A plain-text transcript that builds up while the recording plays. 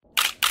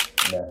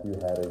Matthew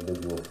had a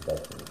visual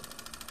specimen.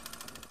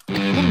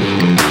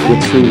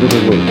 With three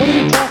little words. What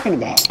are we talking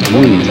about? What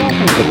are we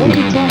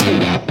talking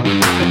about?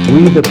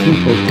 We the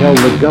people tell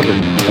the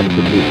government what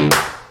to do.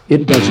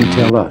 It doesn't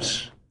tell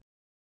us.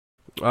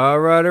 All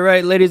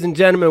right, ladies and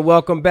gentlemen,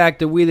 welcome back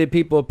to We the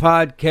People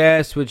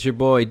podcast with your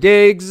boy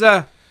Diggs.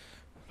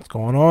 What's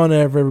going on,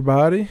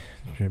 everybody?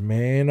 It's your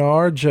man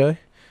RJ.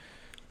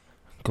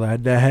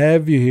 Glad to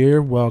have you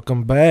here.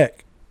 Welcome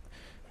back.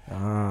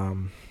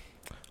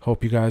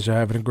 Hope you guys are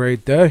having a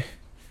great day.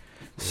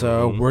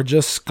 So we're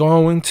just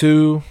going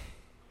to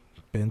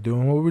been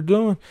doing what we're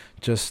doing,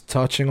 just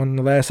touching on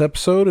the last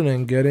episode and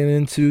then getting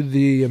into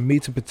the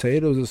meats and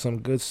potatoes of some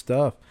good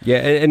stuff. Yeah,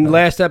 and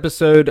last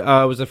episode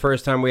was the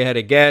first time we had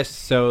a guest,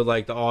 so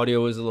like the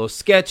audio was a little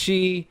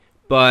sketchy,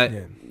 but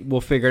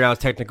we'll figure it out,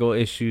 technical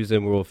issues,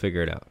 and we'll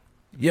figure it out.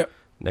 Yep.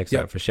 Next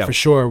time, for sure. For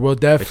sure. We're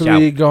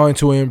definitely going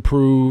to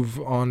improve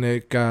on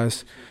it,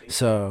 guys.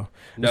 So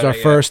it's our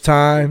first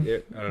time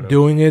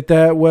doing it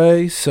that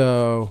way,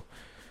 so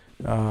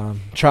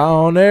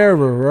trial and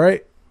error,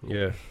 right?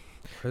 Yeah.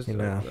 You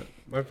know.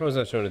 My phone's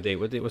not showing a date.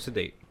 What's the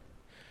date?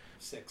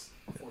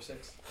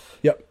 4/6.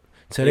 Yep.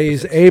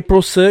 Today's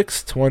April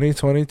 6th,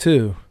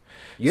 2022.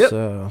 Yep.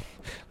 So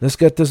let's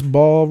get this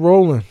ball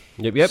rolling.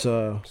 Yep.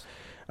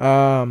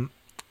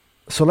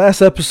 So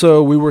last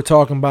episode we were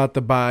talking about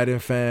the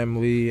Biden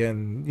family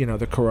and, you know,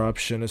 the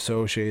corruption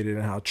associated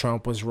and how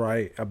Trump was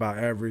right about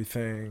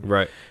everything.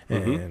 Right.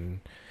 And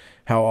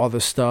how all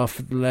the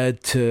stuff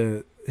led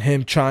to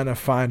him trying to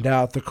find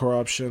out the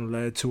corruption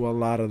led to a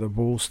lot of the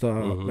bull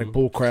stuff, like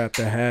bull crap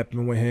that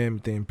happened with him,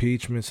 the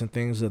impeachments and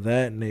things of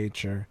that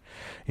nature,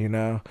 you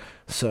know?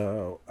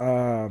 So,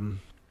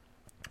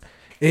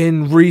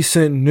 in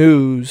recent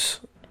news,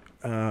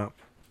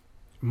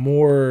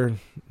 more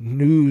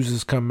news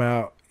has come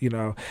out, you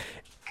know.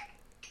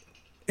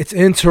 It's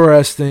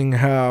interesting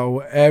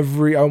how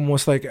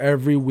almost like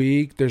every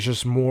week, there's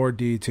just more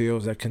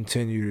details that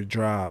continue to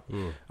drop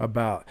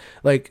about,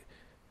 like,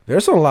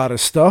 there's a lot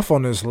of stuff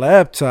on this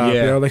laptop,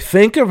 you know. Like,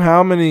 think of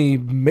how many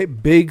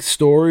big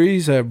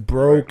stories have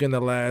broke in the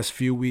last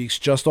few weeks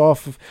just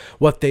off of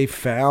what they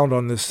found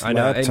on this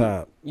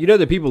laptop. And you know,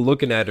 the people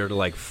looking at it are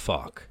like,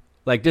 fuck.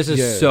 Like, this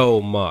is so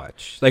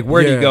much. Like,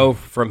 where do you go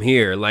from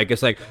here? Like,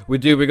 it's like,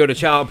 do we go the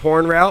child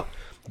porn route?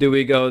 Do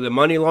we go the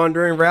money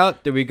laundering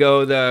route? Do we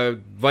go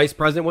the vice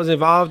president was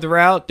involved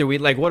route? Do we,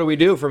 like, what do we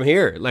do from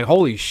here? Like,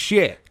 holy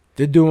shit.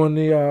 They're doing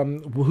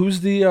the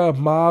who's the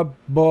mob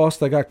boss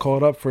that got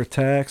caught up for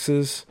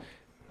taxes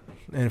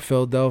in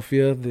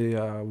Philadelphia?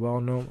 The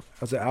well-known,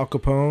 was it Al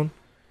Capone?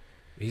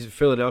 He's in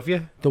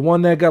Philadelphia? The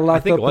one that got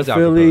locked up in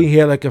Philly. He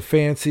had like a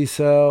fancy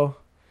cell.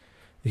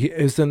 He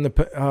is in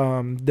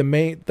the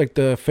main, like,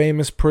 the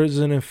famous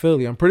prison in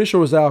Philly. I'm pretty sure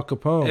it was Al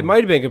Capone. It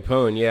might have been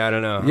Capone. Yeah, I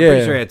don't know. I'm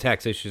pretty sure he had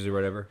tax issues or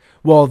whatever.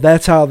 Well,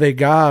 that's how they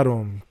got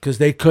him, because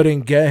they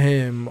couldn't get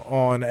him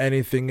on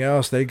anything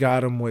else. They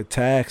got him with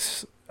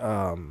tax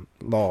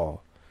law.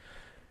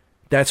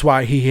 That's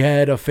why he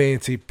had a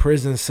fancy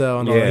prison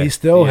cell and all. He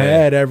still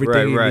had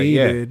everything he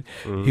needed.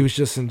 He was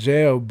just in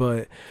jail,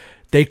 but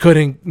they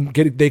couldn't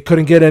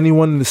get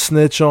anyone to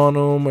snitch on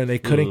him, and they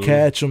couldn't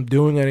catch him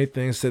doing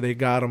anything, so they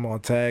got him on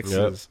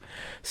taxes.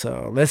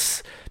 So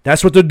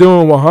that's what they're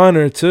doing with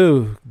Hunter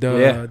too.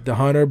 The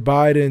Hunter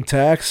Biden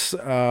tax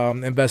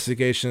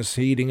investigation is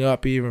heating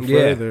up even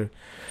further.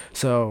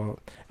 So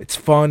it's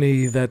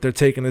funny that they're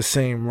taking the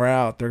same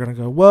route. They're gonna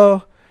go,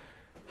 well,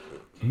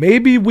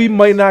 maybe we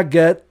might not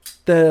get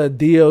the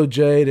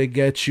DOJ to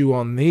get you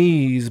on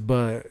these,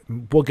 but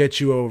we'll get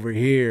you over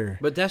here.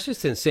 But that's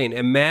just insane.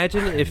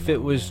 Imagine if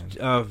it was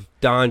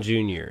Don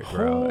Jr.,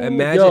 bro.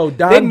 Imagine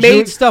Don they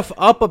made stuff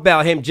up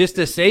about him just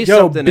to say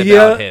something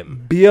about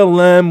him.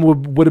 BLM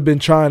would have been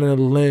trying to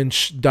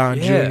lynch Don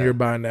Jr.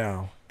 by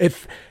now.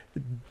 If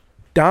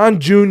Don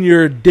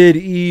Jr. did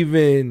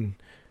even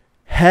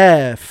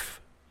half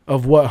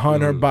of what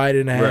Hunter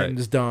Biden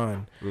has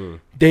done,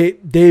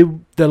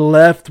 the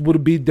left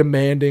would be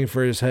demanding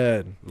for his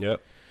head.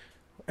 Yep.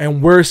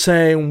 And we're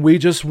saying we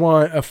just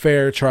want a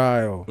fair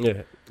trial.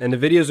 Yeah. And the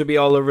videos would be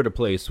all over the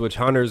place, which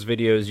Hunter's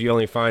videos, you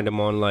only find them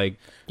on, like,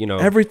 you know.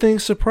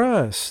 Everything's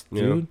suppressed,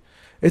 dude.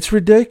 It's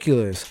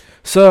ridiculous.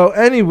 So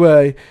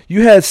anyway,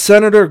 you had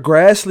Senator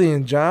Grassley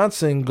and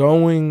Johnson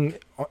going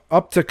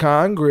up to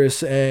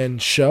Congress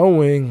and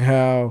showing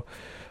how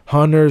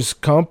Hunter's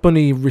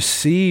company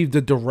received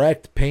a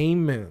direct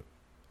payment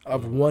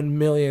of $1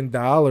 million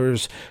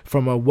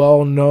from a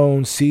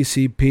well-known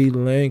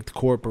CCP-linked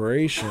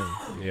corporation.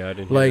 Yeah, I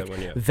didn't hear that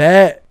one yet.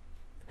 That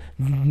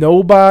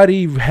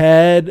nobody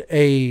had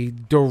a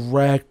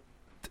direct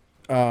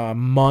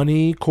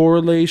money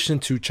correlation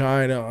to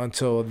China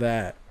until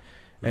that.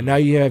 And now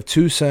you have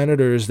two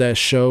senators that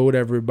showed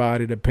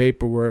everybody the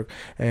paperwork,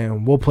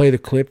 and we'll play the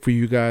clip for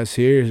you guys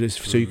here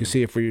so you can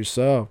see it for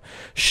yourself,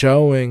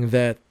 showing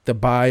that the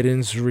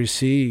Bidens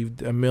received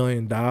 $1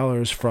 million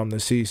from the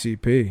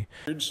CCP.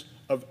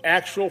 Of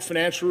actual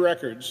financial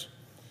records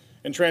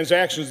and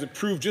transactions that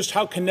prove just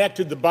how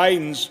connected the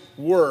Bidens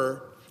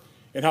were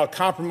and how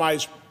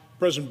compromised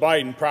President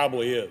Biden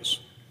probably is.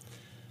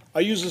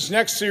 I'll use this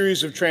next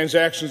series of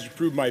transactions to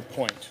prove my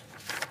point.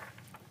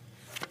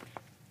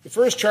 The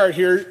first chart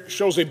here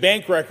shows a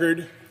bank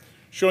record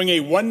showing a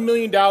 $1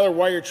 million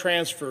wire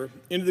transfer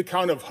into the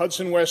account of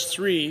Hudson West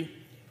 3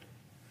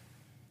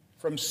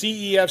 from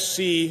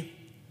CEFC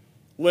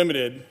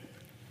Limited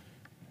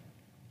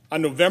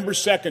on November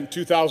 2nd,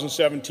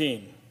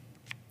 2017.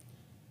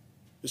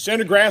 As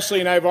Senator Grassley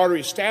and I have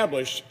already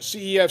established,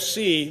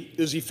 CEFC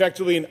is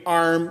effectively an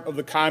arm of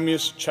the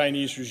communist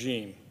Chinese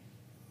regime.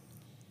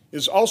 It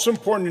is also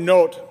important to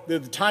note that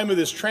at the time of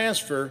this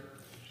transfer,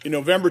 in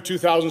November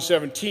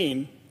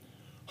 2017,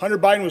 Hunter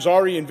Biden was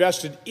already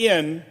invested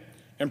in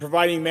and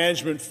providing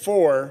management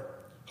for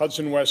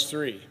Hudson West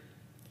 3.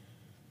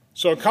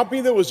 So a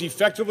company that was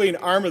effectively an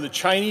arm of the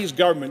Chinese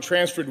government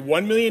transferred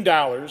 $1 million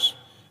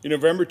in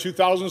November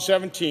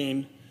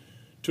 2017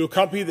 to a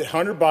company that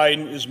Hunter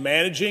Biden is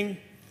managing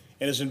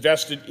and is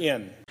invested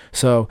in.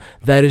 So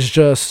that is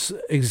just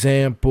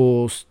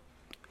examples,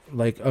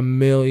 like a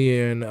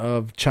million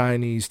of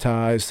Chinese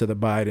ties to the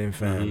Biden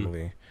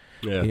family.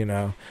 Yeah. You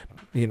know,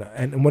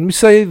 and when we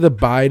say the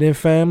Biden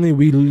family,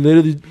 we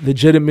literally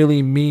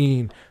legitimately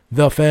mean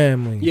the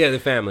family. Yeah, the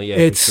family. Yeah,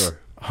 it's for sure.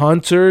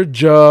 Hunter,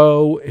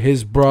 Joe,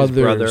 his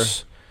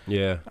brothers.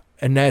 Yeah.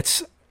 And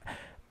that's,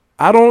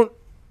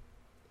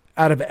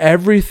 out of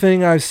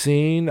everything I've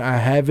seen, I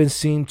haven't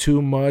seen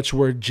too much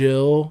where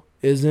Jill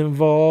is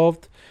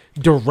involved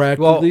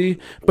directly,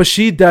 but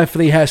she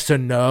definitely has to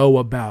know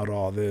about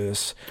all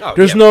this. Oh,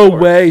 There's yeah, no of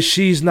course. way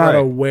she's not Right.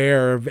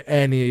 aware of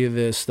any of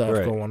this stuff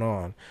Right. going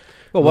on.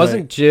 Well,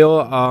 wasn't Jill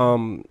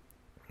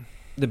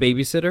the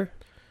babysitter?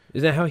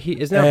 Isn't that how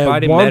isn't that At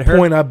Biden one met her?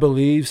 point, I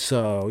believe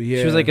so. Yeah,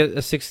 She was like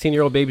a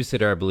 16-year-old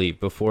babysitter, I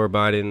believe, before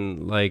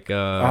Biden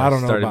I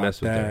don't know started about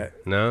messing with her.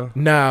 that. No?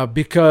 Nah,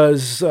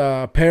 because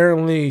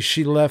apparently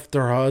she left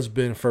her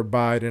husband for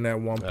Biden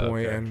at one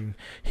point, Okay. and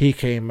he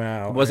came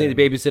out. Wasn't he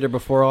and- the babysitter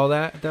before all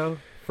that, though,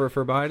 for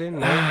Biden?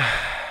 No?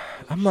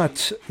 I'm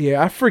not.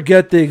 Yeah, I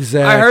forget the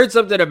exact. I heard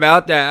something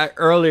about that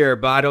earlier,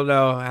 but I don't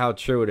know how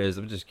true it is.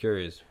 I'm just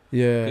curious.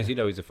 Yeah, Because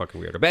he's a fucking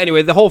weirdo. But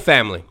anyway, the whole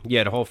family.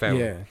 Yeah, the whole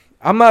family. yeah.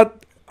 I'm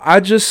not. I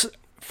just,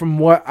 from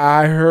what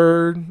I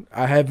heard,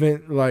 I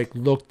haven't like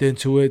looked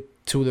into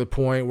it to the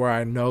point where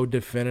I know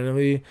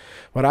definitively.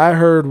 What I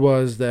heard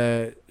was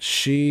that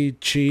she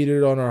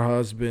cheated on her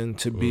husband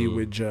to be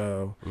with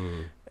Joe,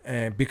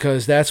 and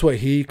because that's what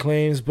he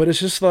claims. But it's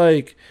just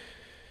like,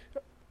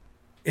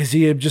 is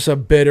he just a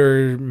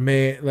bitter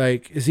man?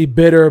 Like, is he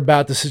bitter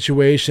about the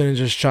situation and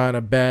just trying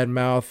to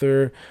badmouth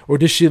her, or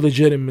did she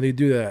legitimately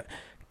do that?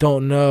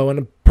 Don't know, and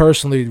I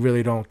personally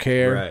really don't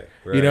care.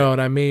 Right. You know what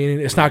I mean?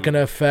 It's not going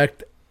to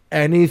affect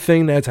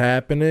anything that's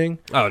happening.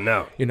 Oh,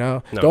 no. You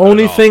know, No, the not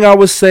only at all. thing I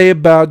would say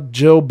about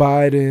Joe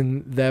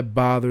Biden that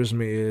bothers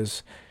me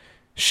is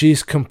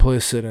she's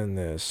complicit in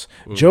this.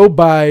 Joe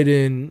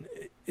Biden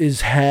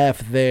is half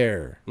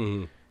there.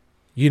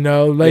 You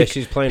know, like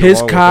she's playing his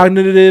along with it.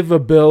 cognitive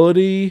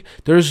ability,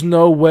 there's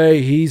no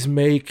way he's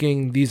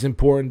making these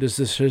important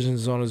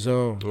decisions on his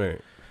own.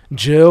 Right.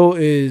 Jill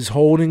is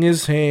holding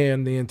his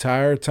hand the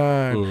entire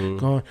time,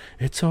 going,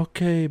 "It's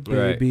okay,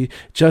 baby.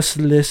 Just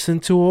listen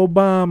to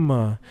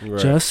Obama. Right.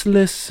 Just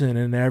listen,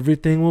 and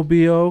everything will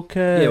be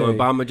okay." Yeah, when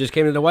Obama just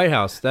came to the White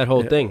House, that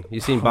whole thing.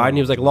 You seen Biden?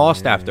 He was like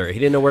lost after it. He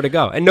didn't know where to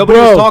go, and nobody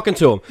Bro, was talking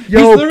to him. Yo,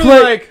 He's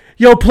literally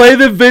play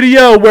the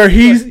video where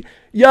he's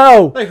who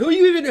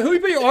you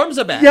put your arms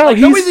up at? Yo, Like,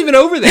 he's- nobody's even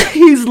over there.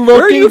 He's Where are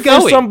looking you for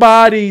going?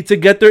 somebody to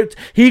get there.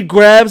 He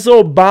grabs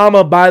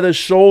Obama by the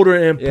shoulder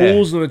and Yeah.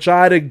 pulls him to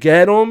try to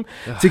get him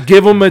to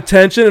give him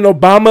attention. And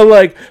Obama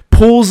like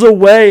pulls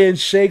away and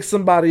shakes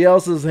somebody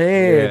else's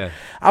hand. Yeah.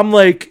 I'm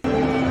like,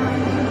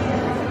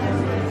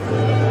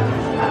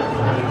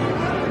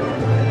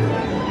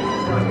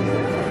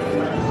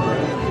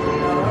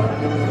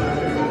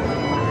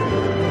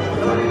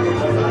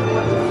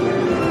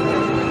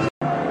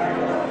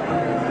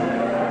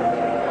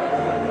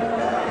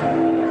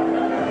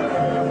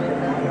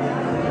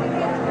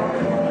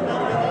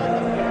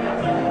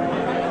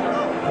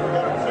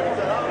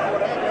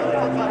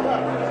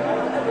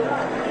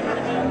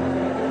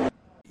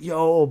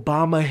 yo,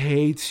 Obama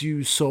hates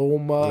you so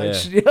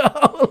much. Yo.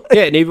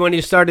 Yeah, and even when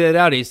he started it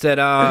out, he said,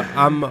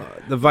 "I'm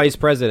the vice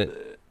president.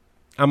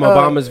 I'm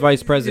Obama's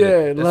vice president."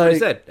 yeah, That's what he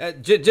like-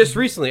 said just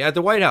recently at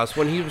the White House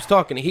when he was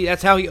talking.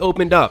 That's how he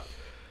opened up.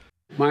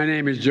 My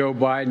name is Joe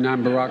Biden.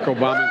 I'm Barack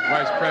Obama's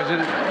vice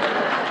president.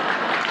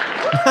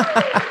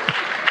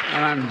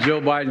 And I'm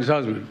Jill Biden's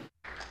husband.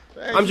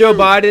 I'm Joe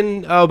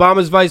Biden,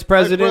 Obama's vice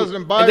president.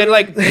 President And then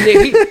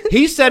Biden.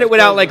 he said it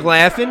without like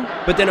laughing,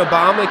 but then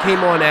Obama came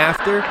on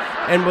after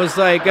and was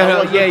like,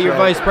 That was a "Yeah, you're joke.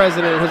 vice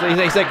president."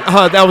 He's like,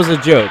 "Oh, that was a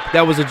joke.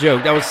 That was a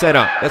joke. That was set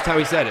up." That's how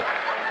he said it.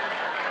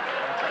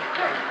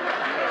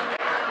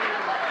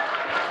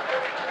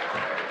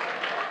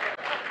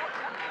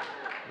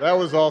 That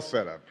was all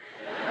set up.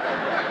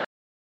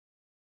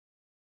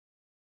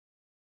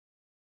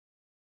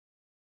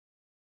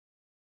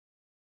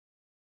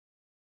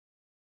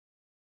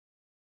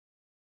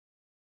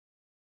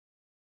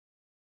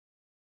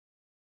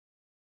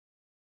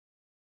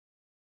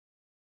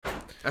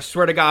 I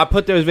swear to God, I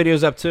put those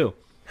videos up too.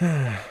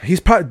 He's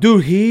probably,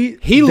 dude.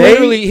 He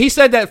literally he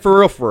said that for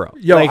real.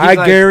 Yo, I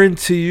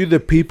guarantee you, the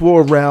people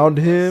around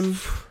him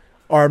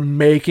are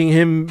making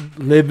him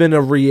live in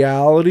a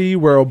reality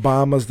where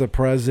Obama's the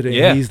president.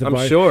 Yeah, he's the I'm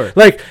vice. sure.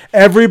 Like,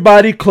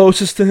 everybody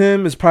closest to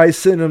him is probably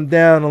sitting him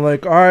down and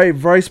like, all right,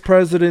 Vice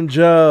President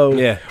Joe.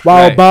 Yeah.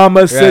 While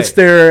Obama sits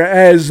there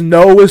as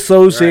no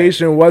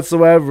association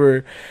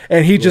whatsoever,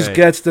 and he just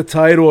gets the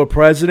title of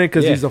president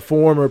because he's a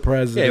former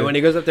president. Yeah, when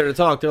he goes up there to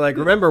talk, they're like,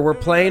 remember, we're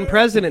playing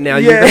president now.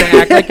 You're going to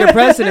act like you're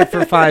president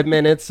for 5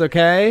 minutes,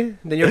 okay?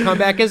 Then you'll come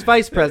back as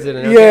vice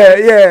president.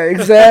 Okay? Yeah,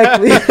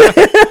 exactly.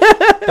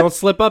 Don't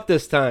slip up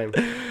this time.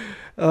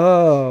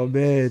 Oh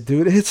man,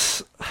 dude,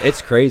 it's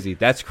crazy.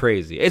 That's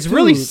crazy. It's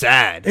really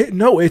sad.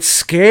 It's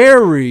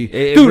scary.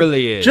 It dude,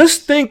 really is.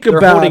 Just think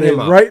about it,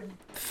 right?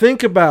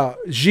 Think about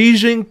Xi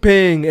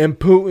Jinping and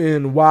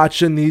Putin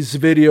watching these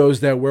videos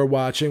that we're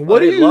watching. What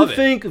do you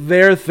think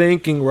they're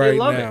thinking right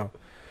now?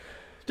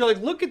 They're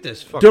like, look at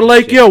this fucking They're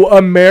like, shit. yo,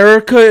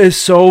 America is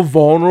so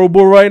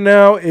vulnerable right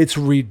now. It's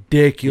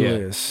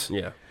ridiculous.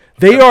 Yeah.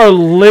 They are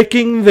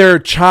licking their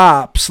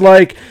chops.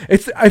 Like,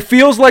 it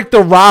feels like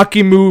the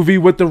Rocky movie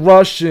with the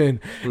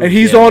Russian. And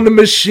he's on the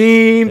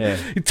machine,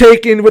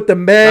 taking with the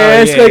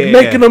mask,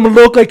 making him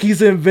look like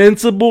he's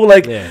invincible.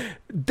 Like,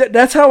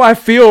 that's how I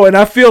feel. And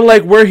I feel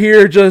like we're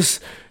here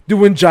just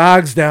doing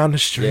jogs down the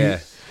street. Yeah.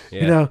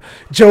 You know,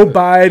 Joe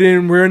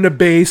Biden, we're in the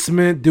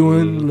basement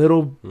doing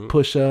little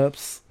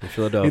push-ups. In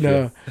Philadelphia. You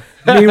know,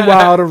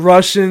 meanwhile, the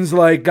Russians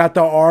like got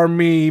the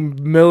army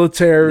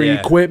military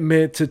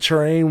equipment to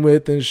train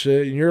with and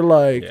shit. And you're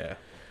like,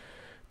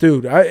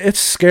 dude, it's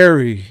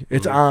scary.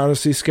 It's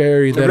honestly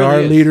scary that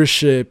our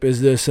leadership is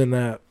this and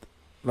that.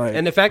 Like,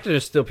 and the fact that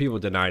there's still people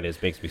denying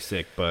this makes me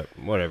sick. But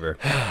whatever.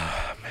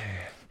 Man,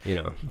 you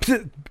know,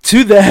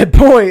 to that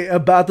point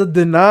about the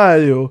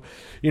denial.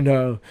 You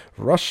know,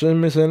 Russian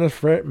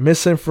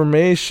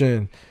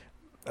misinformation.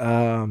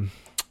 What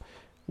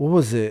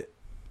was it?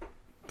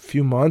 A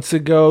few months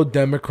ago,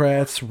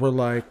 Democrats were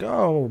like,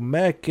 "Oh,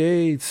 Matt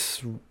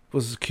Gaetz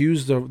was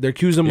they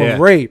accused him of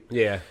rape."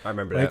 Yeah, I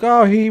remember like, that.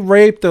 "Oh, he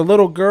raped a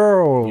little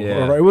girl."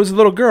 Yeah. Or, it was a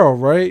little girl,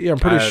 right? Yeah, I'm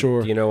pretty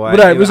sure. You know what?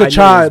 But it was a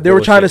child. They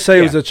were trying to say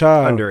it was a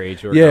child.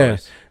 Underage. Yeah.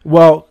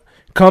 Well,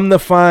 come to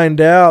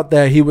find out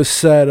that he was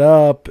set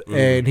up,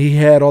 and he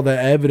had all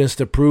the evidence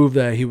to prove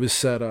that he was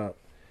set up.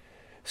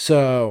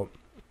 So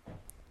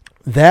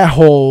that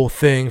whole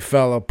thing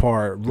fell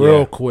apart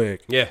real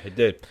quick. Yeah, it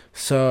did.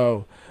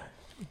 So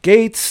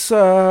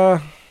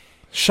Gaetz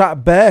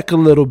shot back a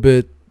little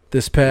bit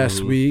this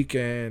past week,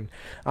 and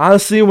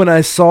honestly, when I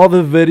saw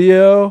the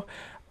video,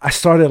 I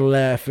started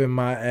laughing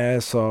my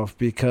ass off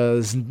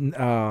because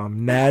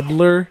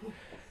Nadler,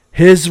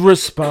 his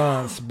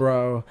response,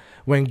 bro,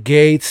 when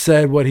Gaetz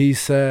said what he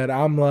said,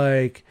 I'm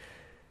like,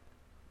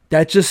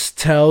 that just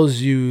tells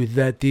you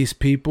that these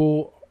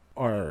people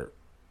are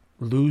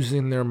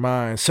losing their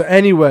minds. So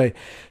anyway,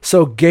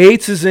 so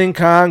Gaetz is in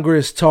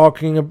Congress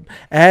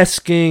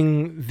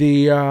asking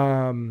the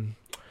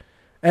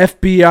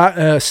FBI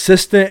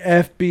assistant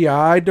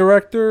FBI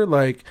director,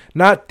 like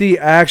not the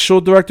actual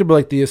director, but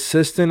like the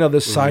assistant of the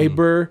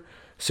cyber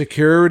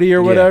security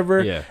or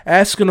whatever,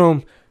 asking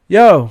him,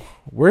 "Yo,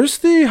 where's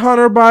the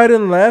Hunter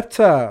Biden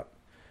laptop?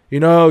 You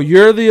know,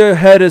 you're the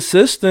head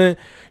assistant.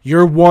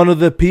 You're one of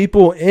the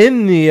people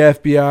in the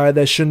FBI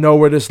that should know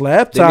where this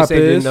laptop Did he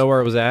say is." Didn't know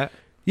where it was at?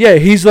 Yeah,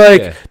 he's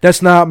like,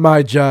 that's not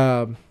my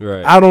job.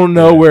 Right. I don't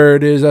know where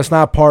it is. That's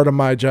not part of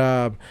my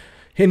job.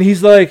 And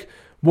he's like,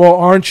 well,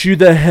 aren't you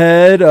the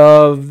head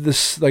of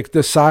this, like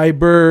the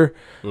cyber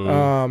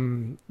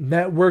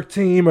network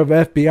team of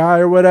FBI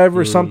or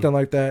whatever, something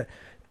like that?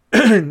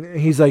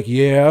 He's like,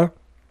 yeah.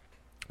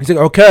 He's like,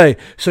 okay,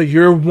 so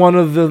you're one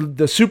of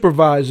the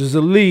supervisors,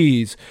 the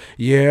leads.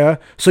 Yeah.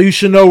 So you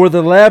should know where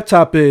the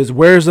laptop is.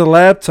 Where's the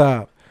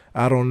laptop?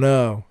 I don't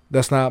know.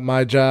 That's not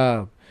my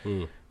job.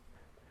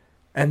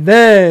 And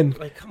then,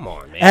 like, come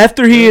on, man.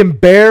 After he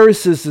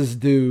embarrasses this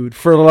dude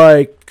for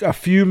like a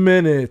few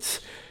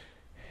minutes,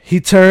 he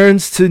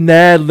turns to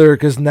Nadler,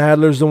 because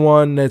Nadler's the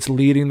one that's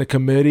leading the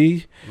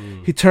committee.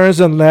 He turns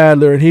to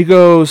Nadler and he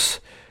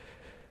goes,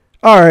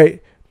 all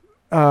right,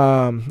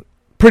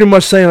 pretty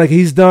much saying like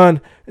he's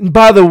done. And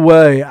by the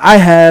way, I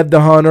have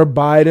the Hunter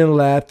Biden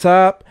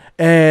laptop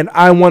and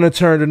I want to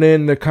turn it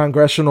in the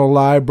Congressional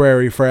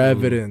Library for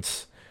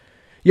evidence.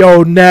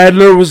 Yo,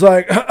 Nadler was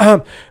like,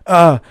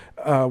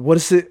 what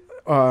is it?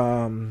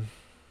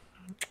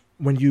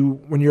 When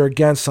you're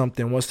against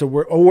something, what's the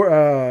word?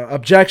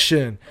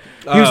 Objection.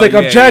 He was like,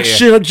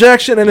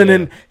 objection. And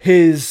then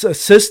his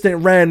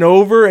assistant ran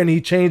over and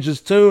he changed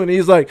his tune. And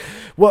he's like,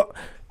 well,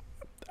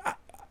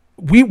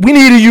 we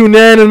need a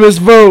unanimous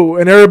vote.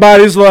 And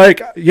everybody's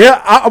like,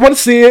 yeah, I want to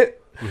see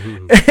it.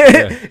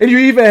 And you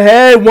even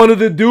had one of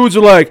the dudes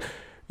who like,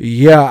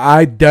 yeah,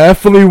 I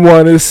definitely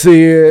want to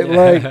see it.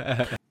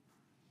 Like,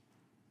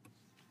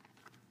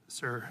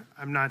 Sir,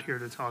 I'm not here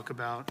to talk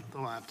about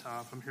the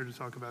laptop. I'm here to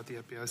talk about the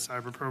FBI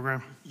cyber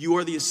program. You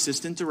are the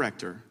assistant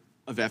director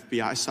of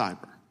FBI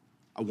cyber.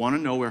 I want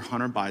to know where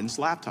Hunter Biden's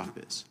laptop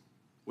is.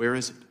 Where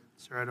is it?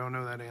 Sir, I don't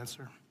know that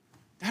answer.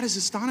 That is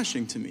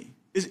astonishing to me.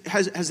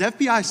 Has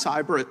FBI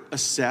Cyber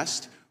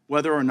assessed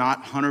whether or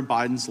not Hunter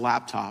Biden's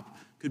laptop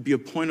could be a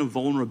point of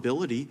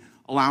vulnerability,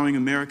 allowing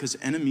America's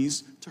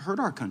enemies to hurt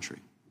our country?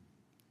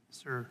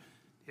 Sir,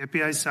 the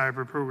FBI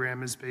cyber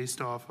program is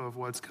based off of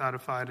what's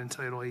codified in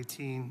Title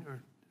 18,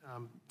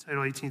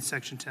 Title 18,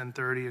 Section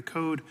 1030, a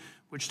code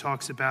which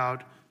talks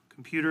about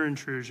computer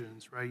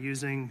intrusions, right,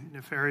 using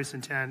nefarious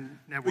intent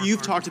network. But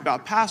you've talked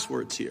about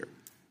passwords here.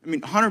 I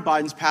mean, Hunter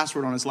Biden's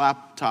password on his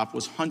laptop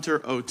was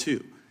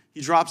Hunter02.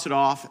 He drops it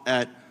off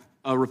at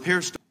a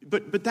repair store.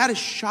 But that is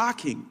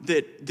shocking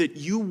that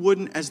you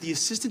wouldn't, as the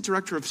assistant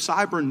director of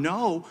cyber,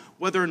 know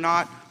whether or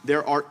not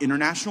there are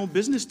international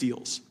business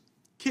deals,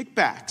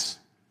 kickbacks,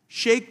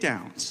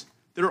 shakedowns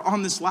that are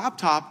on this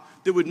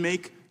laptop that would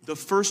make the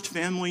first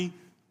family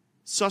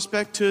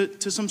suspect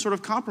to some sort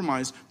of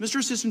compromise. Mr.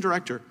 Assistant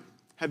Director,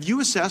 have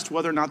you assessed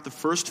whether or not the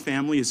first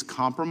family is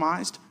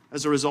compromised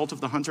as a result of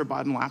the Hunter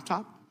Biden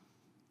laptop?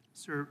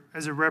 Sir,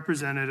 as a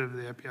representative of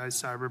the FBI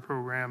cyber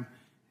program,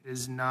 it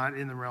is not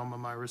in the realm of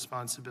my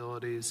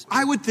responsibilities.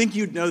 I would think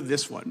you'd know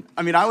this one.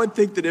 I mean, I would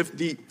think that if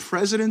the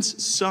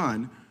president's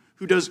son,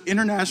 who does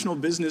international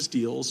business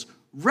deals,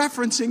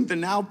 referencing the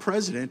now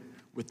president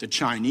with the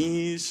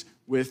Chinese,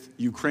 with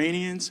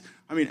Ukrainians,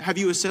 I mean, have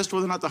you assessed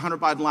whether or not the Hunter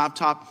Biden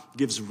laptop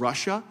gives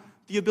Russia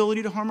the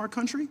ability to harm our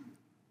country?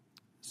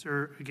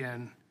 Sir,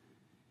 again,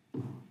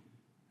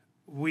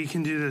 we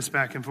can do this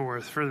back and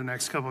forth for the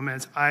next couple of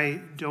minutes. I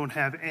don't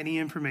have any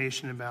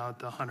information about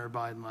the Hunter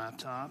Biden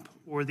laptop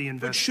or the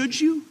investigation. But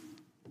should you?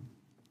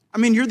 I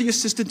mean, you're the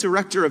assistant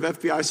director of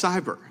FBI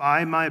Cyber.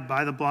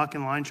 By the block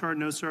and line chart,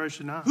 no, sir, I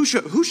should not. Who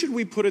should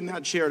we put in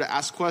that chair to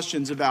ask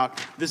questions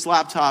about this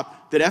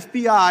laptop that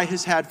FBI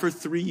has had for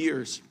 3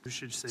 years?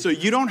 So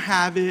you don't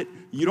have it.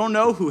 You don't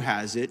know who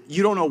has it.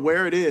 You don't know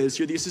where it is.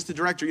 You're the assistant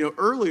director. You know,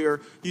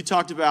 earlier you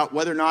talked about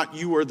whether or not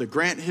you were the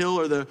Grant Hill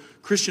or the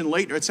Christian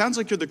Leitner. It sounds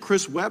like you're the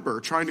Chris Webber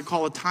trying to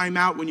call a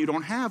timeout when you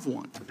don't have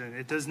one.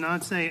 It does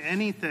not say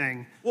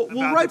anything. Well,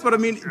 right, but I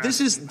mean,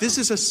 this is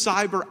a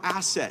cyber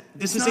asset.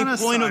 This is a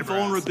point of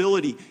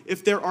vulnerability.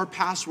 If there are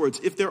passwords,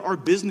 if there are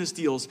business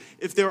deals,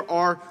 if there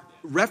are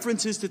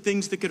references to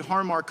things that could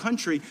harm our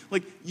country,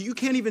 like, you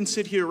can't even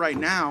sit here right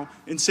now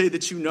and say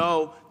that you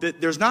know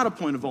that there's not a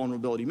point of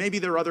vulnerability. Maybe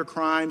there are other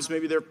crimes,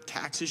 maybe there are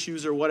tax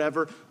issues or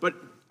whatever, but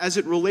as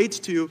it relates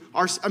to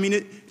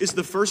is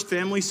the first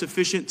family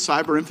sufficient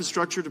cyber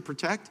infrastructure to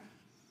protect?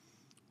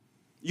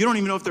 You don't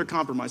even know if they're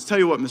compromised. Tell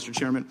you what, Mr.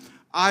 Chairman,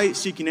 I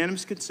seek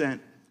unanimous consent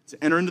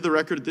to enter into the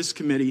record of this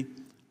committee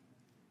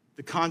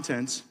the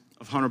contents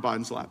of Hunter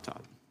Biden's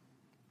laptop,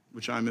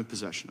 which I'm in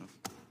possession of.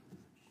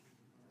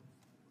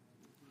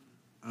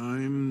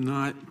 I'm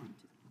not.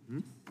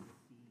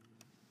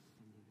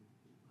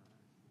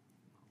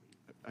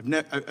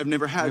 I've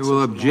never had. I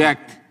will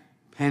object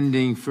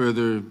pending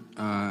further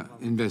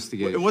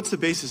investigation. And what's the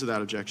basis of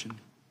that objection?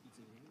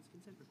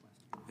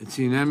 It's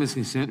a unanimous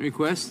consent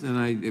request, and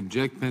I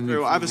object pending. Very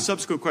well, I have a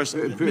subsequent question.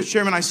 Mr.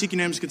 Chairman, I seek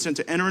unanimous consent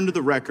to enter into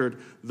the record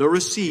the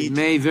receipt. It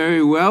may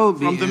very well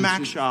be from the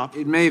Mac shop.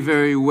 It may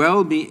very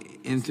well be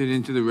entered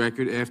into the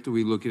record after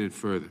we look at it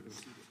further.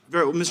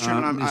 Very well, Mr.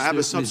 Chairman, I have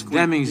a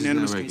subsequent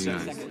unanimous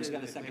consent.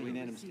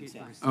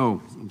 Oh,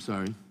 I'm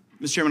sorry.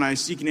 Mr. Chairman, I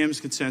seek unanimous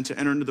consent to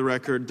enter into the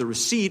record the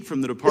receipt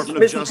from the Department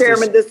Mr. of Justice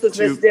Chairman, this is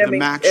to Ms. Deming. the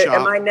Mac shop.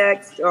 Am I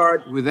next, or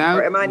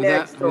am I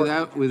next?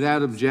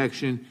 Without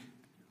objection,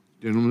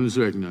 gentleman is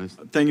recognized.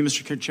 Thank you,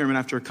 Mr. Chairman.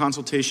 After a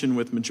consultation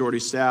with majority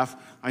staff,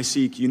 I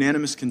seek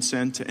unanimous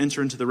consent to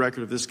enter into the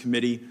record of this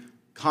committee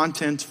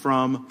content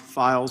from,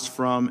 files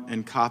from,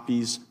 and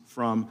copies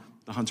from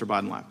the Hunter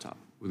Biden laptop.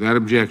 Without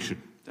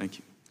objection. Thank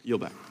you.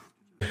 Yield back.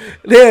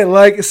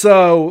 Yeah,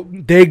 so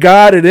they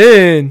got it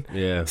in.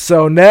 Yeah.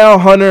 So now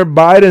Hunter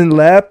Biden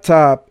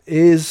laptop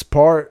is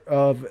part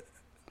of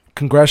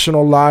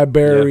congressional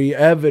library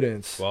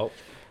evidence. Well,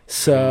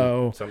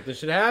 so something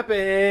should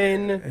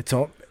happen.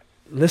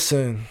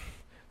 Listen,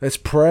 let's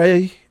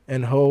pray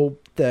and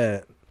hope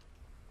that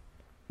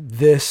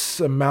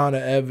this amount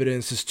of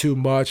evidence is too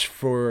much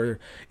for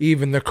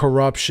even the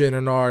corruption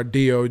in our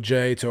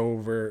DOJ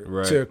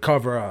to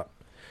cover up.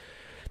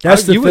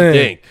 That's the thing. Would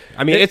think.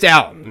 I mean, it's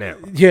out now.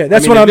 Yeah,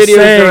 that's what I'm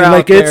saying.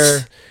 Like,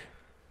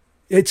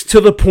 it's to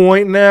the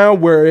point now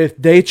where if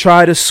they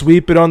try to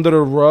sweep it under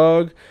the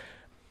rug,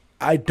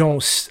 I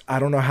don't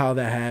know how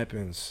that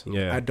happens.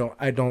 Yeah,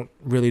 I don't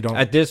really don't.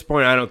 At this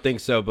point, I don't think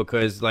so,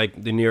 because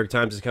like the New York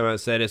Times has come out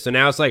and said it. So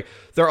now it's like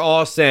they're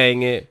all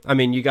saying it. I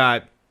mean, you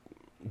got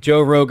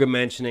Joe Rogan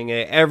mentioning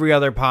it, every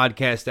other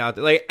podcast out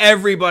there, like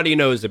everybody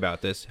knows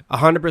about this.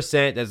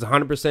 100%, that's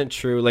 100%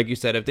 true. Like you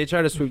said, if they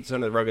try to sweep this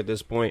under the rug at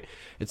this point,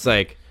 it's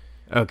like,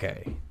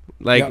 okay,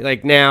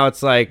 like now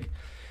it's like,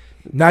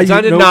 now it's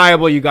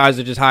undeniable you guys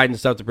are just hiding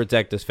stuff to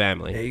protect this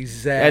family.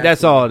 Exactly.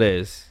 That's all it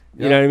is.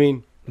 You know what I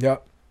mean?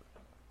 Yep.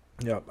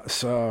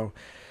 So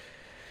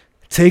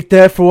take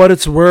that for what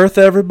it's worth,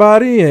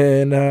 everybody,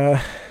 and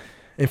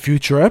in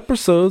future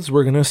episodes,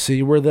 we're gonna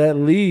see where that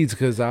leads,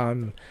 because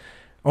I'm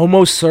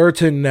almost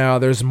certain now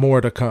there's more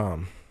to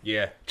come.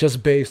 Yeah.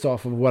 Just based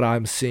off of what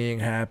I'm seeing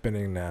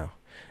happening now,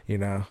 you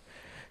know?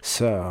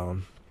 So,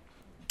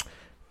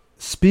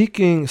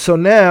 so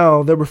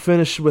now that we're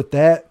finished with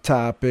that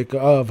topic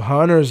of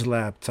Hunter's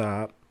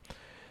laptop,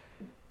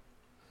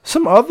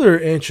 some other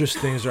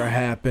interesting things are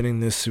happening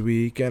this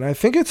week, and I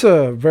think it's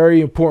a very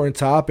important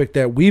topic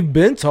that we've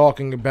been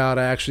talking about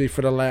actually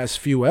for the last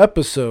few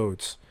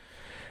episodes.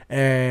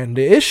 And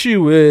the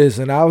issue is,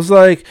 and I was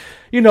like,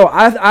 you know,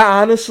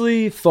 I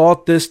honestly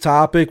thought this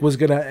topic was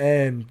going to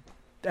end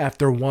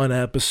after one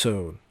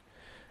episode.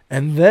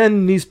 And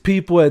then these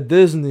people at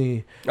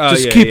Disney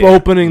keep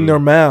opening their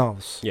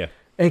mouths. Yeah.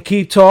 And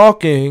keep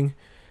talking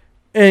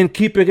and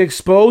keep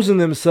exposing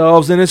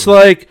themselves. And it's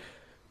like,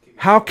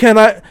 how can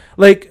I,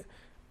 like,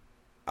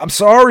 I'm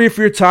sorry if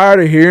you're tired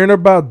of hearing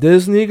about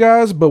Disney,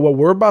 guys, but what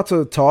we're about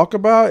to talk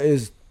about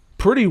is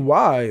pretty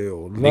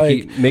wild.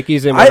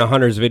 Mickey's in one of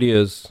Hunter's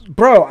videos.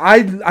 Bro,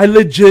 I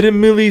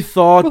legitimately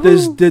thought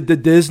the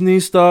Disney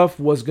stuff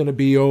was going to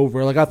be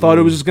over. Like, I thought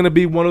it was just going to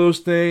be one of those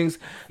things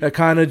that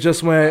kind of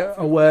just went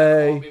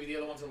away. Maybe the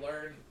other ones will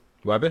learn.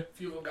 What? A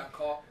few of them got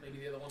caught. Maybe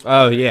the other ones.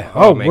 Oh, yeah.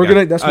 We're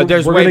going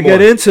to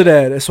get into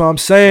that. That's what I'm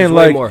saying.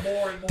 There's like, more.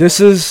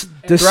 This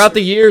throughout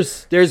the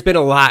years, there's been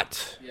a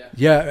lot.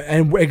 Yeah,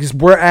 and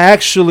we're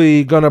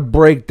actually going to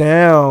break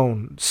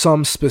down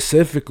some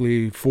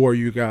specifically for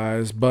you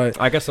guys, but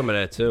I got some of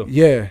that too.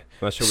 Yeah.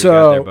 Not sure we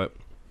got there, but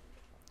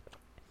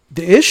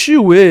the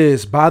issue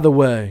is, by the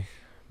way,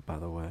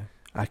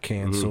 I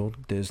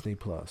canceled Disney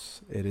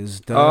Plus. It is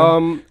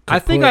done. I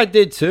think I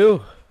did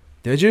too.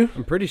 Did you?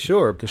 I'm pretty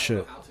sure. Good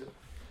shit.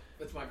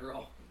 That's my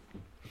girl.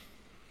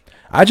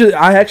 I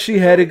actually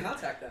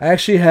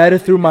had it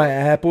through my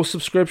Apple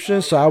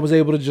subscription, so I was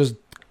able to just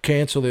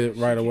cancel it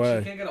right away.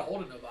 She can't get a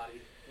hold of nobody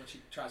when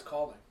she tries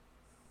calling.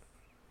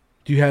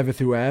 Do you have it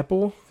through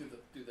Apple?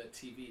 Through the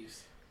TVs.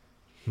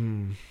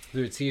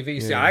 Through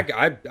TV. See, I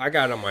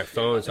got it on my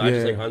phone, so I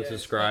just like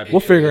unsubscribe. We'll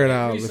figure it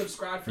out. We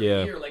subscribed for the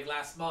year like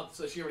last month,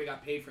 so she already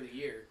got paid for the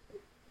year.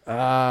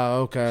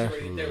 Okay.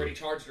 They already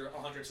charged her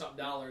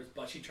 $100-something,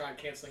 but she tried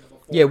canceling it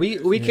before. Yeah,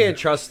 we can't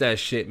trust that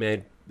shit,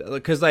 man.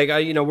 Because like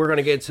we're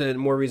gonna get into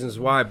more reasons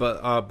why,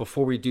 but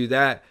before we do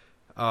that.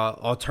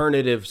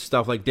 Alternative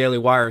stuff like Daily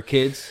Wire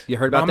Kids. You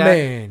heard about that?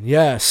 Man,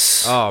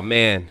 yes. Oh,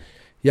 man.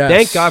 Yes.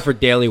 Thank God for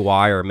Daily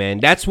Wire, man.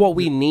 That's what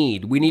we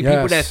need. We need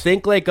people that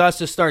think like us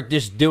to start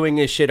just doing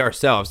this shit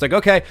ourselves. Like,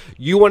 okay,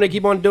 you want to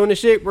keep on doing this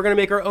shit? We're going to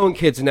make our own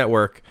kids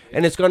network.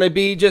 And it's going to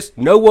be just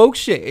no woke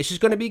shit. It's just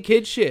going to be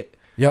kid shit.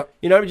 Yep.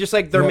 You know, just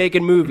like they're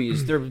making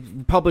movies. They're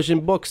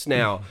publishing books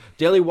now.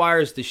 Daily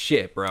Wire's the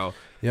shit, bro.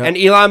 Yep. And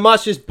Elon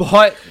Musk just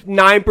bought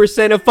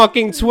 9% of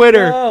fucking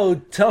Twitter. Oh,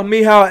 tell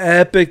me how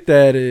epic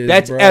that is.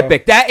 That's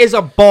epic. That is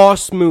a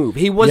boss move.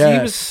 He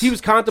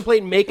was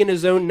contemplating making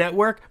his own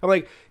network. I'm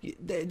like,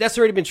 that's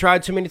already been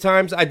tried too many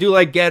times. I do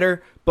like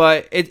Getter,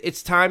 but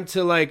it's time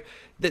to like.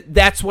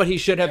 That's what he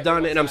should have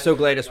done, and I'm so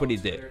glad that's what he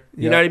did.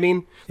 You know what I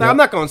mean? Like, I'm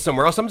not going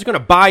somewhere else. I'm just going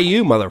to buy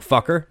you,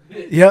 motherfucker.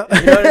 Yeah.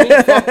 You know what I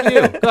mean? Fuck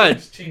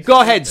you. Good.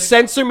 Go ahead.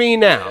 Censor me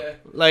now.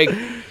 Like.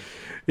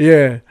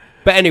 Yeah.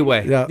 But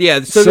anyway,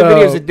 so the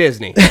videos at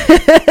Disney.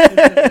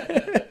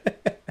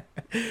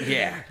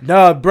 Yeah.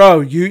 No,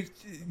 bro,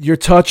 you're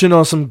touching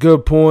on some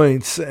good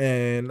points,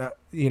 and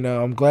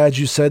I'm glad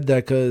you said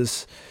that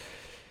because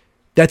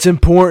that's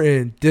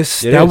important.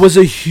 That was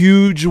a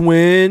huge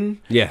win.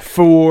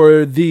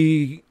 For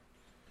the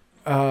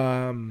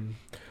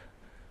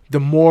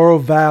moral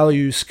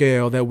value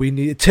scale that we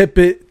need. Tip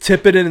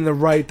it in the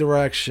right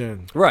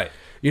direction. Right.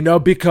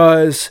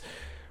 Because.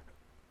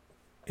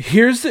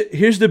 Here's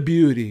the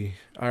beauty,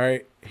 all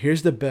right?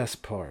 Here's the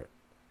best part.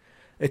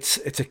 It's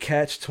a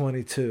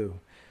catch-22.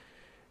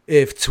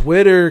 If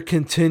Twitter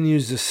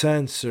continues to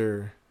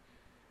censor,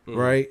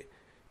 right,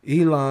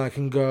 Elon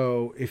can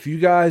go, if you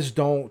guys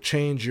don't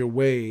change your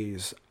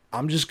ways,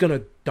 I'm just going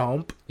to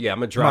dump I'm going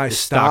to drop the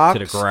stock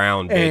to the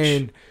ground, bitch.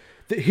 And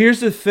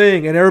here's the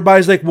thing, and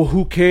everybody's like, well,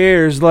 who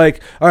cares?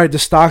 Like, all right, the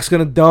stock's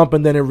going to dump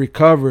and then it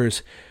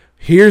recovers.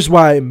 Here's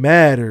why it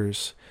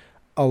matters.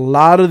 A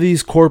lot of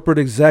these corporate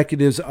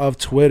executives of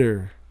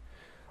Twitter,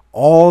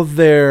 all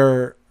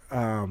their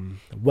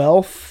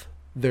wealth,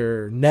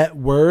 their net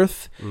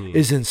worth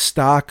is in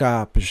stock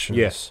options.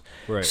 Yes,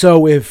 right.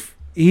 So if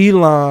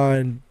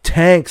Elon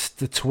tanks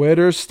the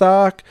Twitter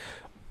stock,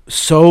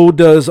 so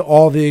does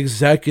all the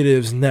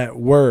executives' net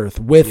worth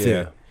with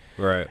it.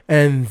 Right.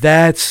 And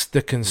that's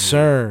the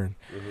concern.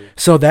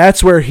 So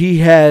that's where he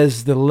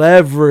has the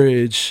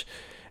leverage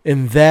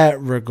in that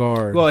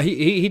regard. Well,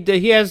 he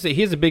has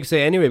a big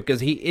say anyway because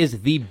he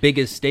is the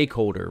biggest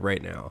stakeholder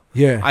right now.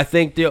 Yeah. I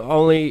think the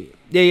only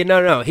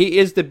he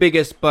is the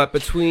biggest, but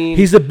between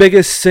he's the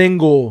biggest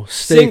single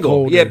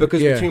stakeholder.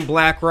 Because between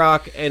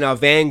BlackRock and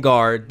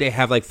Vanguard, they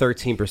have like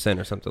 13%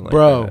 or something like that.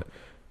 Bro,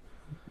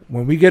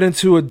 when we get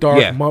into a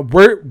dark money,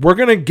 we're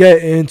gonna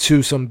get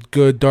into some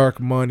good dark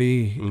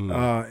money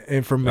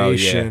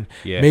information.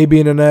 Maybe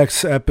in the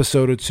next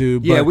episode or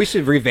two. But we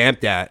should revamp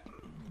that.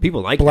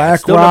 People like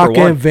BlackRock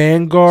and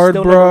Vanguard,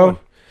 bro.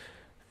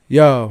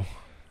 Yo,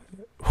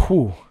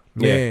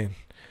 man.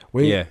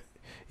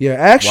 Yeah,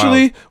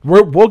 actually,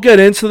 we'll get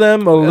into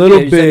them a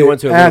little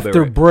bit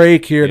after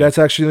break here. Yeah. That's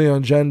actually on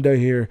agenda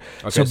here.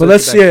 Okay, but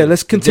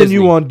let's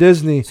continue on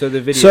Disney. So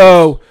the videos.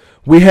 So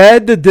we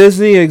had the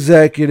Disney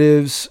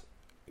executives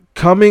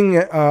coming.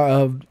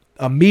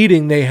 A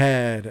meeting they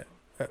had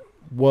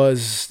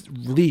was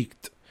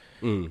leaked.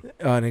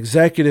 An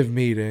executive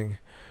meeting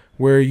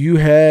where you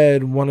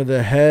had one of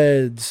the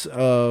heads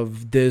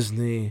of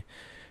Disney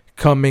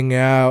coming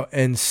out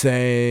and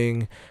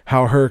saying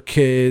how her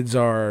kids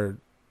are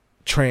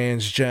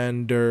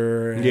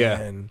transgender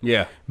and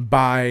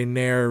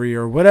binary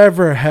or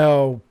whatever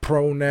hell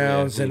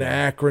pronouns and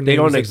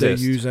acronyms that they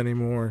use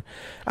anymore.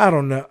 I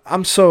don't know.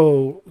 I'm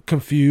so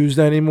confused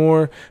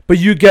anymore, but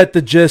you get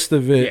the gist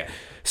of it. Yeah.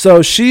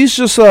 So she's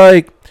just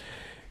like,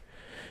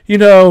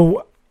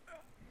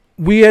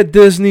 we at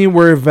Disney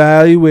were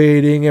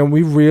evaluating and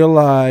we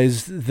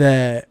realized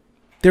that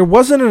there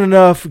wasn't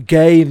enough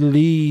gay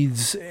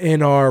leads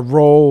in our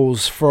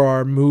roles for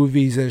our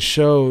movies and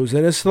shows.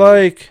 And it's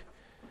like...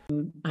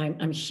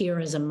 I'm here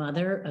as a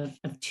mother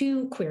of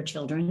two queer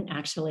children,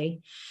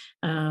 actually.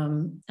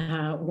 One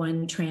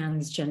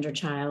transgender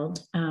child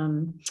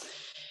and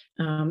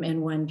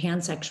one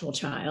pansexual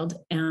child,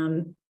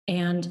 and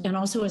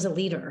also as a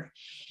leader.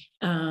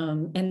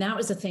 And that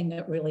was the thing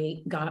that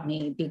really got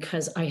me,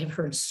 because I have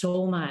heard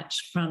so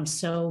much from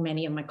so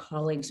many of my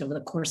colleagues over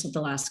the course of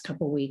the last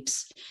couple of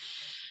weeks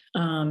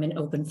in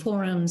open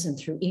forums and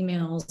through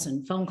emails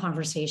and phone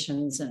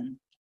conversations. And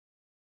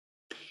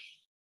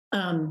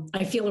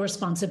I feel a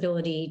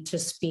responsibility to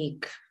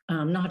speak,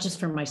 not just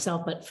for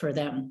myself, but for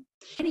them.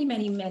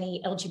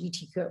 Many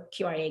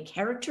LGBTQIA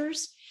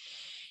characters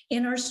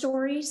in our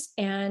stories,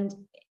 and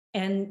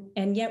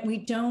yet we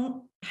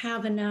don't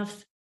have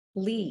enough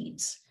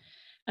leads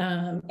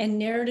and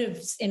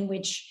narratives in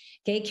which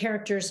gay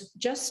characters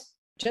just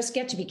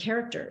get to be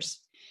characters,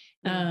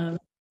 and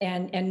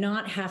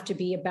not have to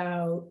be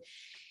about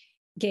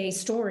gay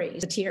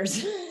stories. The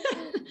tears,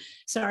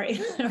 sorry,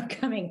 are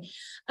coming.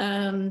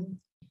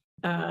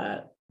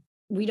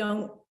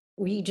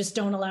 We just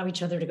don't allow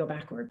each other to go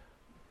backward.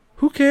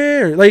 Who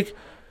cares? Like,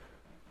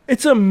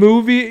 it's a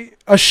movie,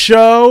 a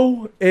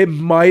show. It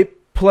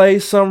might play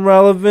some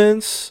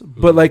relevance,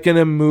 but like in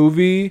a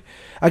movie,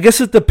 I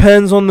guess it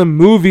depends on the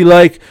movie.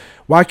 Like,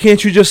 why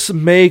can't you just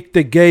make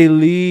the gay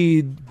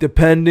lead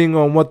depending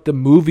on what the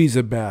movie's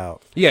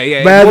about?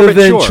 Yeah. Rather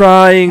than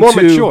trying more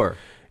to mature.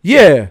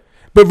 Yeah.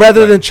 But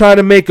rather than trying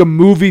to make a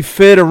movie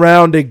fit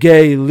around a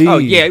gay lead. Oh,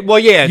 yeah. Well,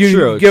 yeah,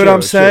 you get what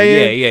I'm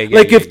saying? Yeah.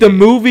 Like, if the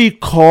movie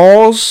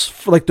calls,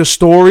 like the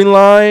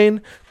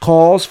storyline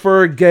calls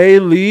for a gay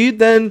lead,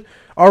 then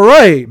all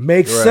right,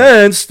 makes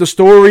sense. The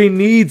story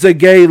needs a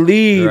gay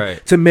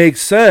lead to make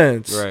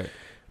sense. Right.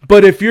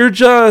 But if you're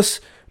just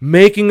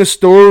making a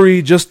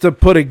story just to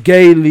put a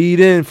gay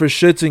lead in for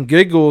shits and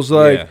giggles,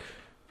 like,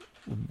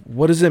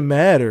 what does it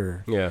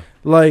matter? Yeah.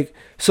 Like,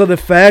 so the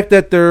fact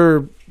that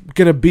they're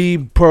gonna be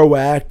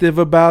proactive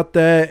about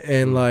that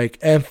and like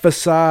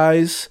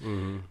emphasize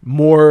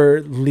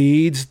more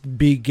leads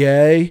be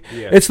gay,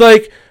 it's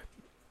like,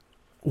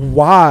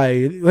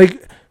 why?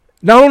 Like,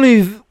 not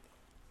only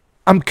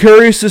I'm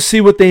curious to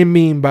see what they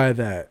mean by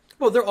that.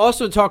 Well, they're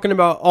also talking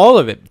about all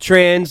of it.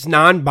 Trans,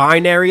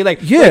 non-binary.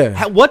 Like,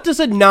 what does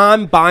a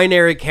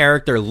non-binary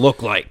character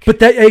look like? But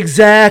that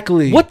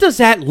exactly. What does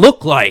that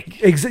look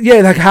like? Like,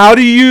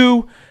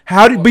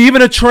 but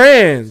even a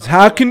trans,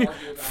 how can you,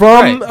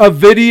 from a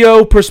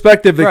video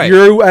perspective, if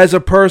you as a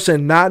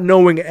person not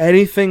knowing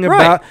anything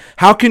about,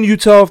 how can you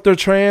tell if they're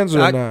trans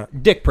or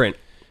not? Dick print.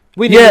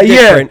 We need a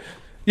dick print.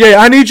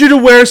 Yeah, I need you to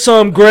wear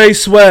some gray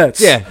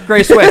sweats. Yeah,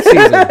 gray sweat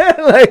season.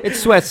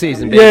 It's sweat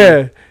season,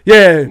 baby.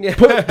 Yeah.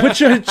 Put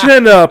your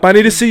chin up. I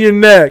need to see your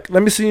neck.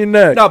 Let me see your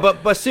neck. No,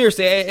 but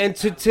seriously, and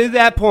to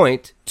that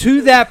point,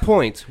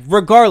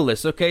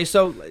 regardless, okay,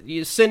 so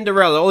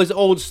Cinderella, all these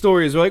old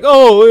stories are like,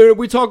 oh,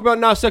 we talk about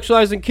not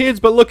sexualizing kids,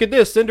 but look at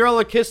this.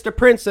 Cinderella kissed a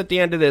prince at the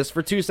end of this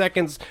for 2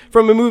 seconds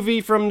from a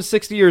movie from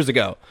 60 years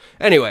ago.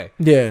 Anyway.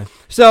 Yeah.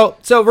 So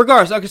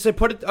regardless,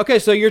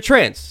 so you're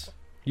trans.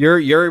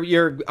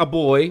 You're a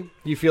boy.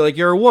 You feel like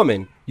you're a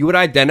woman. You would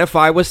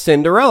identify with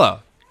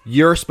Cinderella.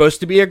 You're supposed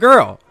to be a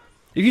girl.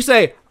 If you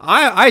say,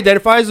 I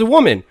identify as a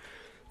woman,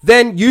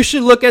 then you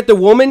should look at the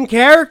woman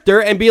character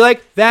and be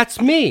like,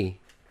 that's me.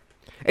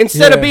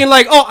 Instead of being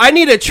like, oh, I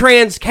need a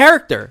trans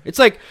character. It's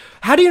like,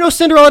 how do you know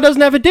Cinderella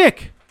doesn't have a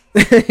dick?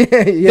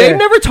 They've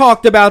never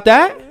talked about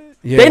that.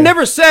 Yeah. They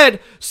never said,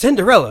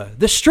 Cinderella,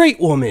 the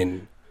straight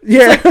woman.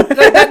 Yeah, like,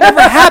 that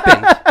never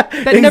happened.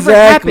 That never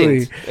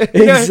happened.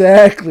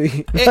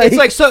 Exactly. It's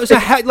like so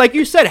how, like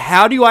you said,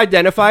 how do you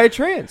identify a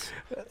trans?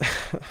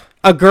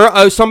 A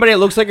girl, somebody that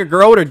looks like a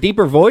girl with a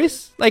deeper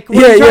voice. Like,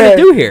 what are you trying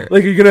to do here?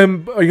 Like, are you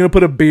gonna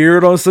put a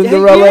beard on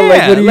Cinderella?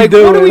 Like, what are you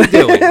doing? What are we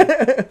doing?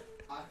 I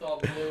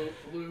thought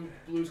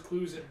Blue's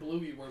Clues and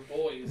Bluey were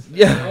boys.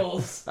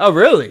 Girls. Oh,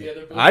 really?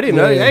 Yeah, I didn't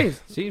know. Hey,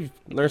 see,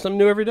 learn something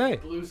new every day.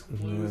 Blue's a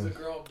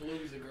girl.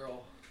 Bluey's a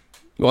girl.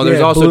 Well,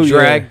 there's also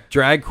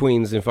drag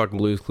queens in fucking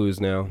Blue's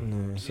Clues now.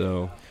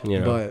 So,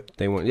 you know,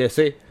 they want. Yeah,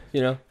 see,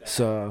 you know.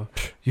 So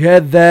you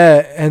had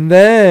that, and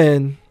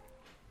then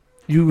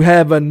you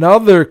have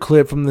another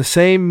clip from the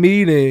same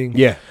meeting.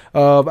 Yeah.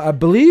 Of I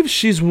believe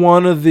she's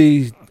one of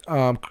the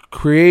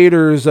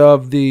creators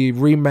of the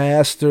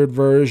remastered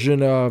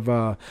version of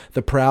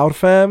the Proud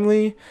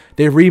Family.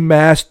 They're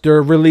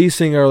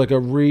releasing or like a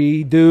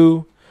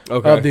redo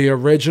of the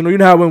original. You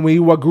know how when we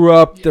grew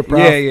up, the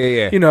Proud,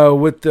 you know,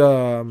 with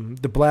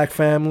the Black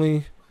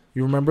Family.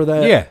 You remember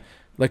that? Yeah.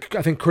 Like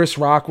I think Chris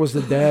Rock was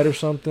the dad or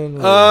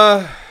something.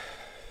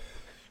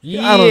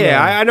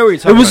 Yeah, I know what you're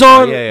talking about. It was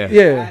on.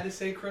 Yeah.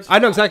 I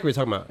know exactly what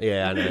you're talking about.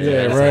 Yeah, I know.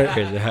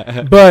 Yeah,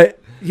 right. But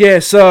yeah,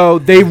 so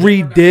they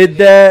redid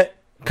that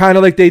kind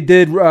of like they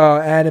did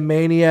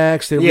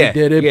Animaniacs. They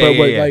redid it, but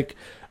with like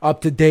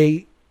up to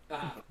date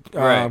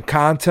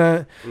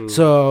content.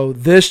 So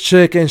this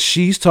chick, and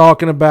she's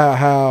talking about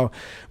how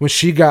when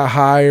she got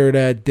hired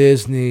at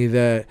Disney,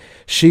 that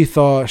she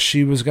thought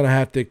she was gonna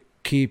have to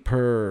keep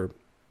her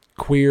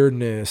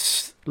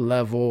queerness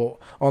level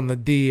on the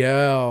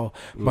DL,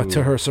 but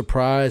to her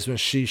surprise, when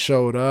she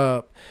showed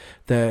up,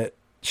 that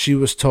she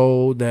was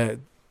told that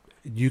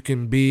you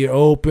can be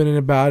open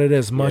about it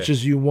as much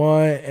as you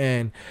want,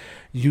 and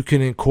you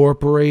can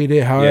incorporate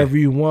it however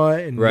you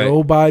want, and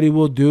nobody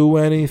will do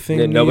anything.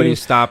 Yeah,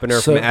 nobody's stopping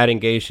her from adding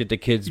gay shit to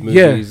kids'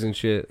 movies and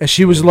shit. And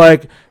she was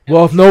like,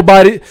 "Well, if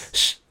nobody,"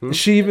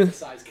 she even.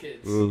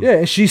 Yeah,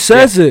 and she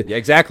says it. Yeah,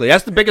 exactly.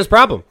 That's the biggest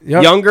problem.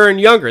 Younger and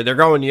younger. They're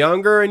going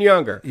younger and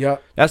younger. Yeah.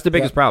 That's the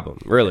biggest problem,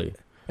 really.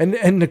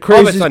 And the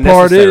craziest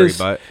part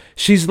is,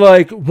 she's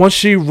like, once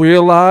she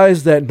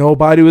realized that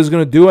nobody was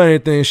going to do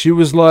anything, she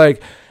was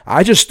like,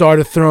 I just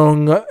started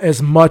throwing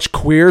as much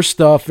queer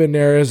stuff in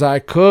there as I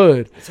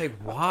could. It's like,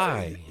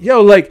 why?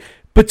 Yo, like,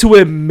 but to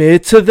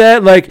admit to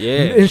that, like,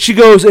 and she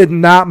goes, it's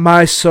not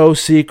my so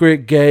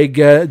secret gay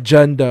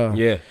agenda.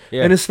 Yeah.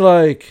 And it's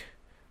like,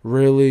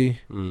 really?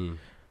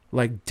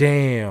 Like,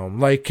 damn.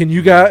 Like, can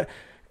you got...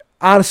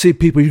 Honestly,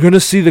 people, you're going to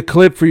see the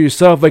clip for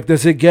yourself. Like,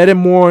 does it get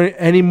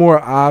any more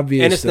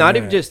obvious? And it's not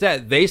even just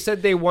that. They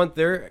said they want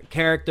their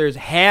characters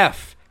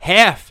half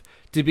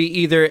to be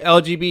either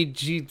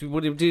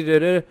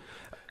LGBT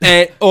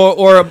and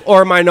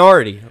or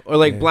minority, or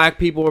like black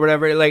people or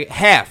whatever. Like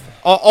half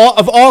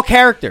all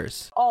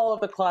characters. All of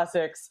the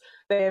classics.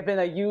 They have been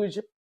a huge,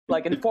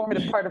 like,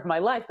 informative part of my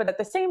life. But at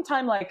the same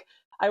time, like,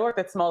 I worked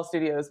at small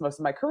studios most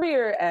of my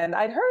career, and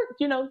I'd heard,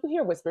 you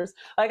hear whispers.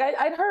 Like,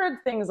 I'd heard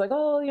things like,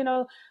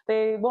 oh,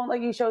 they won't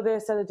let you show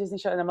this at a Disney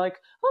show. And I'm like,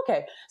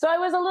 okay. So I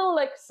was a little,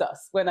 like,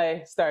 sus when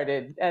I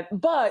started.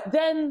 But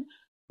then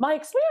my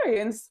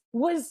experience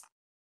was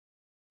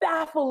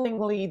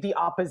bafflingly the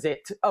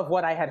opposite of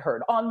what I had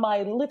heard. On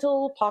my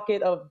little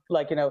pocket of,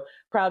 like,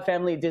 Proud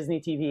Family, Disney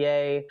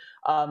TVA,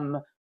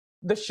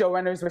 the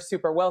showrunners were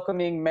super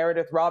welcoming.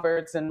 Meredith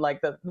Roberts and,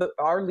 like,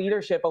 our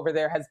leadership over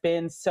there has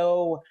been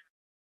so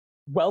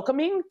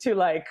welcoming to,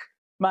 like,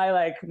 my,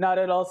 like, not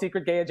at all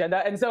secret gay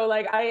agenda. And so,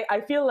 like,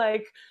 I feel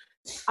like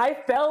I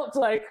felt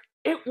like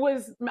it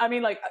was, I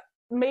mean, like,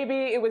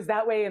 maybe it was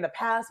that way in the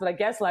past, but I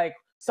guess, like,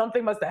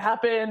 something must have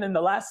happened in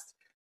the last,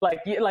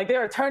 like they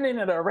are turning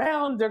it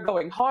around, they're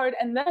going hard.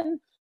 And then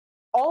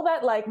all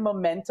that, like,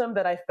 momentum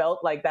that I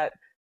felt, like, that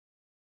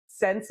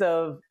sense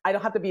of, I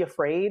don't have to be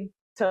afraid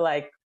to,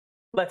 like,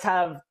 let's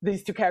have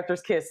these two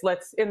characters kiss.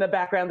 Let's, in the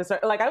background,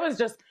 like, I was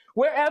just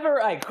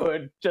wherever I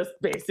could, just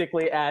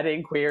basically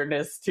adding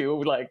queerness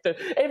to, like,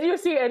 if you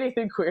see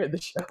anything queer in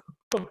the show,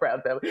 I'm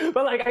Proud Family.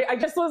 But, like, I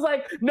just was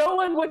like, no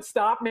one would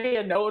stop me,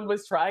 and no one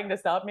was trying to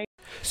stop me.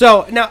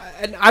 So now,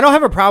 I don't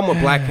have a problem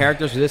with black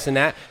characters or this and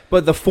that,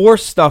 but the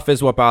forced stuff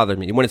is what bothered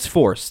me. When it's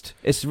forced,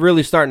 it's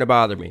really starting to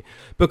bother me,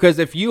 because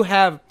if you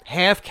have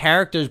half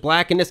characters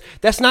black in this,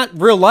 that's not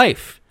real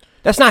life.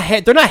 That's not.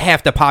 They're not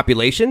half the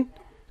population.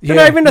 They're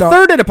not even a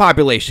third of the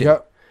population.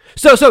 Yep.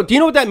 So do you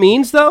know what that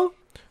means, though?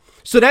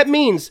 So that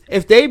means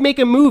if they make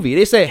a movie,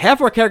 they say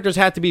half our characters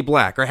have to be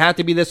black or have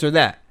to be this or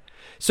that.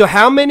 So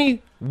how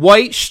many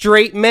white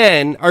straight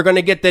men are going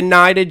to get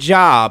denied a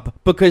job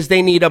because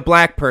they need a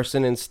black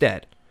person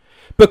instead?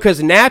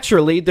 Because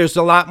naturally, there's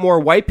a lot more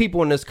white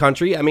people in this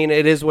country. I mean,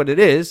 it is what it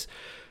is.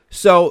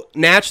 So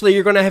naturally,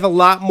 you're going to have a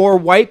lot more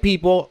white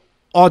people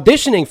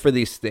auditioning for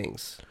these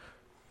things.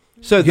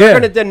 So they're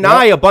going to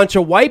deny a bunch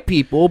of white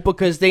people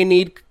because they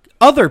need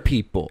other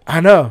people. I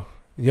know.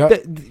 Yeah,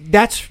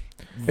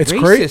 it's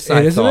racist.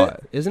 Crazy, isn't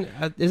it?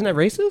 Isn't that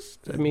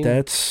racist? I mean,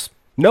 that's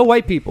no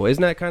white people.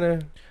 Isn't that kind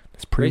of?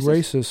 It's pretty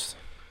racist.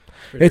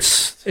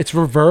 It's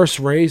reverse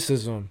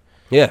racism.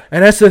 Yeah,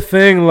 and that's the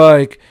thing.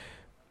 Like,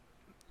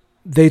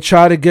 they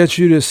try to get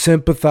you to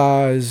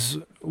sympathize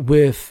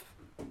with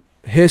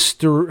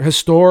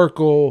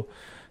historical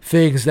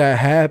things that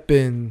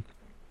happen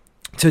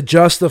to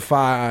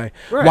justify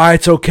why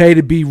it's okay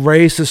to be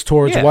racist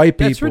towards white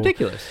people. That's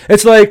ridiculous.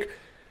 It's like,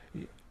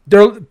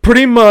 they're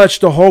pretty much,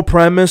 the whole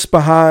premise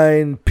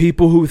behind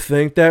people who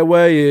think that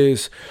way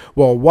is,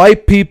 well,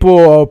 white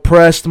people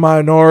oppressed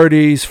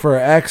minorities for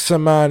X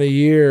amount of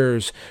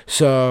years,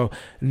 so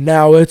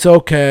now it's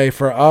okay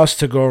for us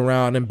to go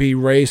around and be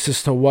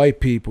racist to white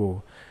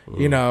people.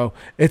 You know,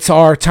 it's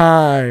our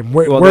time.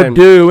 We're then-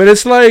 due, and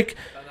it's like,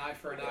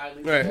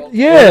 Right.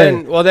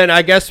 yeah. Well, then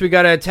I guess we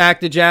got to attack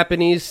the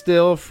Japanese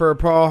still for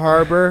Pearl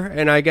Harbor,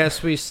 and I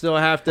guess we still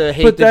have to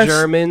hate the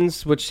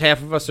Germans, which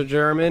half of us are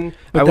German.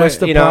 But that's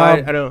the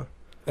problem. I don't.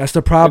 That's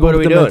the problem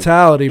with the doing?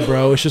 mentality,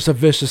 bro. It's just a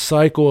vicious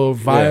cycle of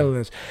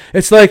violence.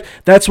 It's like,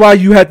 that's why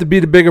you have to be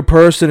the bigger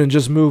person and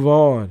just move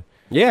on.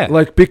 Yeah.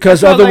 Like,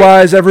 because That's why,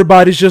 otherwise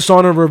everybody's just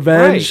on a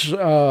revenge. Did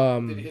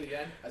you hit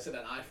again? I said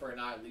an eye for an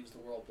eye leaves the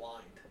world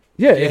blind.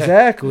 Yeah,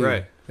 exactly.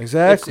 Right.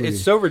 Exactly.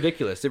 It's so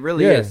ridiculous. It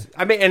really is.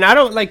 I mean, and I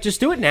don't just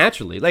do it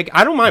naturally. Like,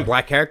 I don't mind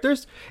black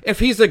characters. If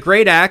he's a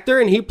great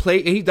actor and he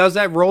does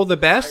that role the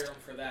best,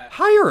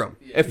 hire him.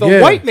 If a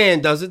white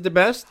man does it the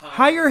best,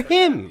 hire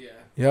him.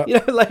 Yeah. You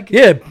know, like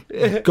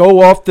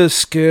go off the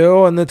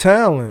skill and the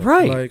talent.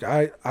 Right. Like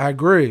I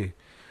agree.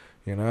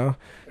 You know.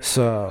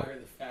 So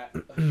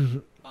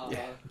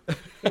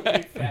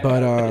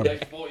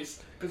but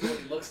voice because of what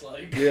he looks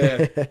like.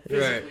 Yeah.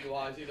 Physically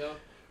wise, you know.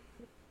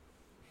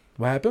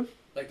 What happened?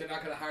 Like, they're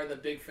not going to hire the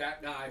big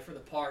fat guy for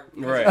the part.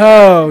 Right.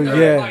 Oh,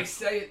 Everybody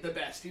say it the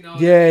best, you know?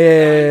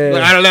 Yeah.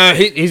 Like, I don't know.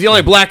 He's the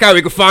only black guy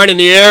we can find in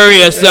the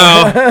area,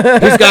 so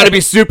he's got to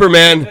be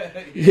Superman.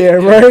 Yeah,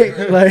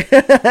 right. Like,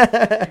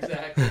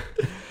 exactly.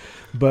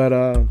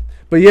 But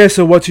yeah.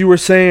 So what you were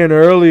saying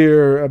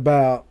earlier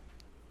about,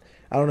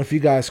 I don't know if you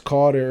guys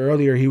caught it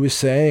earlier. He was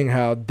saying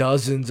how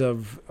dozens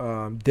of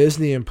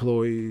Disney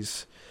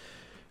employees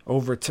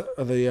over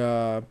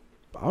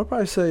I would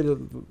probably say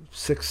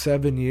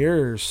 6-7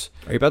 years.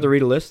 Are you about to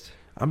read a list?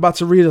 I'm about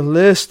to read a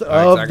list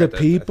of the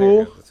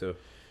people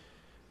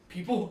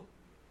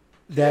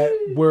that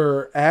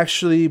were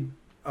actually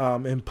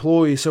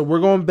employees. So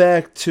we're going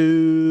back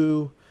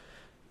to,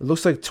 it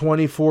looks like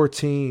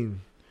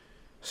 2014.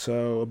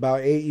 So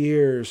about 8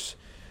 years.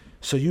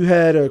 So you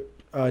had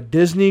a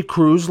Disney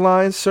Cruise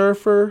Line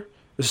server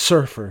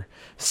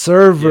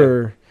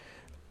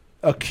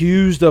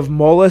accused of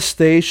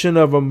molestation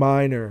of a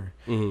minor.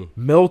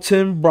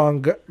 Milton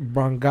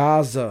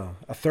Brangaza,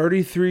 a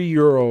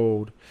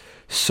 33-year-old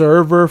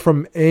server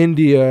from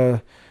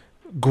India,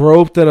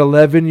 groped an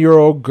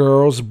 11-year-old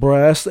girl's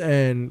breast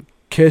and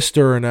kissed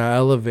her in an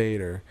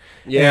elevator.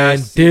 Yeah,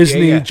 and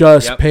Disney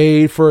just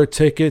paid for a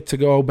ticket to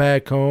go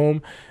back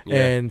home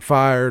and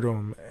fired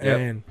him.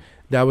 And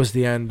that was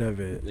the end of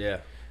it. Yeah.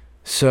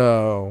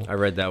 So I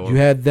read that one. You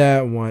had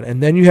that one.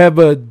 And then you have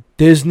a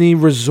Disney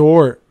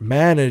resort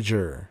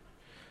manager.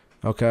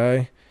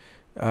 Okay.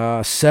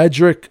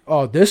 Cedric.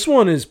 Oh, this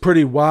one is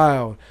pretty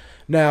wild.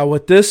 Now,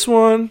 with this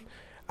one,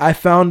 I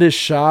found it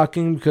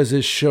shocking because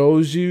it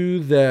shows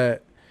you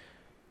that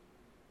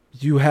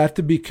you have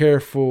to be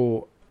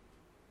careful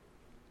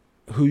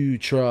who you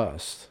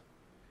trust.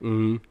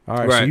 Mm-hmm. All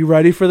right, so you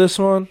ready for this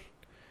one?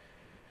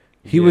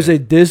 He was a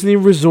Disney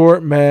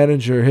resort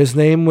manager. His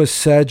name was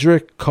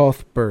Cedric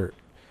Cuthbert.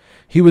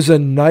 He was a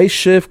night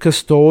shift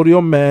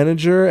custodial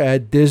manager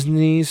at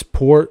Disney's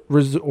Port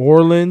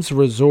Orleans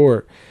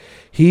Resort.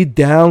 He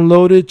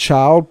downloaded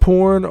child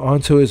porn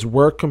onto his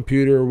work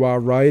computer while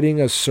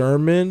writing a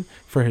sermon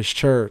for his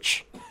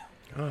church,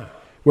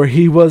 where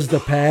he was the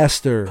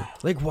pastor.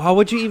 Like, why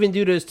would you even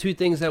do those two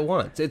things at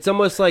once? It's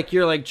almost like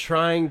you're like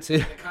trying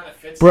to.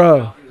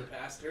 Bro.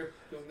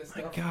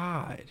 My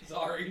God.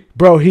 Sorry.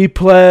 Bro, he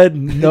pled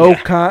no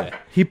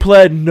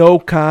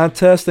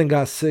contest and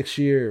got 6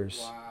 years.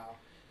 Wow.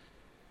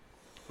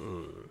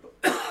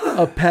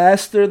 A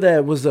pastor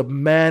that was a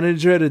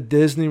manager at a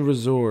Disney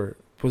resort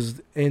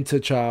was into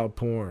child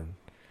porn.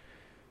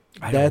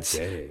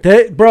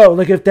 Bro,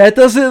 like, if that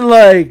doesn't,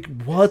 like,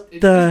 what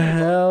it's the Disney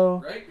hell?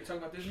 World, right? You're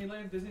talking about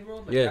Disneyland, Disney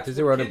World? Like, Yeah,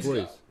 Disney World kids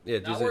employees. go. Yeah,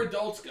 Not Disney. where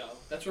adults go.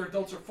 That's where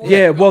adults are for.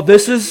 Yeah, well,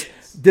 this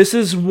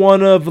is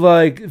one of,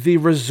 like, the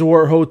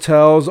resort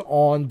hotels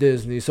on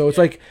Disney. So it's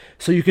like,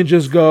 so you can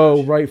just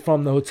go right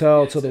from the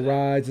hotel to the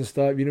rides and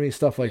stuff. You know what I mean?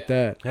 Stuff like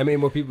that. How many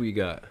more people you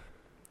got?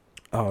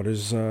 Oh,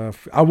 there's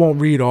I won't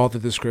read all the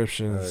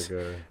descriptions.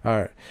 Okay.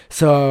 All right.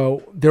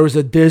 So there was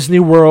a Disney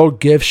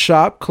World gift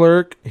shop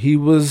clerk. He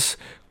was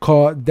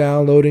caught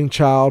downloading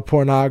child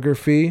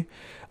pornography.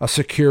 A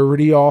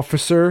security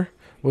officer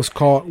was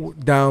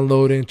caught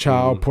downloading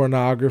child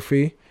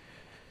pornography.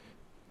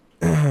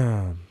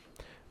 Then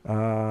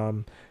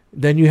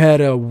you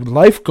had a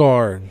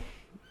lifeguard.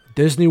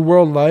 Disney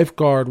World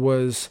lifeguard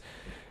was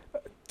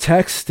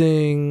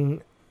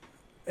texting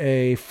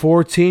a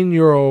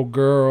 14-year-old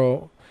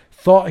girl.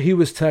 Thought he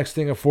was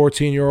texting a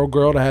 14-year-old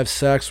girl to have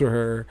sex with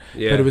her,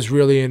 but it was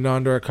really an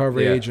undercover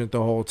agent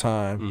the whole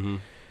time. Mm-hmm.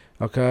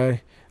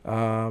 Okay.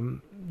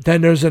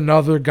 Then there's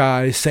another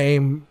guy,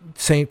 same,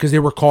 because they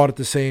were caught at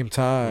the same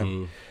time.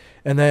 Mm-hmm.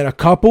 And then a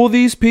couple of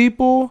these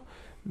people,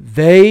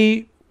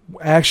 they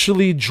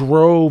actually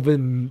drove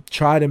and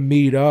tried to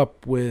meet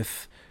up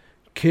with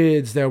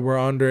kids that were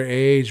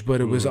underage,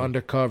 but it was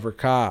undercover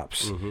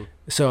cops. Mm-hmm.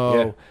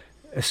 So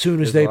as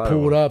soon as they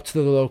pulled up to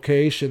the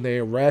location, they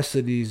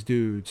arrested these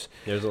dudes.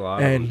 There's a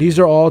lot and these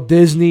are all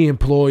Disney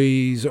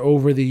employees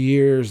over the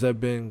years that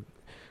have been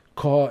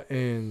caught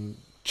in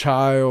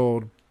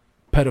child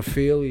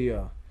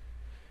pedophilia.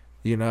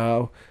 You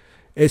know,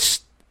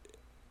 it's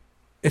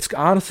it's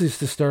honestly it's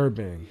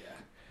disturbing.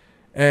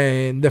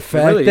 And the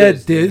fact really that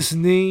is,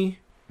 Disney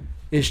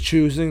is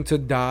choosing to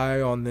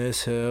die on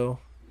this hill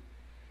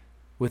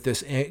with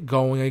this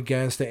going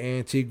against the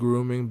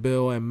anti-grooming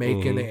bill and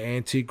making the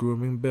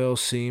anti-grooming bill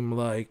seem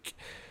like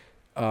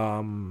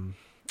how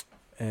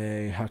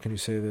can you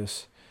say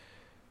this?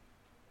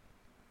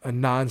 A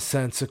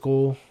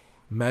nonsensical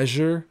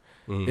measure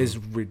is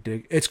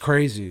ridiculous. It's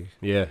crazy.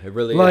 Yeah, it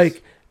really is.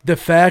 Like the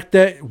fact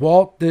that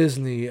Walt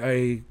Disney,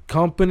 a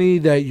company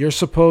that you're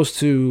supposed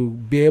to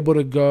be able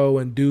to go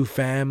and do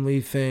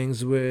family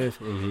things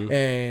with,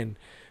 and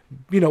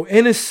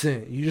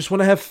innocent. You just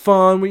want to have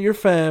fun with your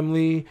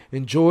family,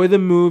 enjoy the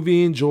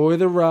movie, enjoy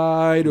the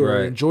ride,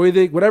 or enjoy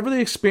whatever the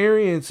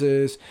experience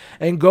is,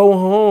 and go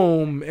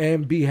home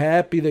and be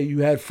happy that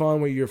you had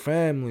fun with your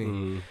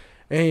family.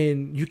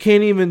 And you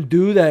can't even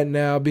do that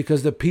now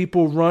because the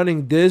people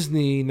running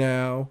Disney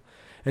now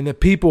and the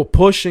people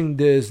pushing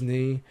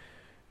Disney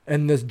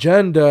and the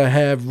agenda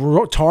have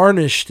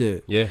tarnished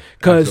it. Yeah,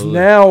 because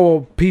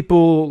now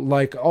people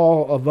like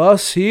all of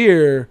us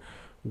here,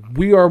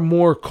 we are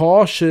more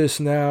cautious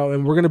now,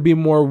 and we're going to be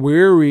more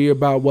wary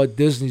about what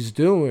Disney's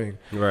doing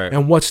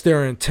and what's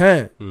their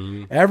intent.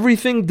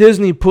 Everything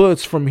Disney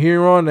puts from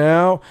here on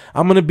out,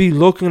 I'm going to be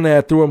looking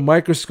at through a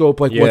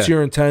microscope like, what's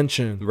your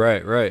intention?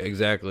 Right,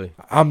 exactly.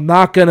 I'm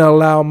not going to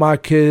allow my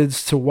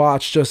kids to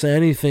watch just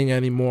anything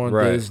anymore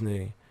on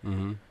Disney.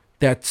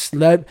 I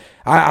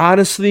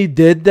honestly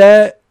did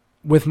that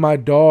with my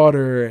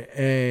daughter,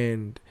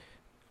 and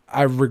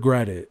I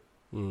regret it.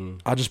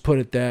 I'll just put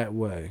it that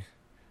way.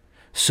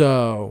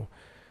 So,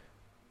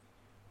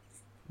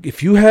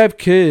 if you have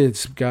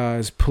kids,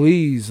 guys,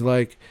 please,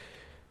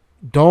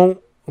 don't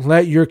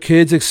let your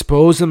kids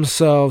expose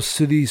themselves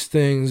to these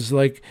things.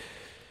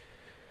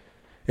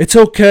 It's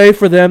okay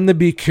for them to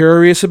be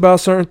curious about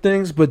certain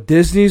things, but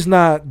Disney's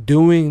not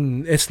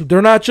doing it. They're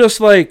not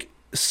just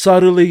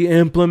subtly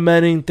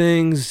implementing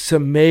things to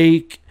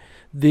make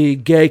the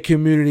gay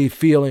community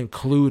feel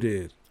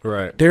included.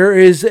 Right. There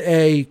is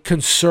a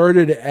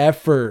concerted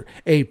effort,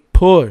 a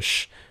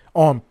push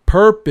on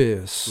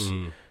purpose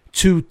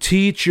to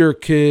teach your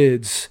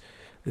kids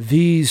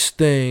these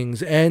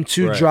things and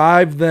to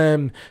drive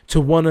them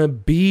to want to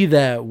be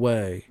that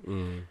way.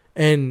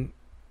 And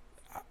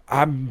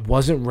I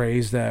wasn't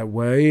raised that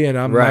way,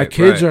 and my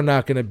kids are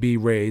not going to be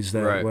raised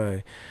that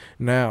way.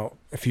 Now,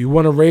 if you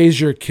want to raise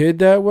your kid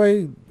that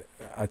way,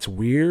 that's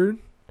weird.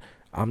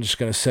 I'm just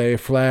going to say it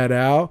flat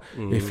out.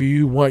 If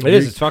you want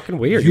it's fucking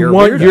weird. You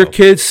want your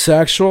kids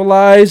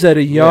sexualized at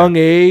a young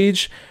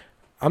age,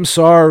 I'm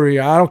sorry.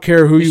 I don't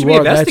care who you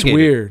are. That's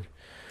weird.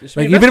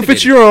 Even if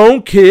it's your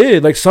own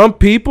kid, some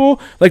people,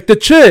 the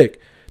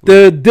chick,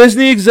 the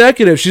Disney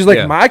executive, she's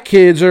like, my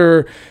kids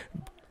are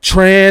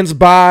trans,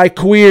 bi,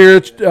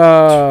 queer,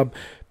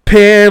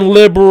 pan,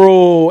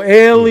 liberal,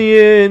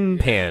 alien,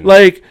 pan.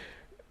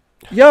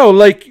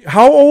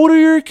 How old are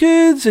your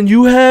kids? And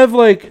you have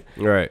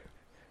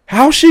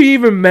how she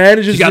even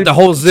manages? She got the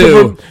whole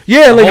zoo.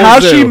 How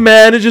she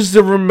manages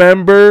to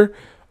remember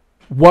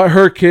what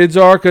her kids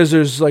are, because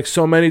there's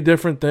so many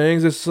different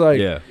things. It's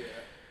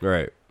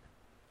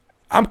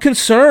I'm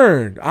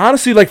concerned,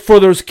 honestly, for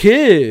those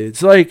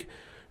kids.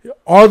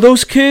 Are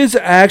those kids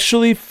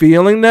actually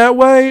feeling that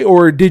way,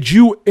 or did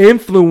you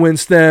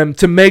influence them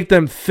to make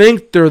them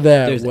think they're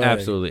that way? There's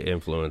absolutely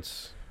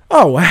influence.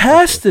 Oh, it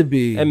has to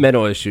be. And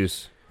mental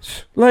issues.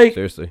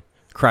 Seriously.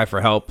 Cry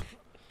for help.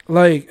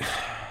 I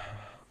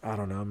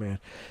don't know, man.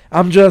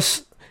 I'm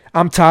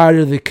tired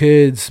of the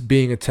kids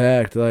being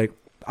attacked.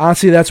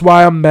 Honestly, that's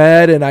why I'm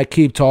mad and I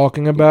keep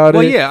talking about it.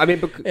 Well, yeah,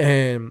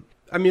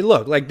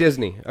 look,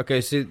 Disney. Okay,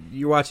 so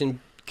you're watching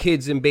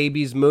kids and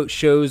babies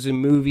shows and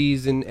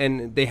movies,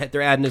 and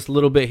they're adding this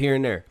little bit here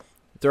and there,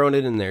 throwing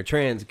it in there,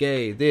 trans,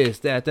 gay, this,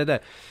 that,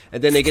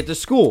 and then they get to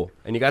school,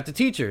 and you got the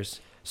teachers.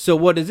 So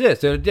what is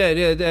this?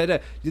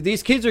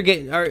 These kids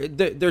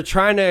they're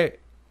trying to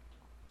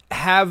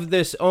have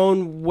this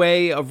own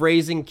way of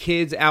raising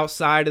kids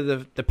outside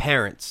of the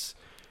parents.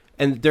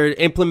 And they're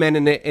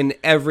implementing it in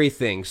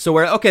everything. So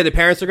the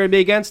parents are going to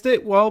be against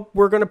it. Well,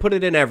 we're going to put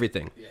it in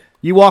everything. Yeah.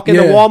 You walk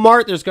into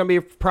Walmart, there's going to be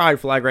a pride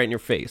flag right in your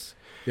face.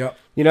 Yep.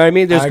 You know what I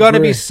mean? There's going to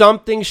be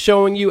something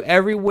showing you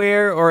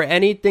everywhere, or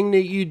anything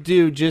that you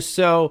do, just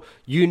so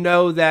you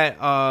know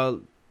that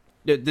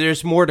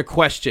there's more to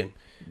question.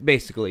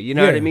 Basically, you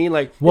know what I mean?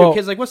 Your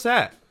kids what's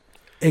that?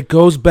 It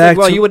goes back.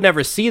 You would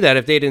never see that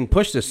if they didn't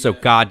push this so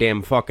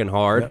goddamn fucking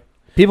hard. Yep.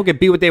 People can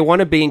be what they want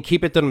to be and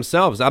keep it to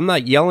themselves. I'm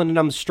not yelling at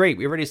them straight.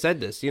 We already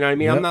said this. You know what I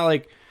mean? Yep. I'm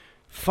not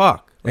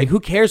fuck. Who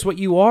cares what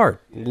you are?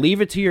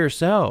 Leave it to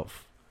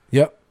yourself.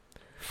 Yep.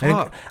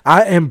 Fuck.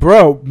 And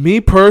bro,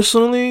 me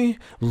personally,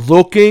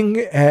 looking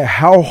at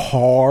how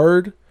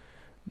hard,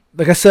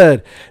 like I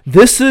said,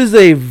 this is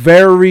a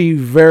very,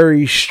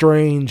 very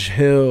strange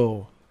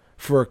hill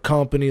for a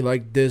company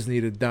like Disney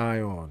to die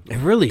on. It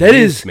really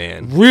is,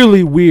 man.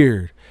 Really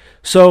weird.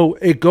 So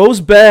it goes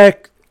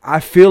back, I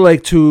feel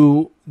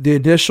to the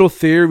initial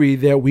theory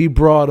that we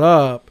brought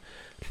up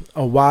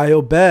a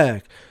while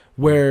back,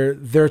 where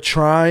they're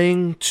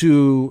trying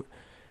to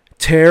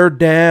tear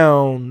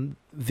down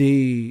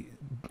the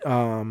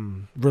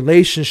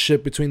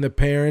relationship between the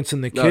parents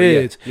and the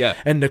kids.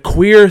 And the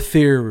queer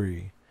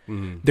theory.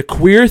 The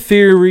queer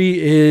theory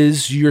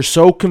is you're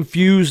so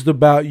confused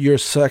about your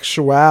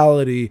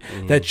sexuality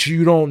that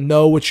you don't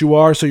know what you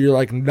are, so you're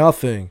like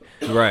nothing.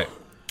 Right.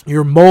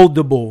 You're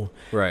moldable.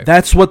 Right.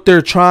 That's what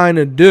they're trying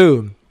to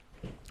do.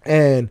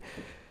 And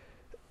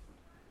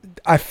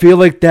I feel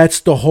like that's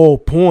the whole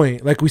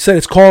point. Like we said,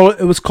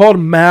 it was called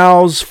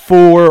Mouths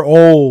for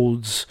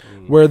Olds,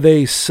 where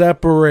they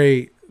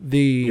separate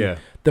the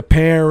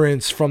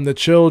parents from the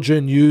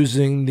children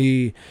using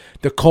the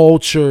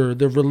culture,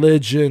 the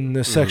religion,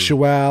 the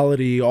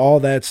sexuality, all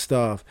that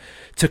stuff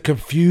to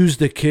confuse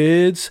the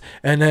kids.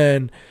 And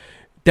then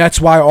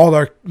that's why all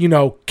our,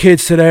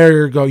 kids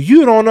today go,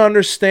 you don't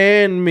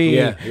understand me.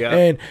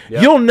 And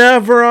you'll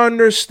never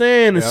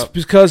understand. It's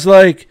because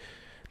like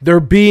they're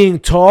being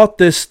taught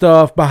this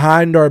stuff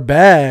behind our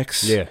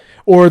backs.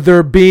 Or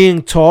they're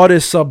being taught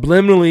it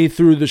subliminally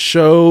through the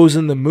shows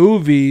and the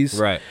movies.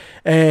 Right.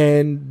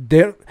 And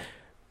they're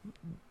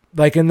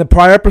like in the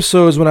prior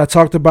episodes when I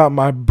talked about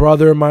my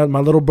brother, my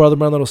little brother,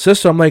 my little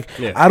sister, I'm like,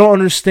 I don't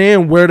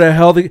understand where the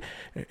hell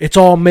it's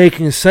all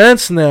making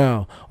sense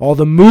now. All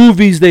the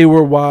movies they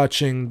were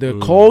watching, the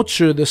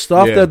culture, the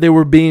stuff that they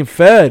were being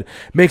fed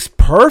makes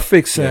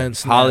perfect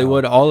sense.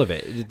 Hollywood, all of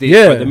it.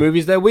 The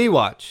movies that we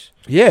watch.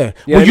 Well,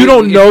 you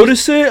don't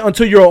notice it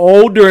until you're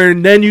older,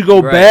 and then you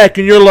go back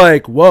and you're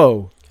like,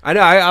 whoa. I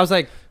know. I was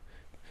like,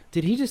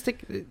 did he just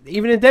think?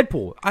 Even in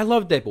Deadpool, I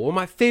love Deadpool. One of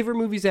my favorite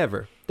movies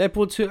ever.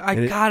 Deadpool 2.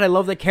 I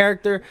love the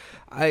character.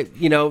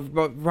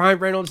 Ryan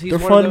Reynolds. He's They're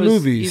one fun of those.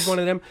 movies. He's one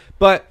of them.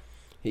 But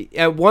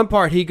at one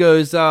part, he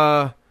goes,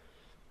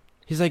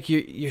 he's like,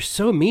 you're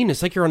so mean.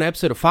 It's like you're on an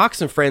episode of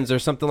Fox and Friends or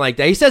something like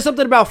that. He says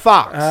something about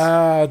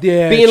Fox.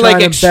 Being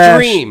like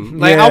extreme.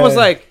 Like I was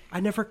like,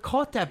 I never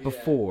caught that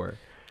before.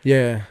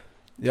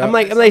 I'm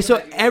like,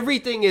 so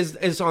everything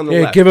is on the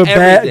left.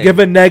 Give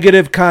a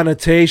negative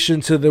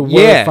connotation to the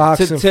word Fox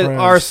and Friends. To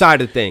our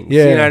side of things.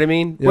 You know what I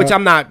mean? Which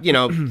I'm not.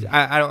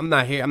 I'm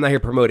not here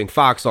promoting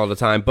Fox all the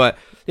time, but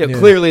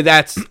clearly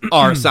that's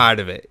our side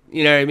of it.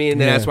 You know what I mean?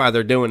 And that's why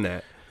they're doing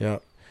that.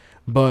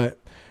 But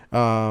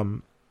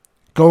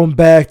going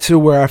back to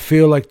where I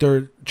feel like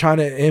they're trying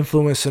to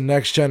influence the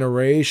next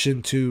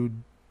generation to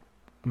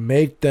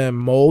make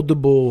them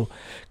moldable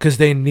because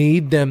they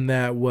need them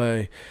that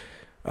way.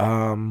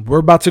 We're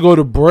about to go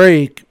to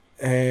break,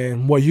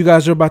 and what you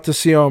guys are about to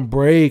see on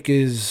break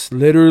is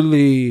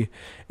literally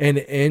an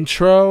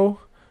intro.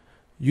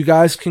 You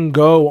guys can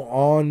go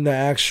on the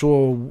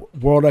actual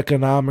World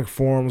Economic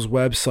Forum's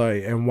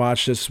website and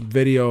watch this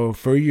video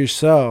for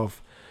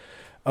yourself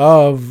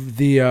of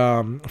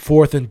the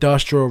Fourth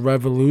Industrial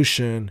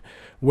Revolution,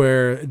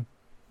 where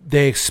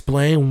they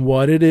explain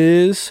what it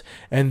is,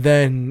 and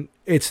then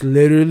it's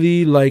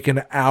literally like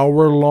an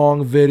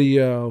hour-long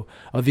video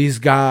of these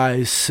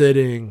guys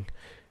sitting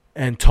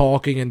and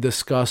talking and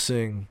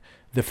discussing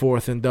the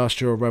Fourth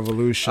Industrial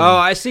Revolution. Oh,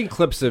 I've seen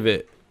clips of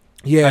it.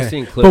 I've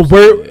seen clips. But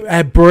we're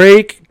at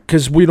break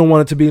because we don't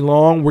want it to be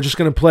long. We're just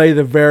going to play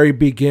the very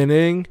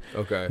beginning,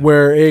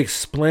 where it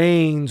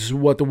explains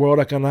what the World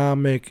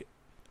Economic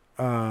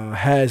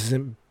has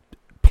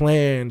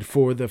planned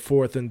for the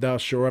Fourth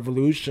Industrial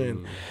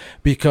Revolution.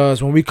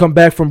 Because when we come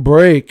back from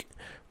break,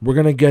 we're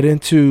going to get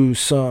into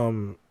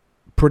some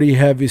pretty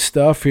heavy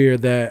stuff here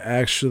that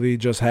actually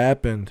just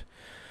happened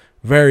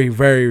very,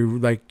 very,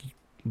 like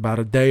about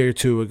a day or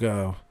two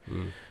ago.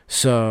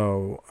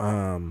 So,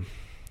 all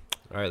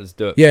right, let's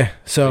do it. Yeah,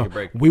 so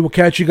we will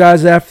catch you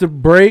guys after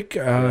break.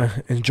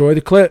 Enjoy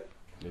the clip.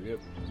 Yep.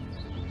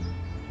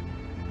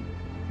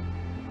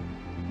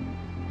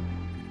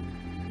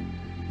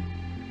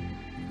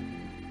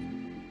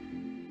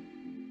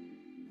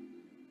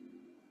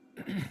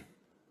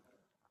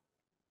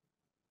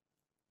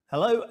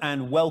 Hello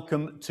and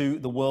welcome to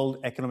the World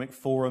Economic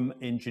Forum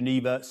in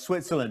Geneva,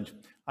 Switzerland.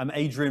 I'm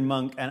Adrian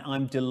Monk and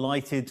I'm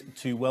delighted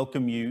to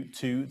welcome you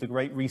to the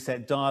Great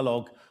Reset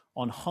Dialogue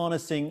on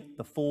harnessing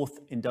the Fourth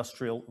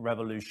Industrial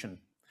Revolution.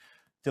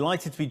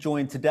 Delighted to be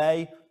joined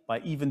today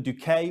by Ivan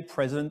Duque,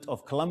 President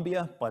of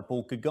Colombia, by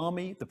Paul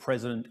Kagame, the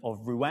President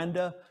of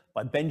Rwanda,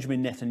 by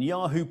Benjamin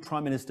Netanyahu,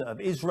 Prime Minister of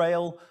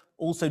Israel.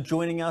 Also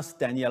joining us,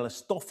 Daniela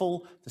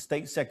Stoffel, the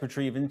State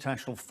Secretary of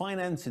International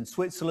Finance in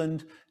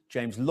Switzerland,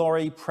 James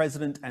Lorry,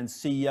 President and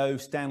CEO,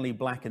 Stanley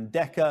Black &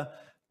 Decker,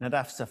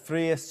 Nadav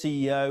Safria,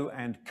 CEO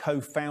and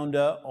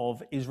co-founder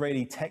of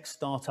Israeli tech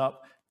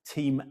startup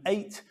Team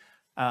 8,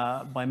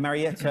 by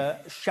Marietta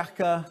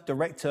Shaka,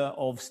 Director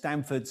of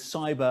Stanford's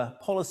Cyber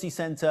Policy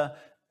Center,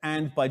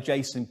 and by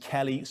Jason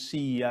Kelly,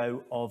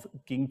 CEO of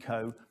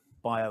Ginkgo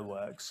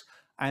Bioworks.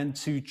 And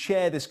to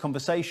chair this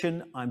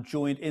conversation, I'm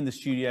joined in the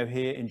studio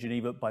here in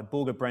Geneva by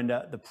Børge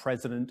Brender, the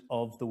President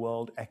of the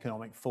World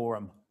Economic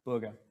Forum.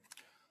 Børge.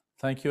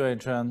 Thank you,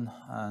 Adrian.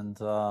 And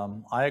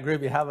I agree,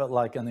 we have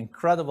an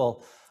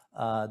incredible,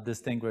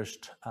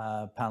 distinguished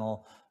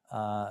panel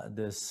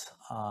this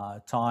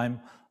time.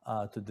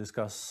 to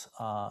discuss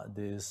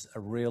these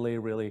really,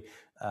 really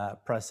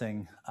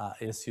pressing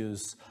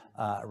issues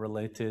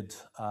related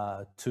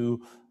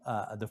to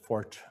the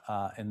fourth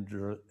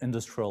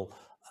industrial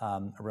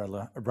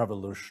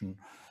revolution.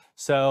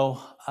 So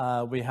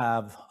we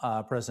have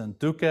President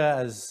Duque,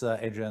 as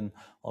Adrian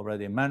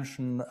already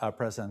mentioned,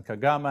 President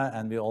Kagame,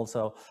 and we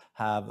also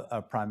have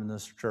Prime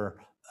Minister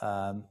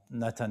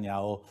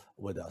Netanyahu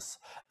with us.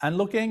 And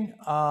looking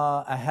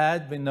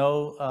ahead, we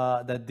know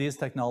that these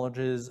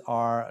technologies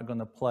are going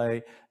to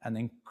play an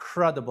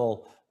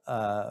incredible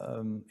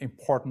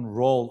important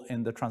role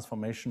in the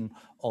transformation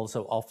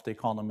also of the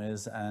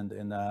economies and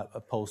in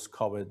a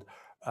post-COVID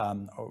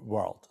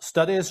world.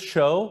 Studies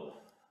show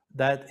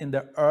that in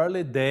the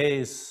early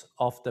days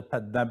of the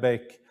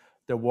pandemic,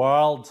 the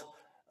world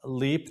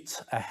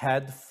leaped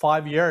ahead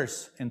 5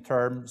 years in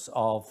terms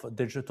of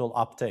digital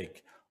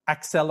uptake,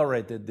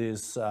 accelerated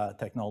these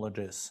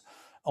technologies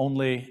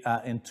only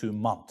in 2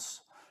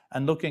 months.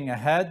 And looking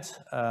ahead,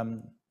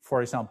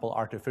 for example,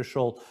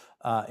 artificial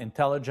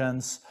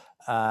intelligence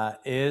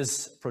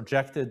is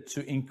projected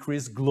to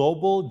increase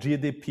global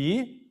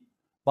GDP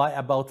by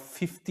about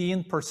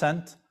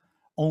 15%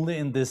 only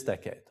in this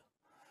decade.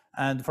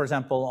 And for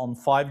example, on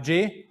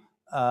 5G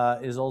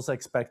is also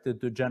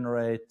expected to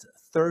generate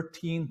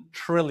 13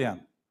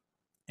 trillion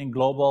in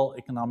global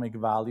economic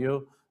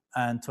value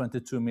and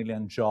 22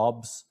 million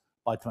jobs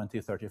by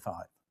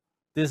 2035.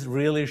 This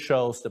really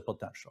shows the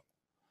potential.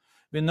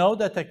 We know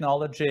that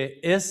technology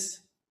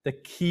is the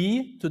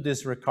key to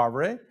this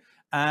recovery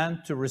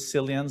and to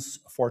resilience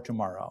for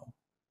tomorrow.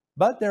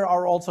 But there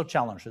are also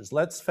challenges.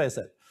 Let's face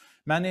it.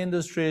 Many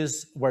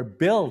industries were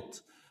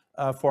built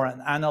for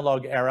an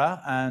analog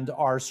era and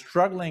are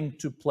struggling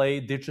to play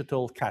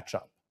digital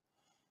catch-up.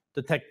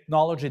 The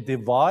technology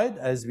divide,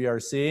 as we are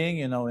seeing,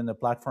 in the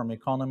platform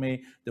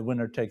economy, the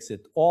winner takes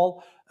it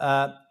all.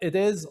 It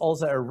is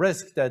also a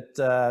risk that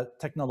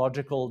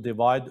technological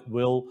divide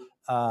will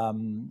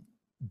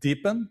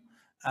deepen,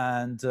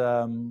 and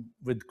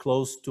with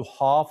close to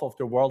half of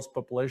the world's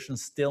population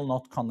still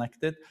not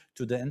connected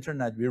to the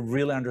internet, we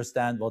really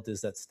understand what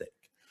is at stake.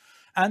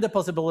 And the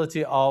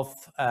possibility of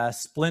a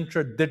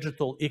splintered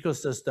digital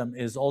ecosystem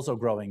is also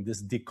growing,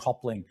 this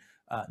decoupling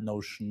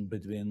notion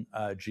between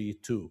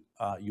G2,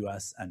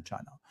 US and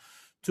China.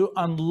 To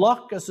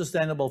unlock a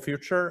sustainable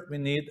future, we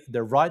need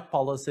the right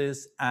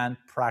policies and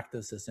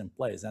practices in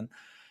place. And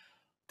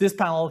this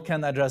panel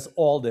can address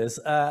all this.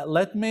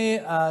 Let me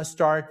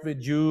start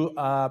with you,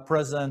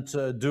 President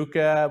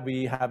Duque.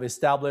 We have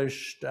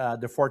established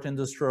the Fourth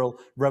Industrial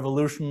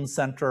Revolution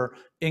Center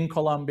in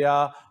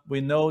Colombia.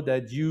 We know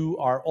that you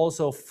are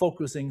also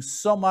focusing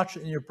so much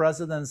in your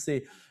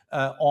presidency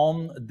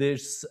on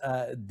this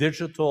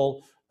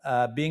digital,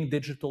 being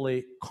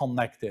digitally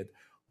connected.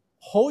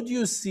 How do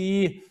you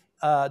see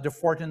the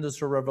Fourth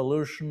Industrial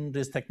Revolution,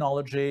 these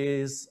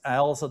technologies, and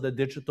also the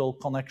digital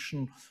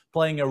connection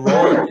playing a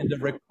role in the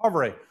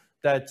recovery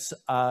that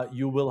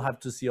you will have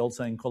to see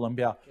also in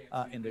Colombia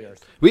in the years?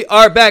 We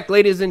are back,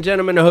 ladies and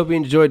gentlemen. I hope you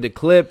enjoyed the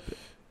clip.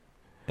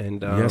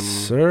 And yes,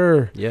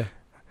 sir. Yeah.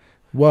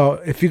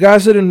 Well, if you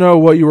guys didn't know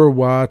what you were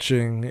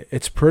watching,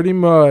 it's pretty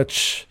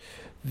much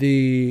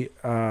the,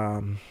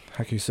 how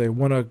can you say,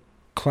 one of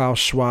Klaus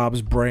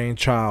Schwab's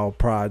brainchild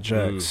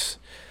projects.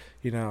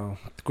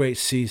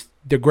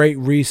 The Great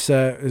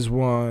Reset is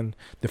one.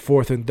 The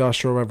Fourth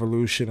Industrial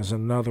Revolution is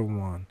another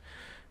one.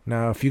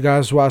 Now, if you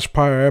guys watched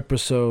prior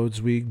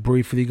episodes, we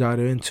briefly got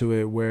into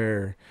it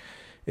where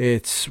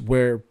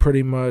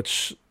pretty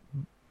much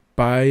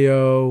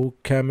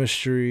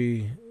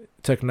biochemistry,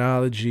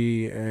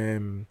 technology,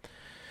 and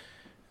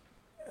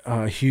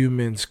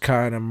humans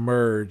kind of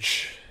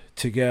merge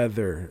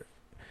together.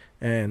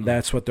 And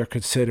that's what they're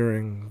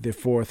considering the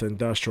Fourth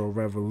Industrial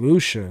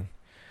Revolution.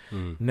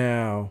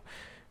 Now,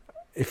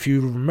 if you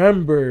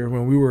remember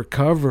when we were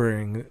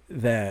covering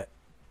that,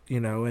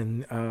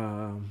 and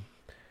I'm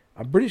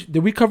pretty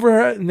did we cover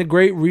that in the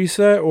Great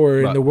Reset or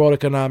in the World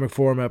Economic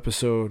Forum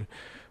episode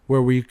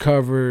where we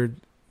covered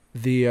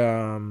the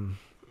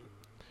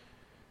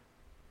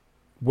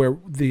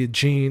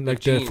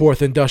the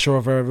Fourth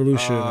Industrial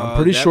Revolution? I'm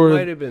pretty sure that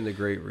might have been the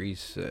Great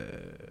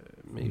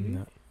Reset, maybe.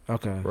 No.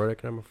 Okay. World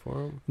Economic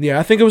Forum? Yeah,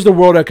 I think it was the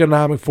World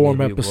Economic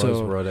Forum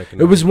episode.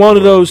 It was one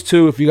of those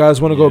two, if you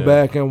guys want to go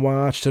back and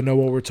watch to know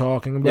what we're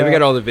talking about. Yeah, we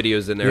got all the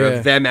videos in there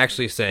of them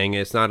actually saying it.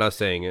 It's not us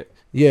saying it.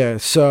 Yeah,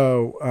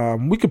 so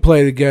we could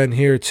play it again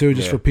here, too,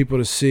 just for people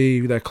to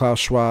see that Klaus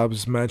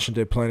Schwab's mentioned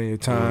it plenty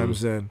of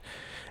times. And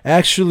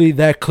actually,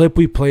 that clip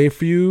we played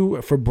for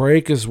you for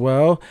break as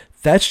well,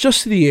 that's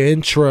just the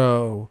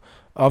intro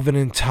of an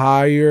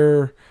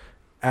entire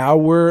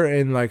hour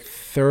and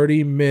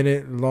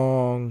 30-minute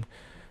long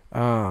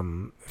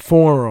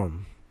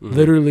forum.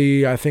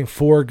 Literally, I think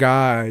 4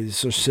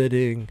 guys are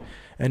sitting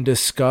and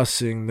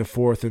discussing the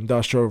fourth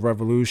industrial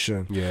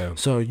revolution. Yeah.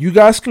 So you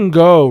guys can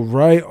go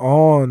right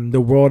on the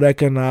World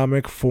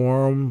Economic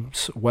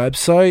Forum's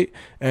website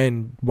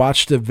and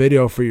watch the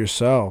video for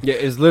yourself. Yeah,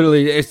 it's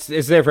literally it's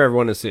there for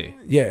everyone to see.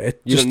 Yeah,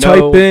 You just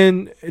don't type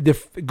in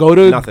go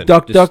to nothing.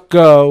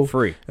 DuckDuckGo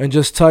free. and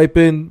just type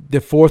in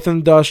the fourth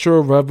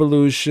industrial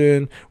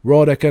revolution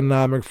World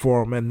Economic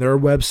Forum, and their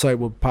website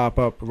will pop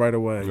up right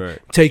away. Right.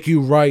 Take you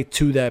right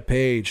to that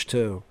page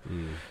too.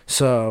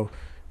 So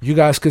you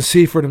guys can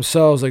see for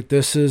themselves, like,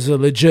 this is a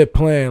legit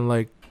plan.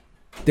 Like,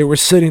 they were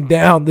sitting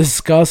down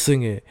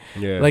discussing it.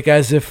 Yeah. Like,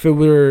 as if it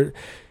were,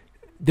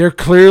 they're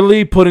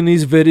clearly putting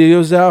these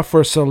videos out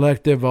for a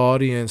selective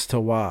audience to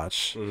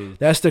watch.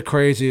 That's the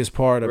craziest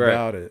part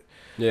about it.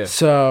 Yeah.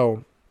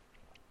 So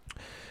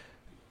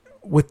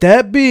with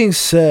that being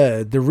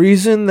said, the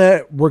reason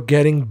that we're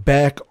getting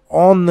back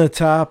on the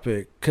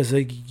topic, because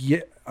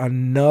yet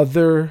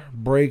another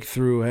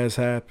breakthrough has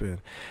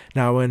happened.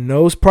 Now, in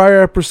those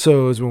prior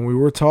episodes when we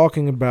were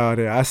talking about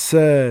it, I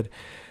said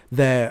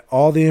that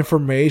all the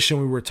information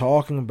we were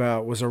talking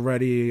about was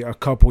already a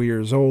couple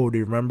years old. Do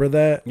you remember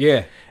that?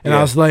 Yeah. And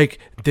I was like,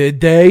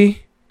 did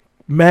they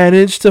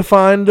manage to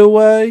find a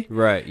way?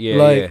 Right. Yeah.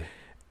 Like, yeah.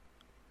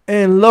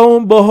 And lo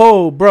and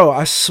behold, bro,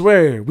 I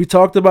swear, we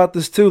talked about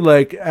this too.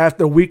 Like,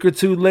 after a week or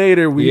two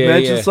later, we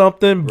mentioned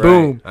something,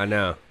 boom. Right. I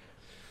know.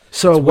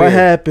 So It's what weird.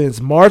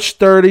 happens? March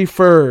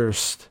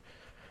 31st,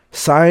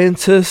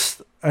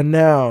 scientists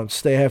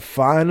announced they have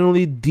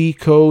finally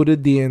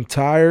decoded the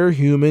entire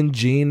human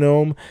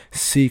genome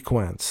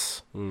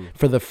sequence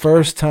for the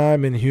first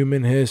time in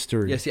human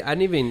history. Yeah, see, I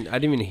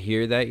didn't even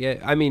hear that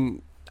yet. I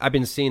mean, I've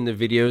been seeing the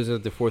videos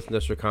of the fourth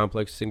industrial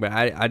complex thing, but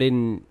I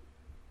didn't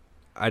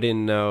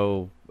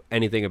know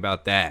anything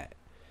about that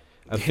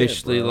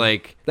officially. bro.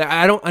 Like,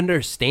 I don't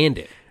understand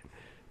it.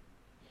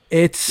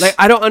 It's like,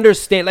 I don't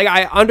understand. Like,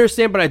 I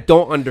understand, but I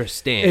don't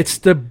understand. It's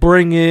to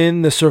bring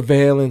in the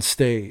surveillance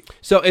state.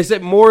 So is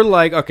it more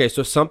like, okay,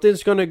 so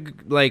something's gonna,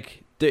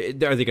 like,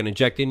 are they gonna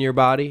inject in your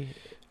body?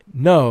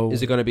 No.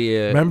 Is it gonna be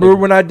a? Remember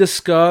when I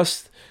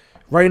discussed?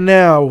 Right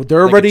now,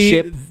 they're Like a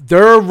chip?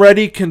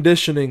 already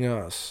conditioning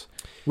us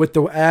with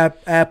the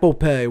Apple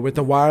Pay, with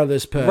the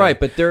wireless pay. Right,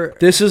 but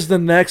this is the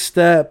next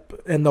step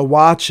in the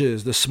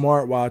watches, the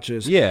smart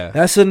watches. Yeah.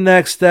 That's the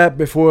next step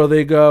before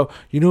they go,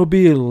 it'd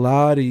be a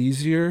lot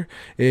easier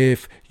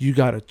if you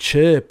got a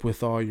chip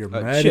with all your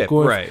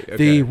medical. right,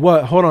 okay.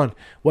 Hold on.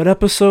 What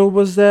episode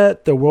was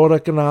that? The World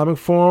Economic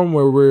Forum,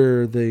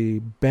 where the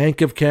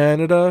Bank of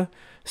Canada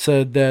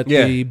said that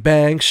the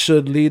banks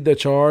should lead the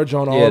charge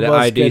on all of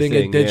us ID getting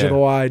thing, a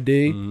digital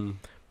ID.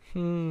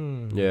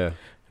 Yeah.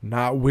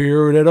 Not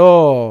weird at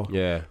all.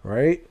 Yeah.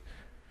 Right?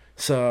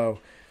 So,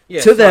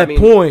 Yeah, to that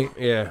point.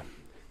 Yeah.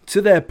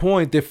 To that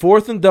point, the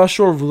fourth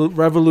industrial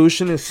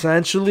revolution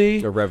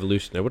essentially... A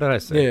revolution. What did I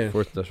say? Yeah.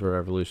 Fourth industrial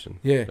revolution.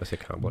 Yeah. I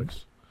said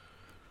complex.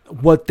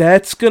 What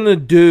that's going to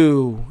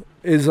do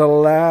is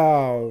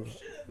allow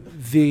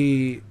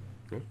the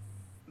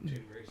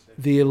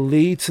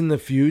elites in the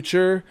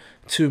future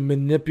to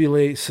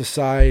manipulate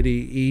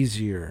society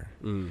easier.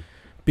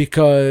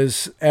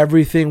 Because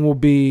everything will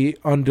be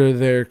under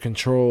their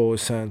control,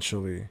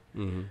 essentially.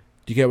 Do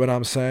you get what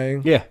I'm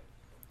saying? Yeah.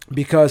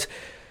 Because,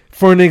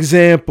 for an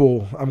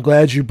example, I'm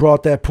glad you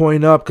brought that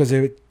point up because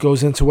it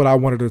goes into what I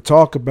wanted to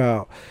talk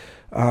about.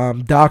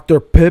 Dr.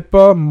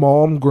 Pippa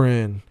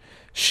Malmgren,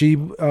 she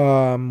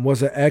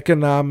was an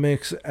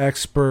economics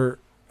expert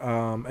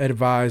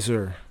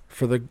advisor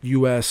for the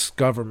U.S.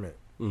 government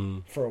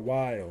for a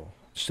while.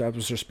 That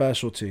was her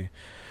specialty.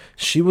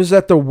 She was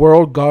at the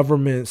World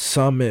Government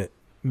Summit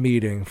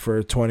meeting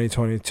for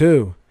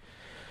 2022,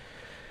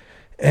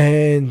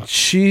 and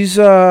she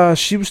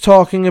was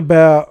talking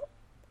about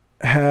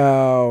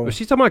how was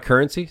she talking about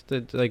currency?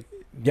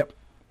 Yep.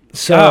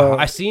 So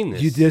I seen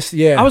this. You just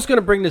I was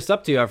gonna bring this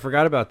up to you. I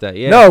forgot about that.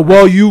 Yeah. No,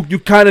 well you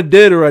kind of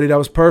did already. That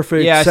was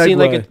perfect. Yeah, I segue. seen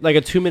like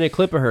a 2-minute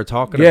clip of her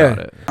talking about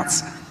it.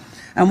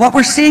 And what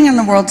we're seeing in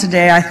the world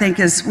today, I think,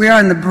 is we are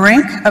on the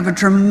brink of a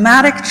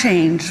dramatic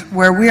change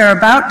where we are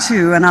about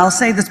to, and I'll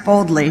say this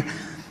boldly,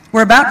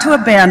 we're about to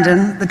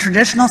abandon the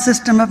traditional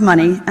system of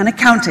money and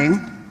accounting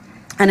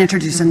and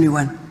introduce a new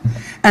one.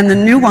 And the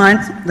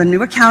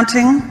new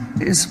accounting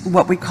is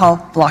what we call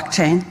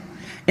blockchain.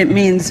 It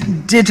means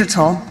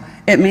digital.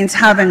 It means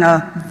having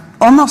a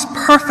almost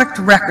perfect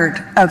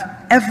record of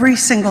every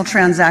single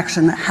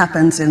transaction that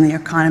happens in the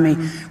economy,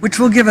 which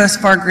will give us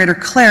far greater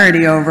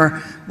clarity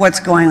over what's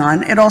going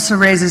on. It also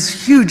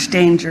raises huge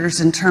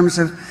dangers in terms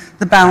of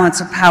the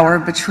balance of power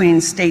between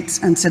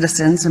states and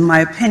citizens. In my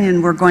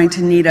opinion, we're going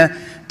to need a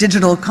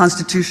digital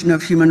constitution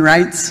of human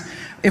rights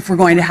if we're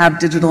going to have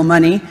digital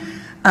money.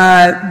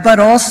 But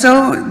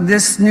also,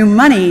 this new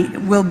money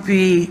will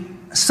be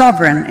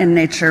sovereign in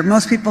nature.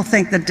 Most people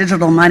think that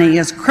digital money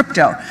is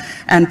crypto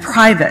and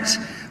private,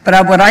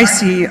 but what I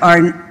see are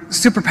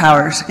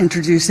superpowers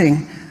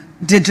introducing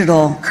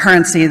digital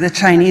currency. The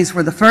Chinese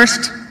were the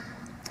first.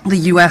 The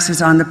U.S.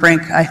 is on the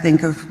brink, I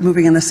think, of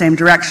moving in the same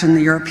direction.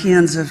 The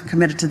Europeans have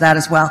committed to that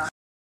as well.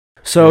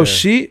 So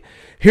she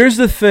here's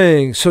the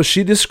thing. So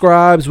she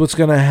describes what's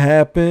going to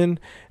happen,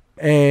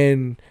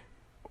 and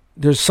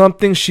there's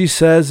something she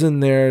says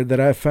in there that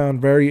I found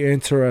very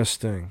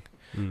interesting.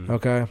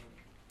 Okay?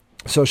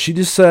 So she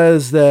just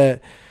says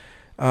that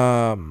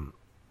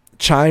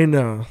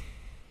China,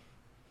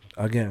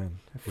 again,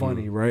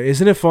 funny, right?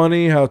 Isn't it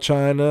funny how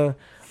China,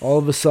 all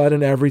of a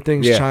sudden,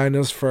 everything's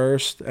China's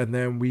first, and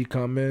then we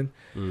come in?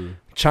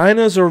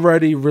 China's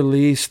already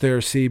released their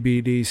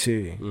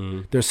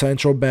CBDC, their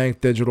central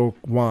bank digital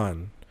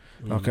yuan.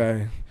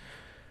 Okay?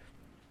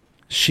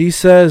 She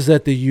says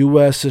that the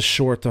U.S. is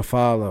sure to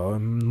follow,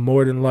 and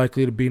more than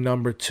likely to be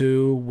number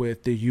 2,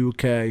 with the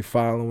U.K.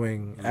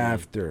 following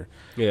after.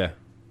 Yeah.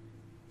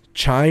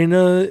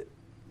 China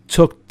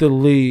took the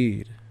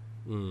lead.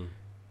 All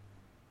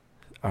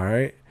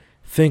right?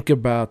 Think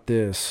about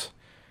this.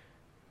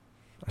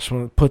 I just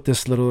want to put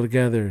this little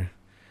together.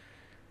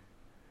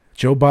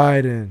 Joe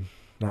Biden,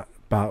 not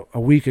about a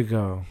week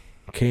ago,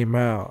 came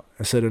out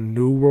and said a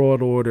new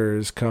world order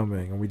is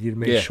coming, and we need to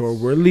make sure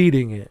we're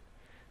leading it,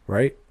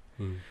 right?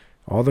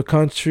 All the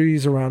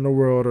countries around the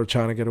world are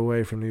trying to get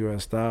away from the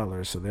U.S.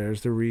 dollar, so there's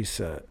the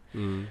reset.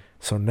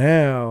 So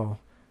now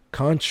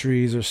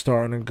countries are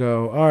starting to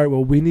go, all right,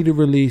 well, we need to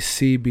release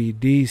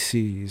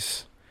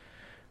CBDCs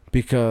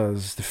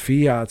because the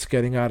fiat's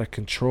getting out of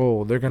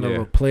control. They're going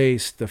to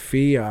replace the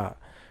fiat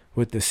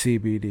with the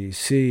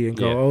CBDC and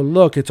go, oh,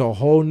 look, it's a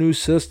whole new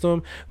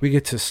system. We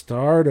get to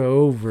start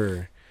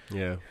over.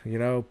 Yeah. You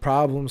know,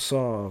 problem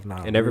solved.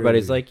 Not and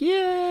everybody's really. like,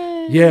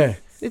 yay. Yeah.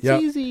 It's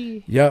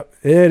easy. Yep.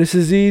 Yeah, this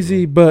is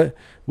easy. But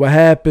what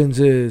happens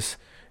is,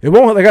 it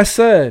won't, like I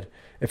said,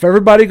 if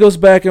everybody goes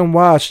back and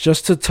watch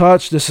just to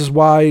touch, this is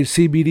why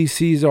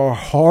CBDCs are a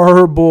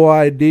horrible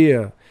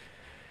idea.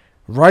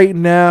 Right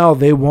now,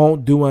 they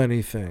won't do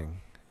anything.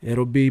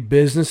 It'll be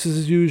business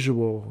as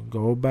usual.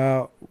 Go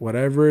about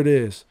whatever it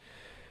is.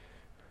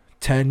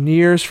 10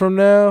 years from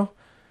now,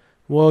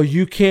 well,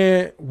 you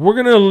can't, we're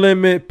going to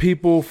limit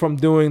people from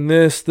doing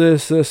this,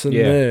 and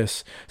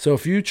this. So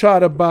if you try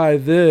to buy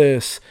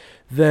this,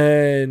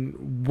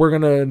 then we're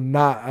going to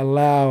not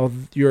allow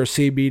your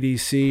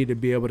CBDC to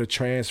be able to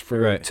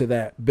transfer to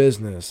that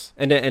business.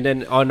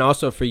 And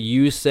also for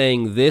you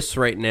saying this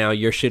right now,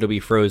 your shit will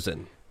be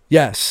frozen.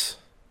 Yes.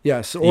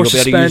 Yes. Or you'll be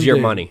able to use your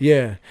it. money.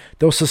 Yeah.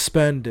 They'll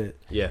suspend it.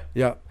 Yeah.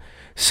 Yep.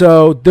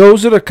 So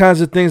those are the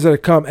kinds of things that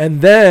come.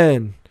 And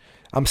then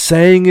I'm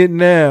saying it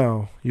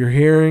now. You're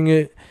hearing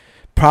it.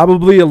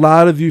 Probably a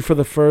lot of you for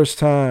the first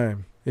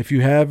time. If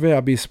you haven't,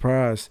 I'll be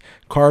surprised.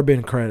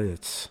 Carbon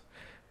credits.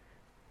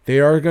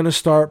 They are going to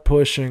start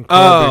pushing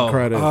carbon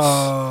credits.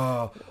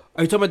 Oh.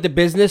 Are you talking about the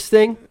business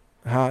thing?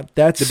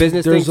 That's the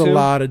business there's thing a too?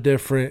 lot of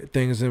different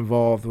things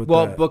involved with that.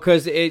 Well,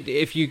 because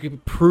if you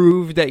could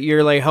prove that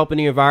you're like helping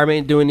the environment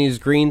and doing these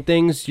green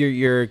things,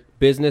 your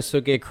business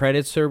will get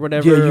credits or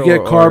whatever. Yeah, you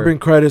get carbon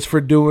credits for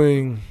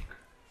doing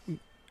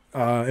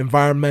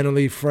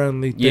environmentally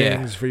friendly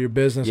things for your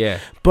business. Yeah,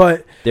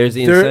 but there's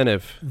the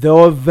incentive.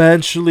 They'll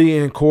eventually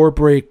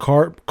incorporate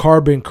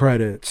carbon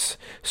credits,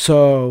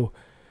 so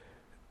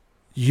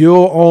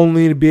you'll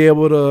only be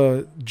able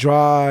to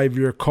drive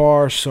your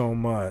car so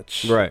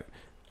much, right?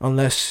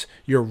 Unless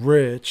you're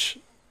rich,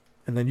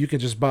 and then you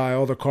can just buy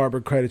all the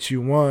carbon credits you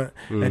want,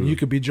 and you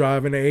could be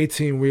driving an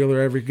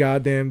 18-wheeler every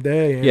goddamn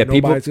day, and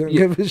nobody's gonna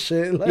give a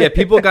shit. Like,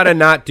 people gotta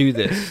not do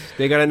this.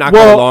 They gotta not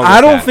go along with I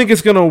don't think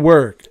it's gonna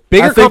work.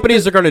 Bigger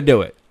companies are gonna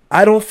do it.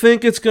 I don't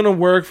think it's gonna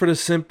work for the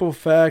simple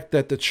fact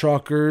that the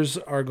truckers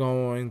are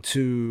going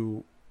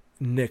to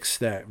nix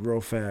that real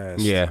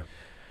fast. Yeah.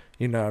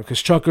 You know,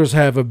 because truckers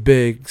have a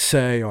big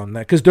say on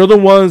that, because they're the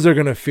ones that are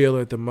gonna feel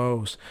it the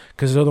most,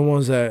 because they're the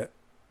ones that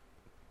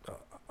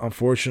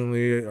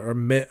unfortunately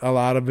emit a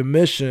lot of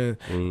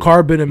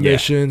carbon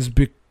emissions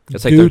due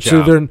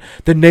to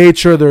the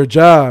nature of their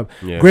job.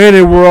 Yeah.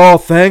 Granted, we're all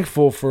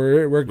thankful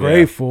for it. We're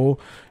grateful.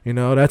 You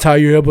know, that's how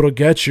you're able to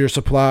get your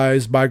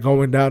supplies, by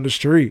going down the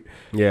street.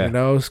 Yeah. You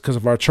know, it's because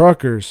of our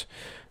truckers.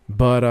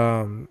 But,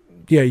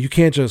 you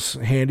can't just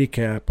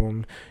handicap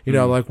them. You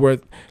know, like where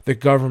the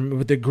government,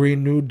 with the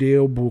Green New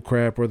Deal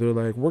bullcrap, where they're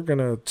like, we're going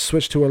to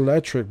switch to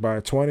electric by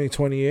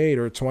 2028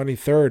 or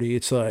 2030.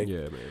 It's like,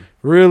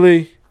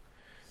 really?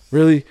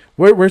 Really?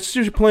 Where's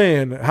your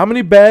plan? How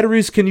many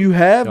batteries can you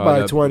have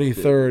by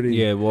 2030?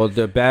 Yeah, well,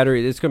 the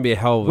battery, it's going to be a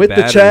hell of a with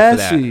battery the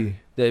chassis.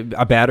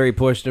 A battery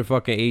pushed a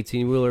fucking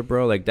 18-wheeler,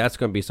 bro. Like, that's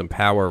going to be some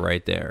power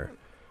right there.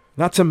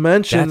 Not to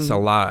mention, that's a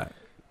lot.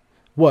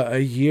 What,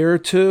 a year or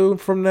two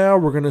from now,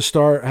 we're going to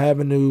start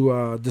having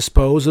to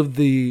dispose of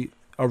the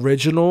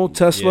original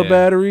Tesla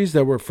batteries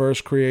that were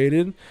first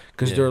created,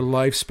 because their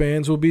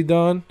lifespans will be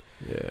done.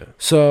 Yeah.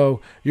 So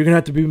you're going to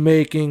have to be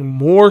making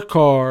more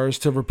cars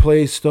to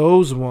replace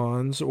those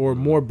ones, or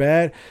more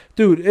bad.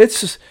 Dude,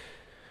 it's just,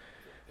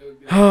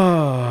 we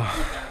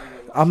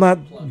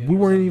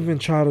weren't even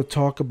trying to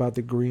talk about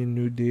the Green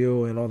New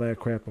Deal and all that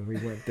crap when we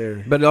went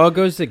there. But it all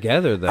goes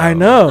together, though. I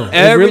know.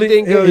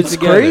 Everything goes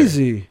together. It's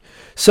crazy.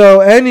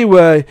 So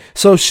anyway,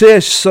 so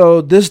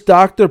this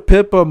Dr.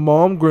 Pippa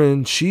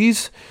Malmgren,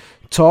 she's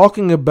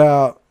talking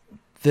about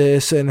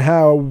this and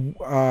how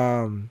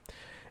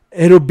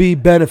it'll be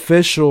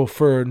beneficial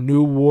for a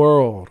new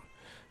world,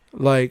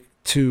 like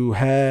to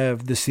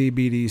have the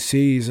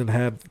CBDCs and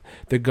have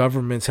the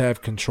governments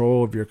have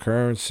control of your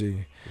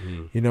currency.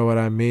 You know what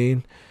I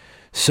mean?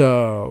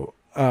 So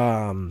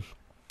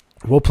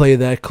we'll play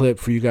that clip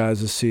for you guys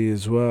to see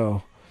as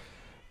well.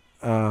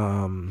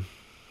 Now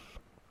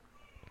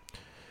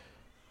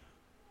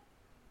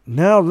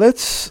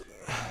let's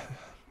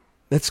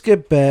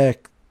get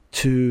back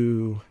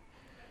to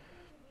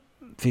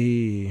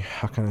the,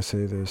 how can I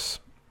say this?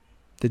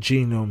 The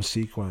genome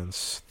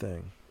sequence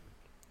thing.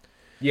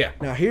 Yeah.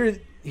 Now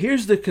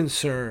here's the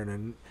concern,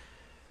 and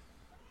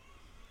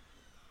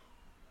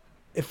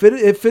if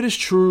it is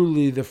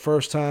truly the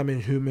first time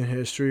in human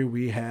history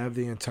we have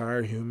the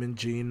entire human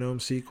genome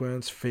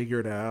sequence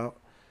figured out,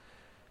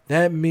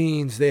 that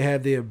means they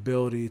have the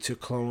ability to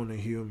clone a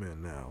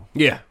human now.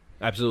 Yeah,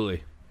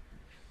 absolutely.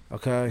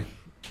 Okay.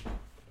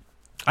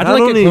 I'd Not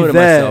like a only clone of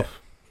that- myself.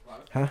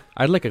 Huh?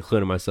 I'd like a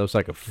clone of myself so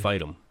I could fight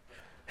them.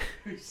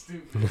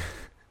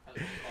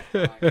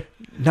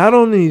 Not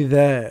only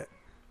that,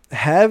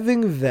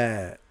 having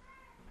that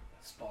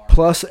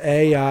plus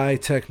AI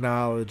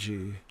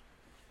technology,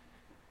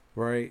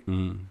 right?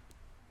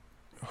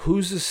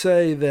 Who's to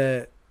say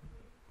that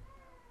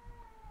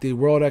the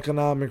World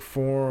Economic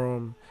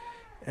Forum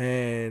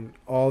and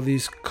all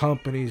these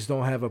companies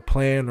don't have a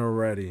plan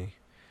already?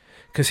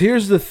 Because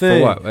here's the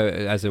thing. For what?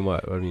 As in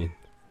what? What do you mean?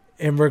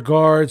 In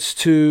regards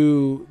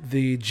to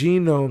the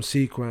genome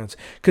sequence,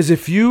 because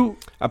if you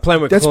I plan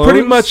with that's clones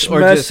pretty much or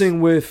messing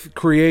with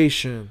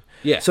creation.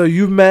 Yeah. So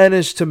you've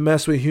managed to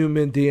mess with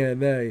human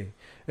DNA,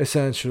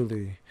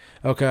 essentially.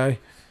 Okay.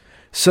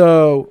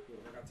 So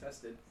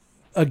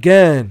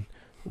again,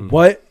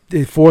 what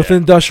the fourth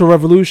industrial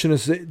revolution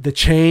is, the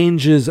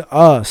change is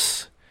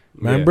us.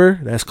 Remember?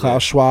 That's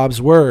Klaus Schwab's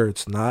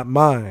words, not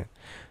mine.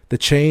 The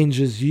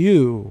change is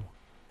you,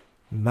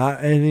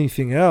 not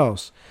anything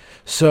else.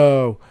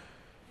 So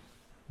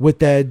with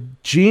that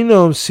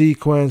genome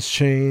sequence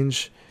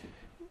change,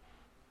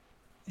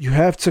 you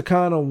have to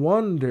kind of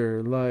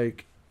wonder,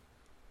 like,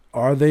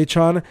 are they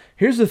trying to...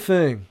 Here's the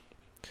thing.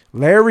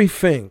 Larry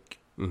Fink,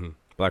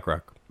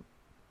 BlackRock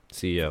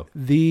CEO,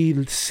 the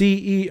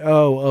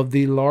CEO of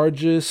the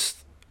largest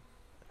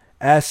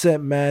asset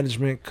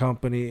management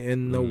company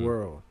in the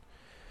world,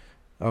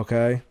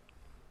 okay?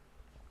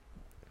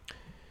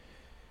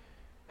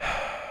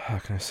 How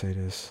can I say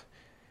this?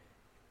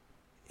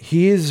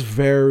 He is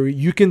very...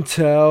 You can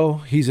tell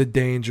he's a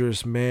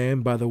dangerous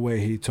man by the way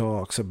he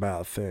talks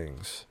about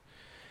things.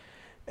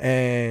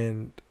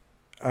 And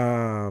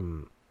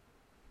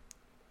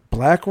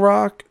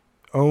BlackRock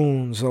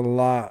owns a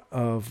lot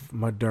of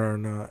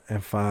Moderna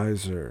and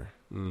Pfizer.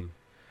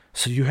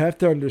 So you have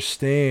to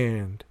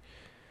understand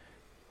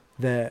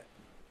that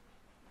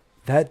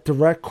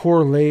direct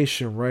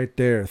correlation right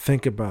there.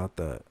 Think about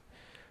that.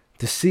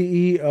 The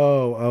CEO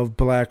of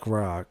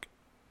BlackRock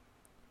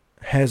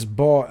has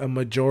bought a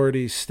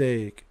majority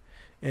stake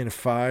in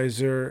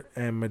Pfizer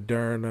and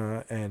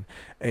Moderna and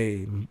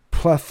a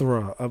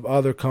plethora of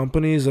other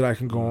companies that I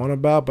can go on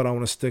about, but I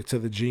want to stick to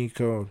the G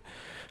code.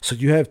 So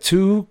you have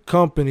two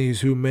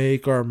companies who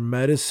make our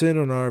medicine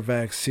and our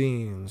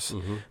vaccines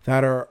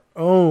that are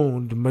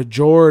owned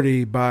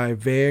majority by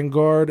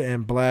Vanguard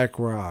and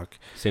BlackRock.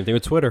 Same thing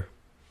with Twitter.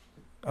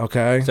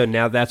 Okay. So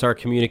now that's our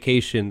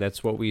communication.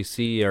 That's what we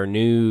see, our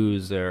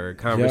news, our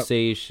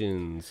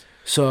conversations.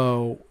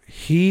 So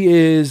he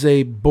is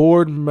a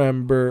board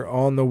member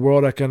on the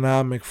World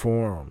Economic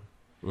Forum.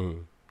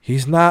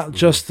 He's not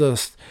just a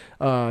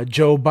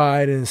Joe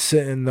Biden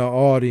sitting in the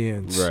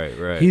audience.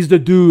 Right. He's the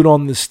dude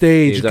on the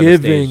stage He's on the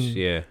giving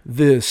stage,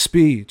 the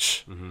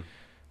speech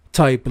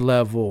type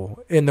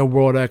level in the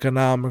World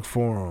Economic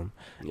Forum.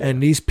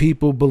 And these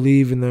people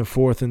believe in the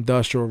fourth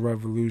industrial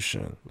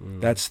revolution.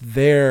 That's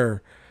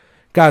their...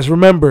 Guys,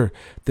 remember,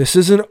 this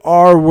isn't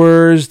our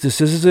words. This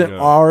isn't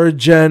our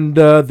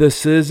agenda.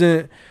 This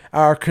isn't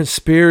our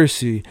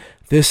conspiracy.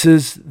 This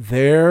is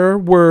their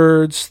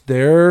words,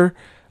 their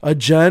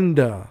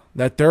agenda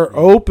that they're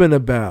open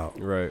about.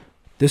 Right.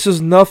 This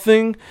is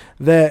nothing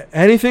that...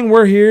 Anything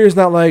we're here is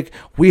not like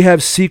we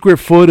have secret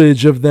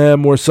footage of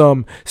them or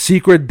some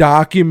secret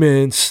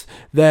documents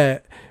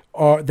that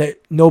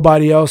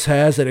nobody else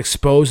has that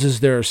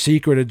exposes their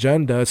secret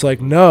agenda. It's like,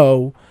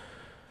 no...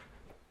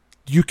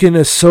 You can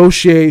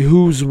associate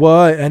who's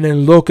what and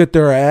then look at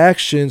their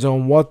actions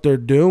on what they're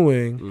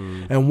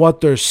doing and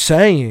what they're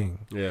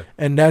saying. Yeah.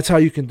 And that's how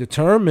you can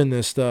determine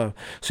this stuff.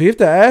 So you have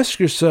to ask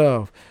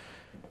yourself,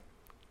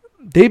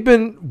 they've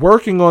been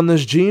working on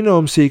this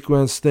genome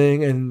sequence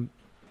thing, and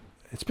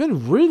it's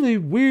been really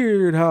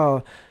weird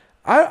how...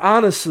 I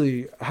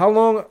honestly, how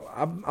long...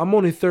 I'm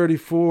only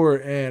 34,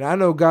 and I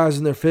know guys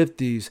in their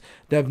 50s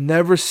that have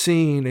never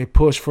seen a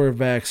push for a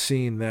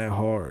vaccine that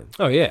hard.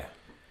 Oh, yeah.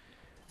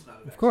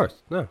 Of course,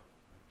 no.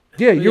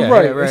 Yeah, you're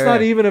right. It's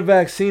not even a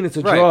vaccine; it's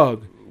a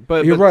drug.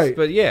 But you're right.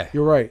 But yeah,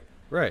 you're right.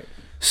 Right.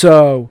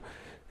 So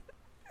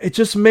it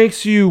just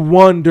makes you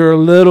wonder a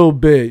little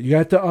bit. You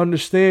have to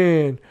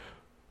understand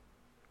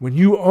when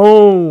you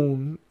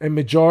own a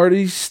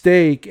majority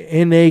stake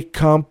in a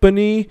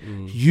company,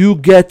 you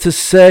get to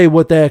say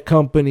what that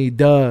company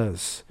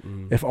does.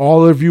 If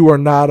all of you are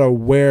not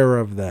aware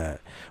of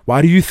that.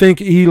 Why do you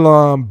think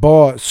Elon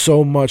bought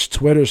so much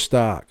Twitter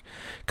stock?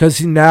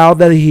 Because now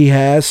that he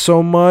has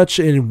so much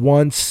in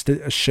one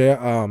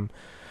share,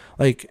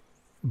 like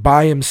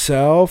by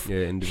himself,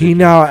 he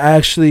now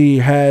actually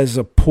has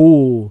a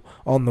pool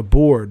on the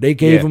board. They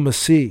gave him a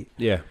seat.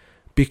 Yeah.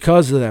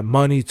 Because of that,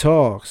 money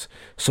talks.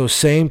 So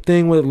same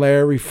thing with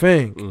Larry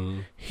Fink.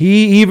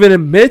 He even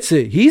admits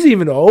it. He's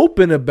even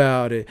open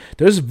about it.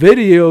 There's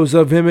videos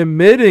of him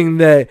admitting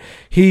that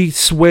he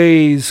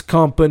sways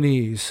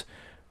companies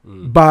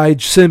by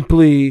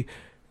simply,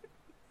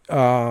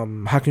 how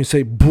can you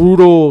say,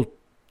 brutal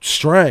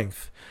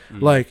strength.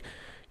 Like,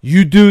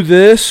 you do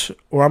this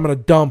or I'm going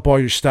to dump all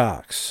your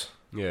stocks.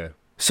 Yeah.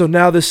 So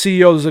now the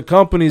CEOs of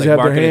companies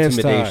have their hands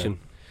tied.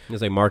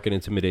 It's like market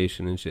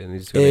intimidation and shit. And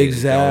he's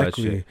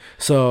Exactly.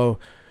 So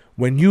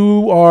when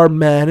you are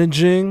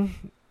managing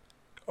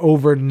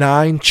over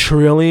 $9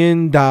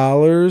 trillion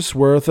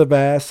worth of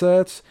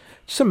assets,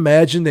 just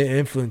imagine the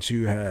influence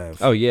you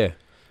have. Oh, yeah.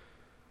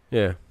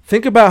 Yeah.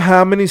 Think about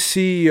how many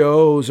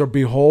CEOs are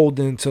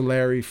beholden to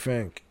Larry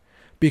Fink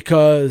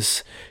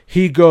because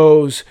he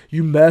goes,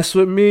 you mess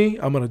with me,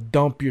 I'm going to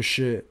dump your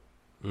shit.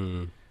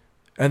 And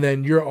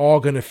then you're all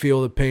going to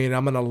feel the pain.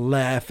 I'm going to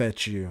laugh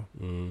at you.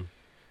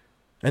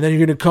 And then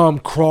you're going to come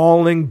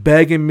crawling,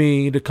 begging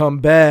me to come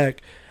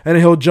back. And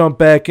he'll jump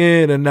back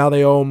in, and now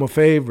they owe him a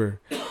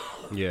favor.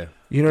 Yeah.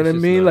 You know what I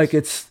mean? Nuts. Like,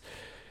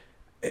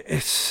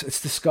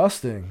 it's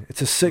disgusting.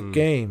 It's a sick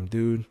game,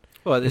 dude.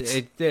 Well,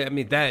 I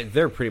mean,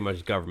 they're pretty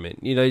much government.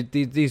 You know,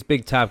 these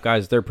big top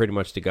guys, they're pretty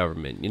much the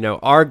government. You know,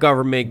 our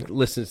government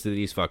listens to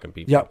these fucking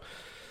people. Yep.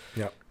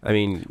 I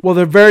mean, well,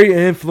 they're very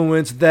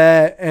influenced,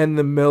 that and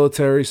the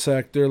military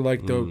sector,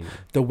 like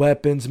the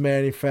weapons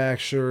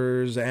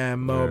manufacturers,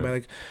 ammo,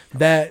 like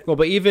that. Well,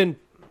 but even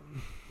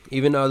the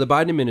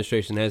Biden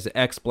administration has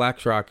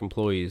ex-BlackRock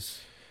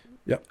employees.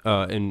 Yep.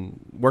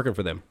 And working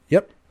for them.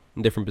 Yep.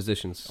 In different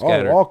positions.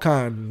 Scattered. All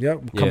kind.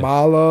 Yep. Yeah.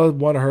 Kamala,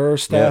 one of her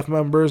staff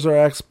members are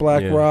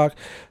ex-BlackRock.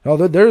 Oh,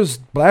 there's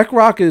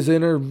BlackRock is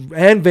in her,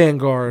 and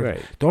Vanguard.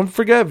 Right. Don't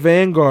forget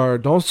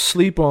Vanguard. Don't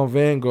sleep on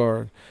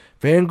Vanguard.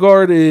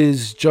 Vanguard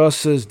is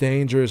just as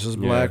dangerous as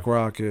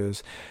BlackRock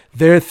is.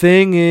 Their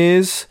thing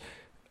is,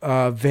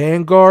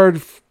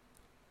 Vanguard,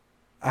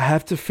 I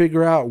have to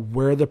figure out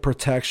where the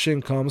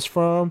protection comes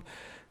from,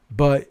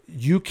 but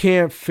you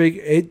can't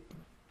figure it.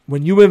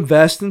 When you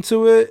invest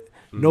into it,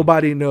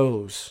 nobody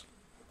knows.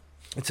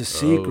 It's a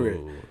secret.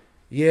 Oh.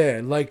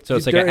 Yeah, like so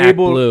it's like an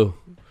ActBlue.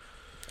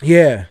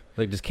 Yeah,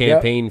 like just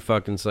campaign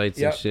fucking sites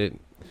and shit.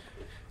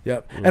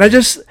 Yep. And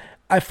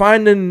I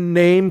find the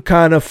name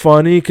kind of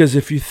funny because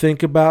if you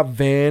think about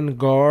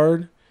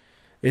Vanguard,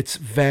 it's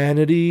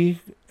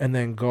vanity and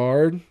then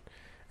guard.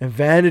 And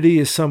vanity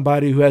is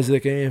somebody who has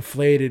like an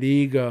inflated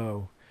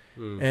ego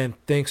and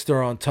thinks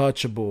they're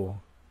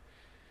untouchable.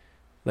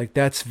 Like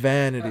that's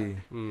vanity.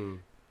 And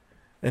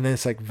then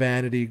it's like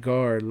vanity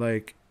guard,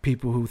 like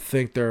people who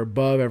think they're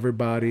above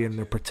everybody and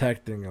they're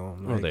protecting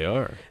them. Like, they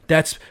are.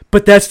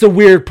 But that's the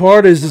weird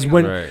part is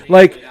when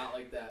like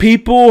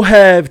people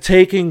have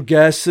taken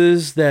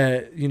guesses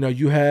that, you know,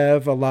 you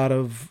have a lot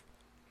of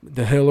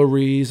the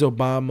Hillarys,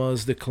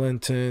 Obamas, the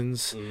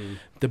Clintons,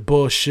 the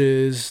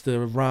Bushes, the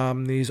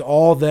Romneys,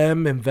 all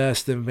them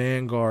invest in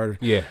Vanguard.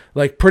 Yeah.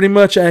 Like pretty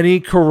much any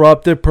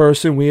corrupted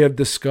person we have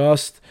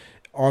discussed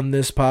on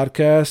this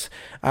podcast,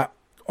 I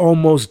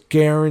almost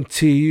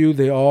guarantee you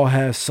they all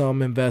have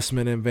some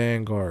investment in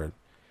Vanguard.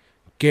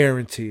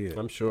 Guarantee it.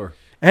 I'm sure.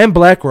 And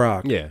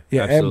BlackRock. Yeah,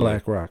 and absolutely.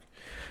 BlackRock.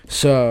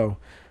 So,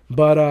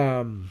 but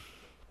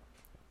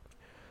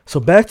so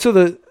back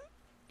to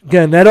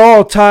again, that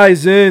all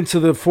ties into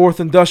the Fourth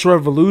Industrial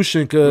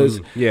Revolution because,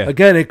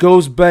 again, it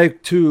goes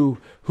back to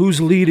who's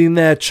leading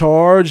that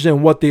charge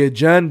and what the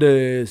agenda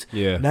is.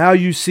 Yeah. Now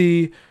you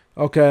see,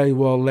 okay,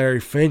 well, Larry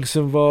Fink's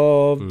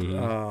involved,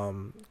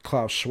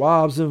 Klaus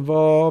Schwab's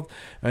involved,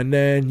 and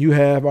then you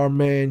have our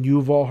man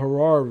Yuval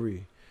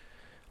Harari.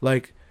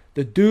 Like,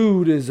 the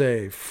dude is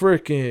a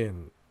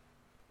freaking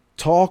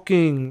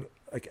talking,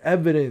 like,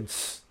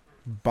 evidence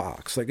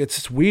box. Like, it's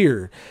just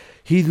weird.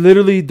 He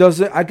literally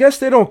doesn't. I guess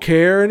they don't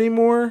care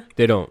anymore.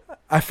 They don't.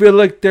 I feel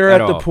like they're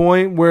at the all.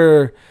 point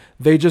where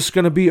they just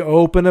gonna be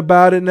open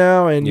about it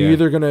now, and you're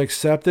either gonna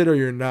accept it or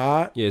you're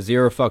not. Yeah,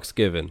 zero fucks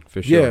given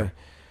for sure. Yeah.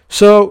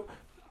 So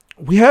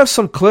we have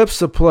some clips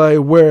to play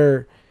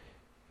where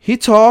he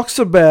talks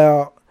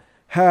about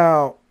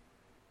how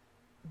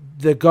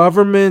the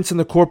governments and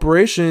the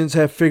corporations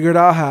have figured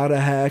out how to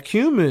hack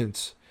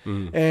humans,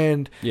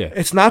 and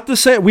it's not the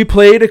same. We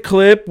played a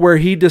clip where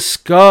he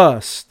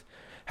discussed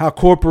how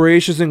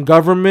corporations and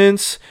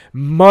governments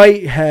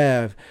might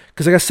have,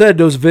 because like I said,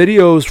 those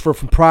videos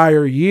from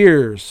prior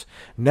years.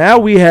 Now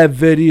we have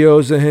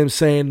videos of him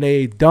saying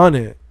they done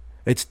it.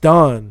 It's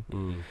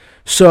done.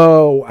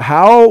 So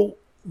how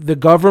the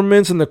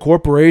governments and the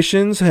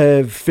corporations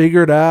have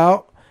figured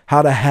out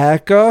how to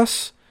hack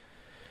us,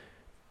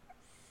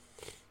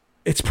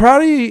 it's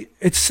probably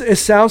it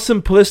sounds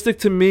simplistic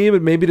to me,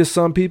 but maybe to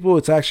some people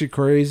it's actually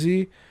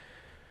crazy.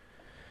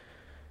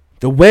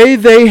 The way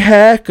they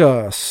hack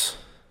us,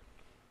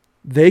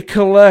 they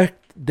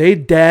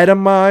data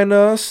mine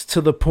us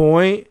to the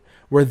point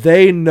where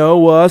they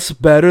know us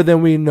better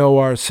than we know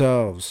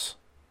ourselves.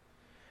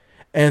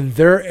 And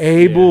they're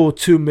able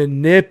to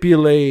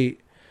manipulate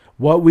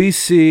what we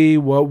see,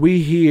 what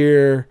we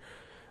hear,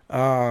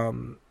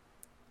 and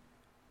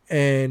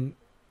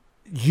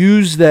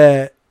use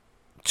that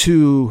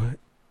to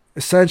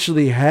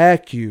essentially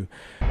hack you.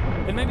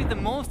 And maybe the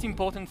most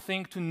important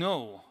thing to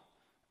know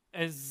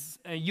as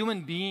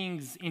human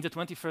beings in the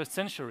 21st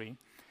century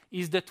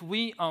is that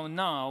we are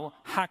now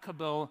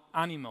hackable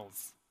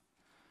animals.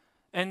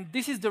 And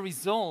this is the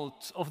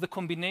result of the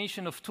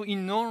combination of two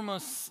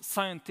enormous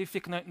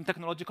scientific and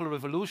technological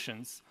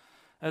revolutions,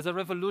 as a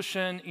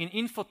revolution in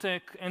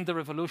infotech and the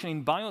revolution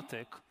in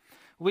biotech,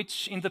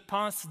 which in the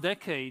past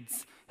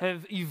decades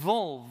have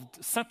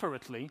evolved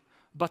separately,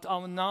 but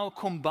are now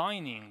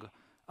combining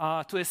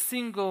to a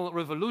single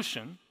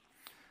revolution,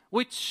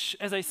 which,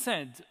 as I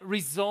said,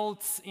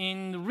 results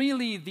in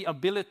really the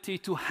ability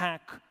to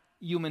hack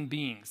human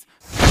beings.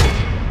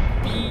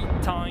 B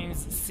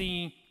times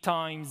C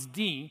times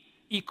D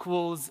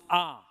equals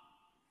R,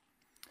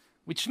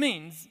 which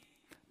means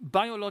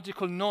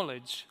biological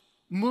knowledge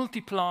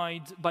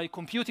multiplied by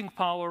computing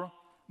power,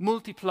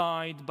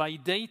 multiplied by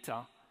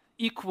data,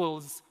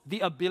 equals the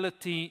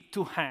ability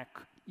to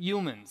hack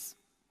humans.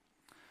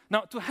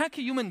 Now, to hack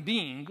a human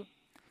being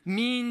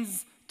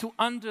means to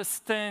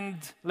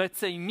understand, let's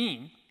say,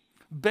 me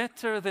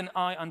better than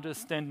I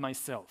understand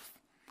myself.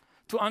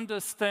 To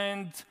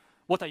understand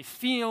what I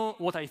feel,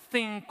 what I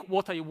think,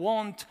 what I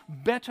want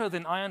better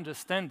than I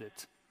understand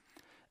it.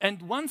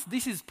 And once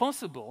this is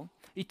possible,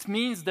 it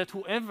means that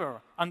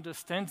whoever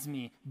understands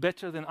me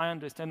better than I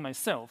understand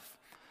myself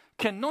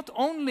can not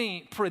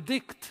only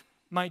predict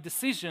my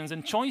decisions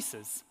and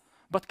choices,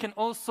 but can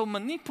also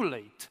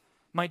manipulate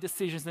my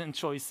decisions and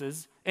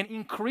choices and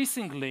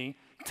increasingly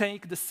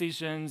take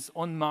decisions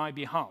on my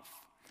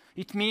behalf.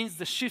 It means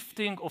the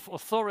shifting of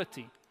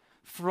authority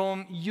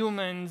from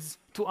humans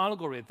to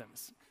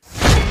algorithms.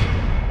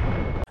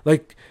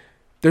 Like,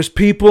 there's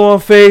people on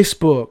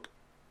Facebook,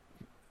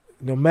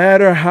 no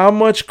matter how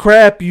much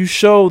crap you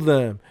show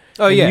them,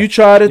 you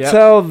try to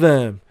tell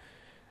them,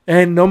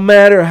 and no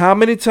matter how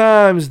many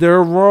times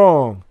they're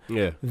wrong,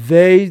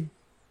 they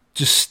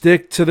just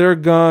stick to their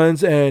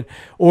guns,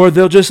 or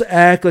they'll just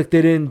act like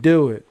they didn't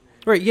do it.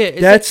 Right,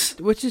 yeah.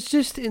 Which is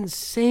just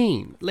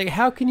insane. Like,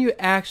 how can you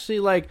actually,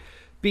 like,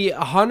 be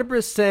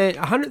 100%,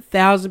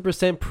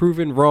 100,000%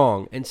 proven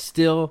wrong and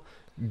still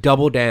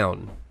double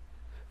down?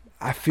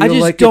 I feel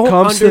like it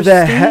comes to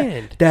the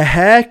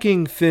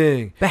hacking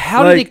thing. But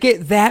how did it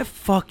get that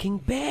fucking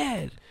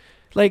bad?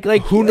 Like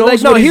who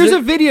knows? No, here's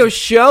a video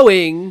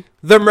showing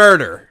the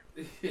murder.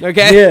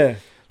 Okay. Yeah.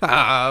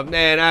 Oh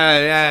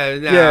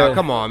man,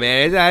 come on,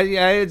 man.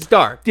 It's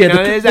dark. Yeah,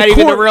 is that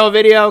even a real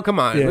video? Come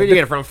on, where did you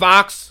get it from?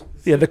 Fox?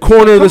 Yeah, the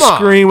corner of the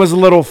screen was a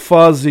little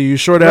fuzzy. You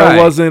sure that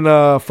wasn't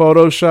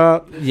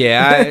Photoshop?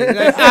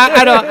 Yeah,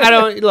 I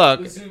don't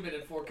look.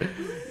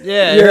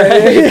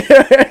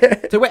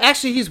 Yeah. So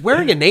actually, he's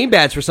wearing a name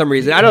badge for some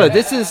reason. I don't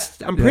know.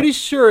 I'm pretty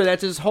sure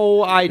that's his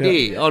whole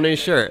ID on his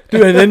shirt.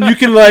 Dude, and then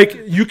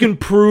you can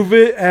prove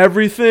it,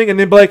 everything, and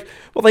then be like,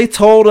 well, they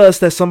told us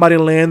that somebody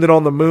landed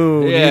on the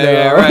moon.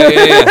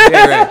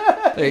 Right.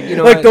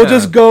 Like, they'll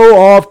just go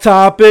off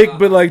topic,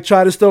 but like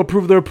try to still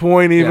prove their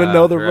point, even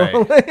though they're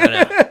wrong.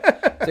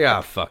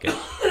 Fuck it.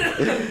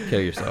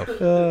 Kill yourself.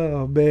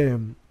 Oh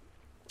man.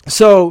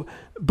 So,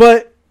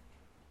 but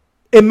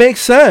it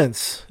makes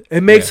sense.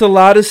 It makes a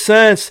lot of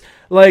sense.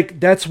 Like,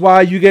 that's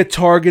why you get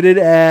targeted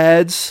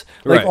ads.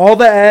 Like, all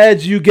the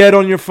ads you get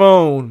on your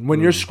phone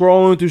when you're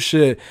scrolling through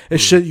shit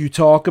is shit you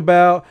talk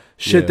about,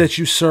 shit that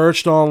you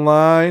searched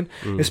online.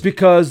 It's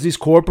because these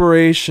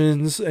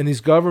corporations and these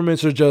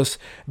governments are just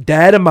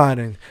data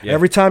mining.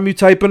 Every time you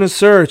type in a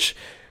search,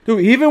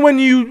 dude, even when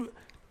you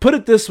put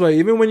it this way,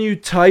 even when you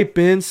type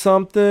in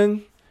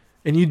something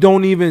and you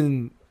don't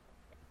even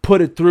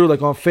put it through,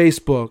 like on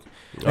Facebook,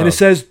 and it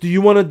says, do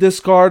you want to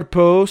discard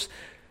post?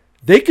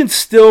 They can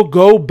still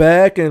go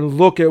back and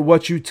look at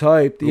what you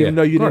typed, even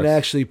though you didn't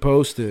actually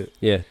post it.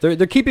 Yeah,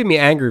 they're keeping me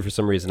angry for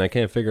some reason. I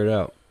can't figure it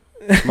out.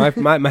 My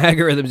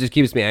algorithm just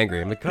keeps me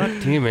angry. I'm like, God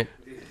damn it!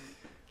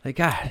 Like,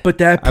 God. But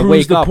that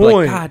proves the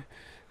point. Like, God.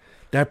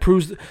 That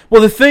proves.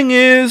 Well, the thing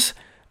is,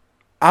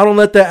 I don't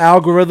let the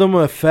algorithm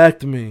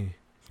affect me.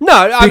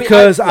 No,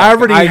 because I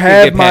already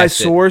have my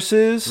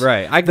sources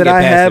that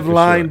I have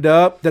lined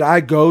up that I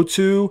go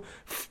to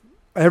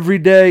every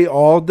day,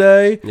 all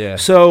day. Yeah.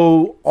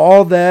 So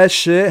all that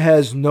shit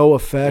has no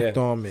effect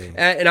on me.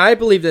 And I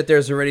believe that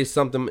there's already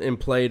something in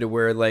play to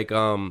where, like,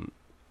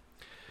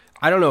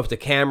 I don't know if the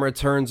camera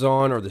turns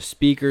on or the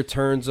speaker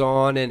turns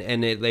on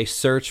and they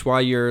search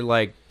while you're,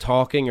 like,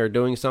 talking or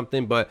doing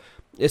something. But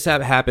it's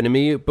happened to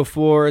me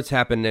before. It's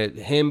happened to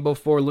him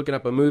before, looking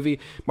up a movie.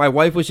 My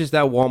wife was just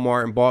at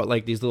Walmart and bought,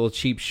 like, these little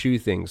cheap shoe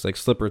things, like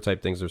slipper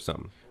type things or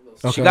something.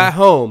 Okay. She got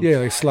home. Yeah,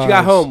 like She slides.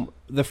 got home.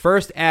 The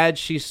first ad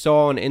she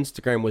saw on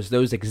Instagram was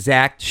those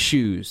exact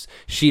shoes.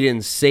 She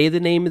didn't say the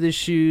name of the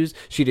shoes.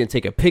 She didn't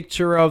take a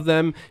picture of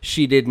them.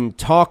 She didn't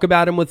talk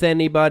about them with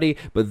anybody.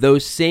 But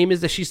those same as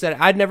that, she said,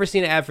 I'd never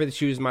seen an ad for the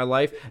shoes in my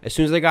life. As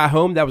soon as I got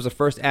home, that was the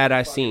first ad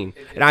I seen.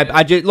 And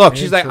I just look.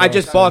 She's like, I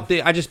just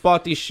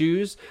bought these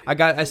shoes.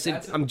 I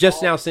said, I'm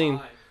just now seeing.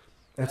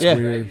 That's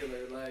weird.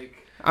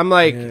 I'm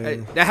like,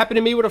 that happened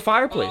to me with a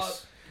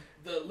fireplace.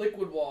 The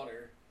liquid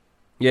water.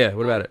 Yeah,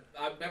 what about it?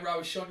 I remember I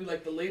was showing you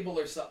like the label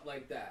or something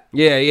like that.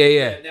 Yeah.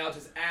 And now it's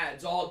just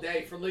ads all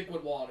day for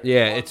liquid water.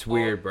 Yeah, it's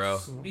weird, bro.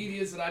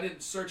 Medias that I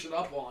didn't search it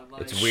up on.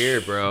 Like, it's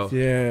weird, bro.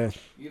 Yeah.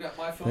 You know,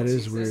 my phone that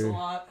sees is this a weird.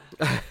 lot.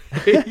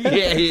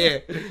 yeah,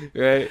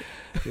 right.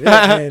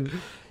 Yeah, and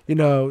you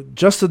know,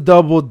 just to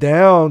double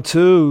down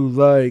too,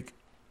 like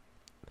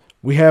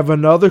we have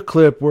another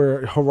clip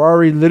where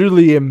Harari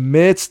literally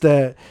admits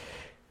that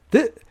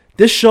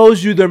this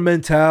shows you their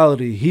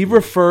mentality. He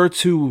referred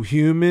to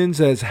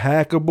humans as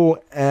hackable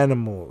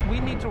animals. We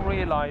need to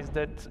realize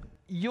that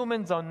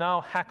humans are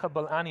now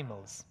hackable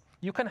animals.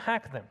 You can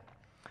hack them.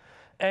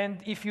 And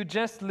if you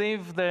just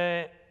leave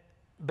the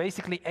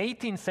basically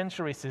 18th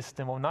century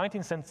system or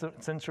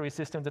 19th century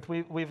system that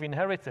we've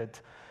inherited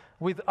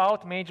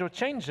without major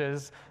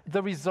changes,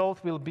 the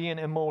result will be an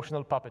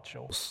emotional puppet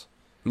show.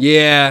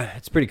 Yeah,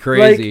 it's pretty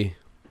crazy.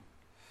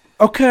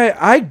 Like, okay,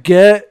 I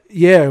get,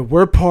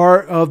 we're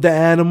part of the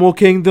animal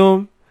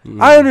kingdom.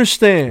 I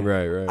understand.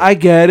 Right. I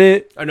get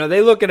it. I know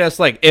they look at us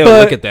like, ew, But,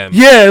 look at them.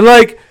 Yeah,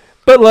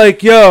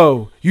 but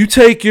yo, you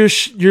take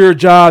your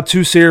job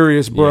too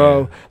serious,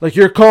 bro. Yeah. Like,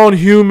 you're calling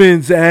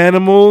humans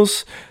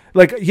animals.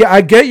 Like, yeah,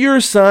 I get you're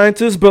a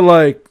scientist, but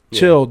like,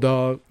 chill,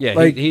 dog. Yeah,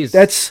 like he's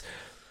that's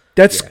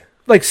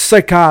like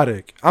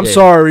psychotic. I'm Yeah.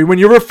 sorry. When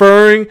you're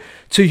referring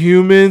to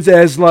humans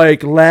as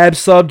like lab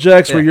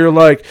subjects, where you're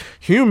like,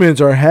 humans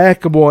are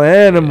hackable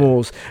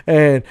animals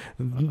and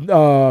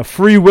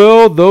free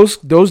will,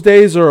 those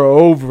days are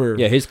over.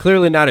 Yeah, he's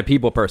clearly not a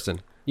people person.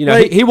 You know,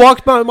 Like- he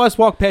must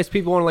walk past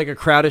people on like a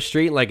crowded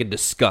street like in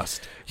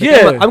disgust. Like,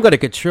 Yeah. I'm going to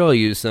control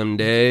you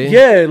someday.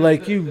 Yeah,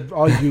 like you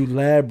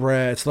lab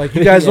rats. Like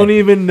you guys don't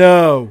even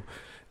know.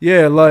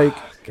 Yeah, like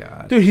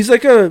God. dude, he's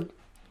like an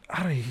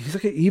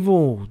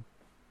evil,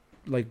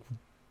 like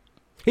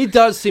He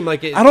does seem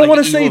like it. I don't like want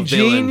an to say evil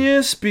villain.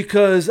 genius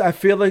because I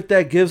feel like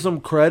that gives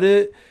him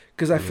credit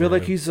because I feel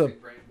like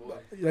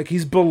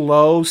he's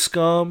below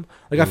Scum.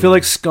 Like I feel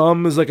like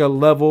Scum is like a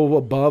level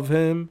above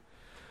him.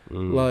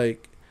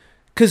 Like,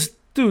 cause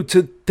dude,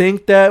 to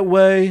think that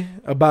way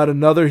about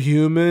another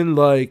human,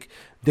 like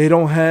they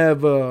don't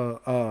have a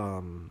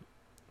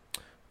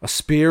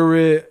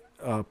spirit,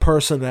 a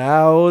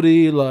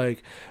personality.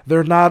 Like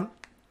they're not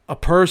a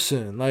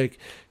person. Like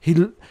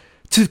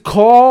to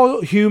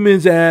call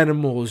humans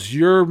animals,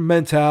 your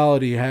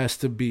mentality has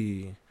to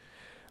be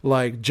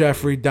like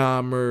Jeffrey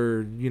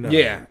Dahmer. You know.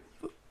 Yeah.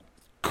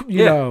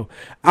 You know,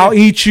 I'll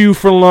eat you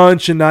for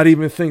lunch and not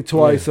even think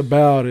twice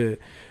about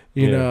it.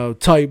 You know,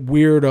 type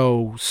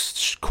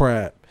weirdo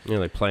crap. You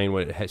know, like playing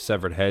with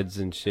severed heads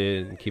and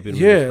shit and keeping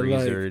them in the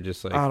freezer. Like,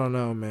 just like I don't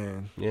know,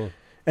 man. Yeah.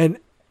 And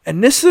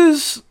this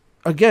is,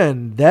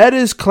 again, that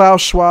is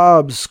Klaus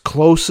Schwab's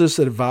closest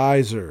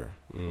advisor.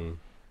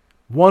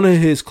 One of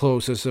his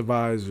closest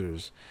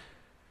advisors.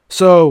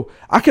 So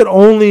I could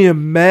only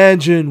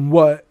imagine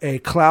what a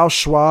Klaus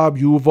Schwab,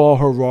 Yuval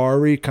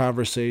Harari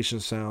conversation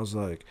sounds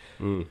like.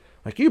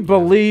 Like, you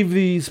believe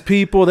these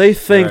people, they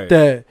think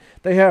that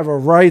they have a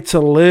right to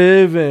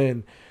live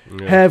and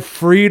have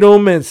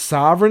freedom and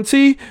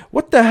sovereignty.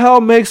 What the hell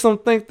makes them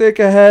think they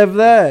can have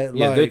that?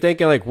 Yeah, like, they're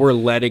thinking like we're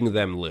letting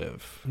them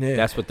live. Yeah.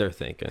 That's what they're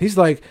thinking. He's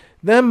like,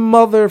 them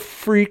mother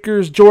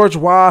freakers, George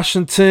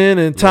Washington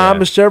and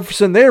Thomas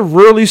Jefferson, they're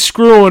really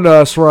screwing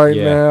us right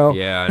now.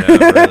 Yeah, I know,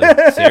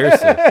 really.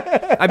 Seriously.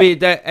 I mean,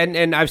 that,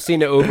 and I've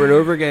seen it over and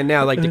over again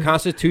now. Like, the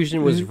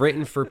Constitution was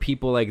written for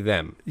people like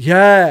them.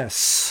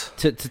 Yes.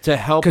 To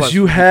help us. Because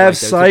you people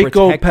have like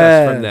them, to protect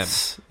us from them.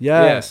 psychopaths.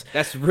 Yes.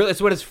 Yeah,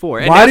 that's what it's for.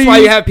 And Why that's do why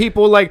you you- have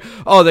people like,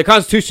 oh, the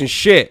Constitution's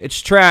shit. It's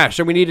trash,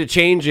 and we need to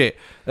change it.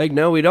 Like,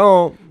 no, we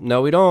don't.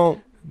 No, we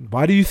don't.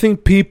 Why do you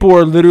think people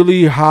are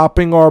literally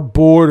hopping our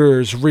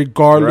borders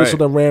regardless Right. of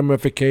the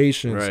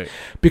ramifications? Right.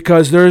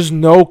 Because there's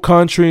no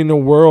country in the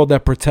world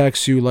that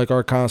protects you like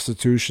our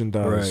Constitution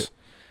does. Right.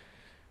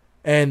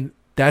 And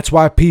that's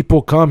why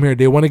people come here.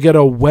 They want to get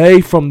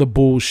away from the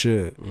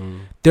bullshit.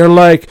 They're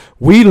like,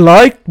 we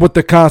like what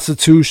the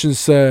Constitution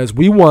says.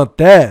 We want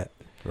that.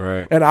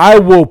 Right. And I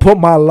will put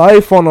my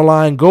life on the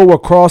line, go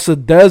across a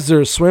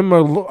desert, swim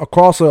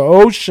across an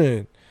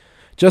ocean,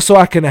 just so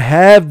I can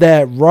have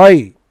that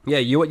right. Yeah,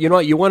 you know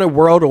what? You want a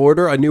world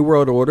order, a new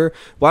world order?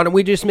 Why don't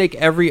we just make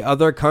every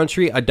other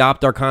country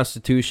adopt our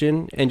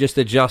Constitution and just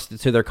adjust it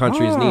to their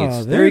country's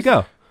needs? There you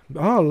go.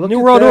 Oh, look New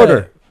at world that.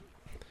 order.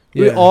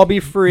 We Yeah. all be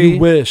free. You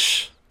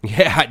wish.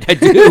 Yeah, I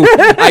do.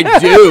 I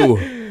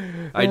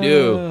do. I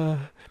do.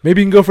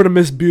 Maybe you can go for the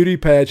Miss Beauty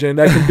pageant.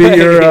 That can be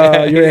your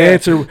Yeah, your yeah.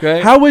 answer. Okay.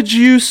 How would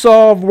you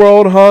solve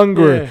world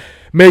hunger? Yeah.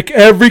 Make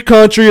every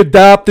country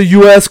adopt the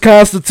U.S.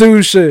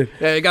 Constitution.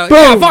 Yeah, you got, boom.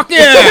 yeah, fuck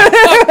yeah,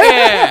 fuck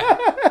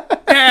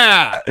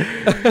yeah,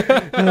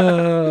 yeah.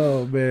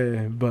 Oh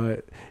man,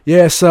 but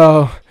yeah.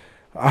 So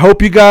I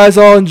hope you guys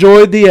all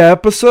enjoyed the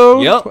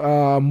episode. Yep.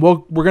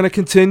 We're gonna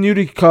continue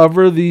to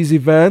cover these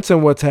events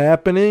and what's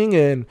happening,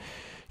 and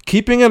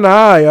keeping an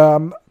eye.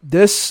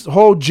 This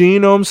whole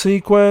genome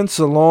sequence,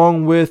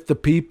 along with the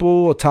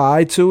people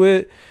tied to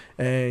it.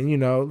 And, you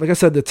know, like I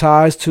said, the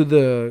ties to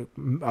the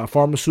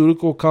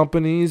pharmaceutical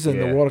companies and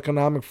the World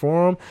Economic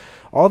Forum,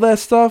 all that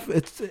stuff,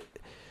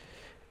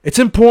 it's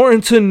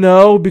important to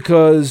know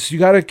because you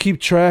got to keep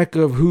track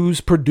of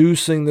who's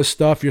producing the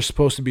stuff you're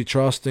supposed to be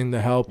trusting to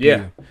help you.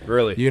 Yeah,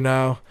 really. You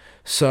know?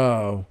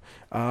 So,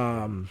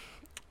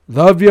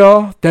 love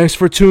y'all. Thanks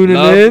for tuning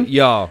in.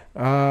 Y'all.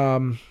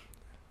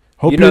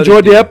 Hope you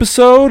enjoyed the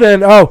episode.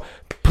 And,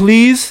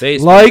 please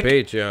Facebook, like,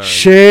 Patreon,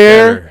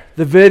 share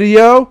the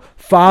video.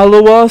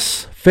 Follow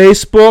us,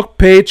 Facebook,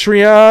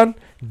 Patreon,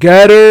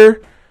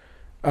 Getter,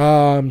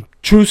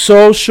 True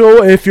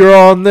Social if you're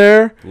on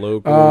there.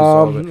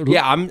 Locals,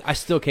 I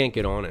still can't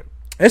get on it.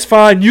 It's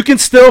fine. You can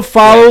still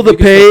follow the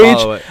page.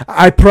 Follow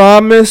I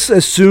promise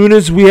as soon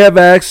as we have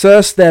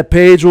access, that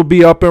page will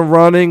be up and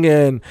running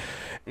and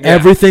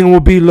everything will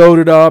be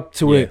loaded up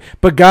to it.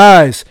 But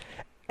guys,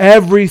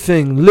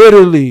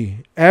 literally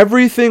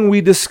everything we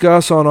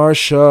discuss on our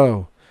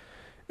show,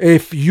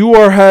 if you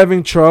are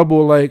having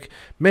trouble, like,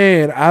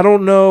 man, I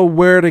don't know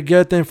where to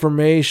get the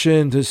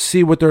information to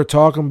see what they're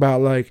talking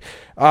about. Like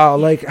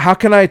how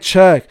can I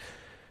check?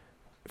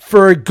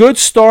 For a good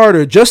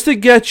starter, just to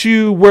get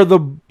you where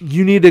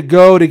you need to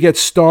go to get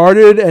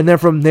started, and then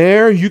from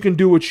there, you can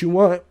do what you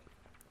want.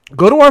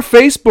 Go to our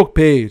Facebook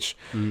page.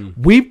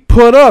 We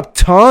put up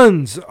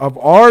tons of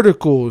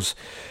articles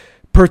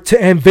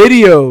and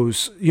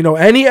videos, you know,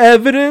 any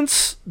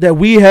evidence that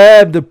we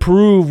have to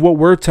prove what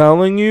we're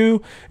telling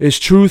you is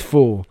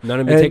truthful. None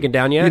have been taken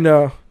down yet? You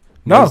know,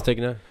 None's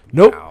taken down?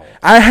 Nope. Wow.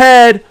 I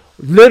had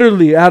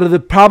literally out of the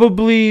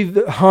probably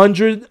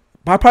 100,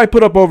 I probably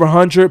put up over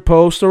 100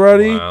 posts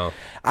already. Wow.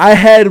 I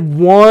had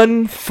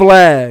one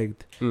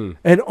flagged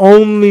and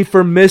only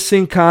for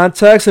missing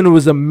context, and it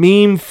was a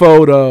meme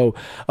photo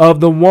of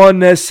the one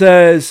that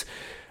says,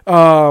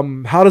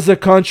 how does a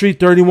country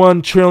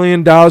 $31 trillion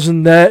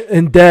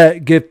in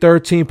debt give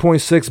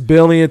 $13.6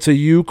 billion to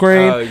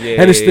Ukraine?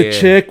 And it's the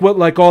chick with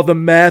like all the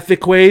math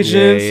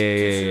equations.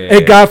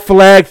 It got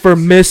flagged for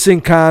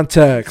missing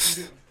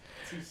context.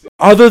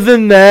 Other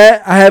than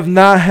that, I have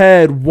not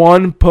had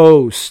one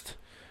post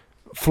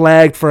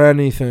flagged for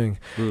anything.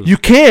 You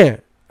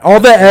can't. All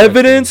the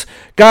evidence,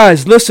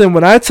 guys, listen,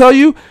 when I tell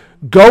you,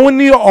 go in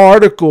the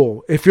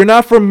article. If you're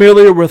not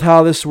familiar with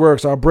how this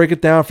works, I'll break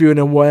it down for you and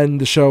then we'll end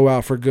the show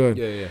out for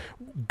good.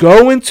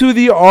 Go into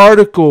the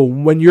article.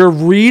 When you're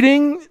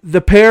reading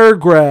the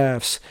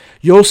paragraphs,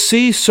 you'll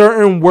see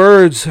certain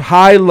words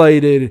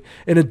highlighted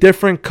in a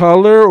different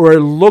color, or it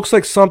looks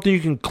like something you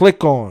can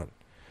click on.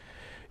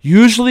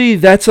 Usually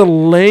that's a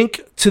link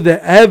to the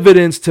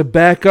evidence to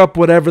back up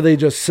whatever they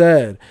just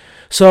said.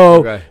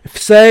 So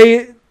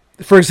say,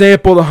 for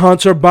example, the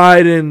Hunter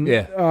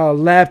Biden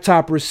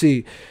laptop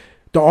receipt.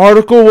 The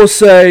article will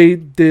say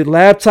the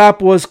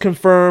laptop was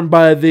confirmed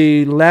by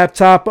the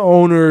laptop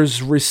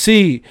owner's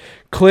receipt.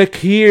 Click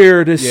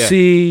here to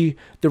see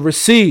the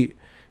receipt.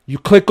 You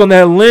click on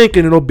that link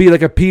and it'll be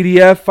like a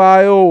PDF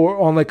file or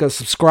on like a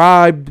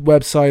subscribed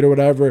website or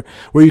whatever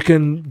where you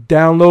can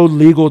download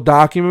legal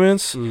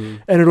documents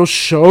and it'll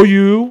show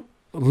you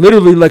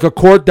literally like a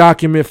court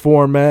document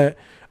format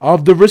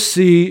of the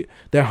receipt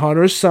that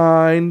Hunter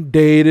signed,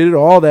 dated,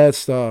 all that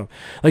stuff.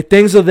 Like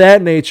things of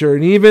that nature.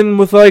 And even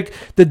with like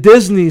the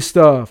Disney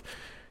stuff,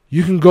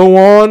 you can go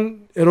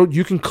on,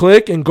 you can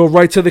click and go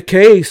right to the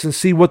case and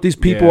see what these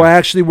people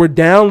actually were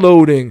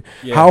downloading,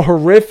 how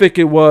horrific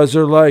it was,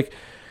 or like,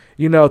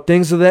 you know,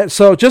 things of that.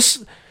 So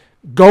just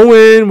go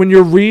in when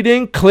you're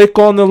reading, click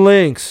on the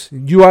links.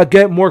 You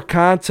get more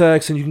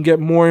context and you can get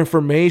more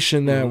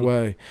information that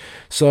way.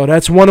 So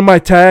that's one of my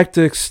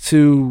tactics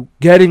to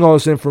getting all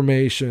this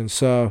information.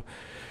 So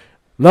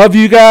love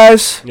you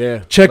guys.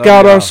 Check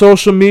out our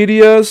social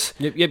medias.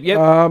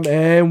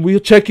 And we'll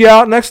check you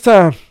out next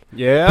time.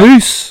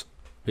 Peace.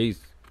 With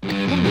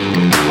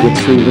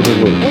three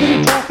little words. What are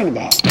you talking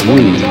about?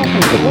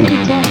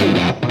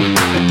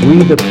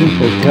 We the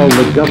people tell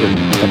the government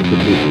what to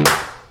do.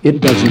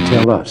 It doesn't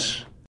tell us.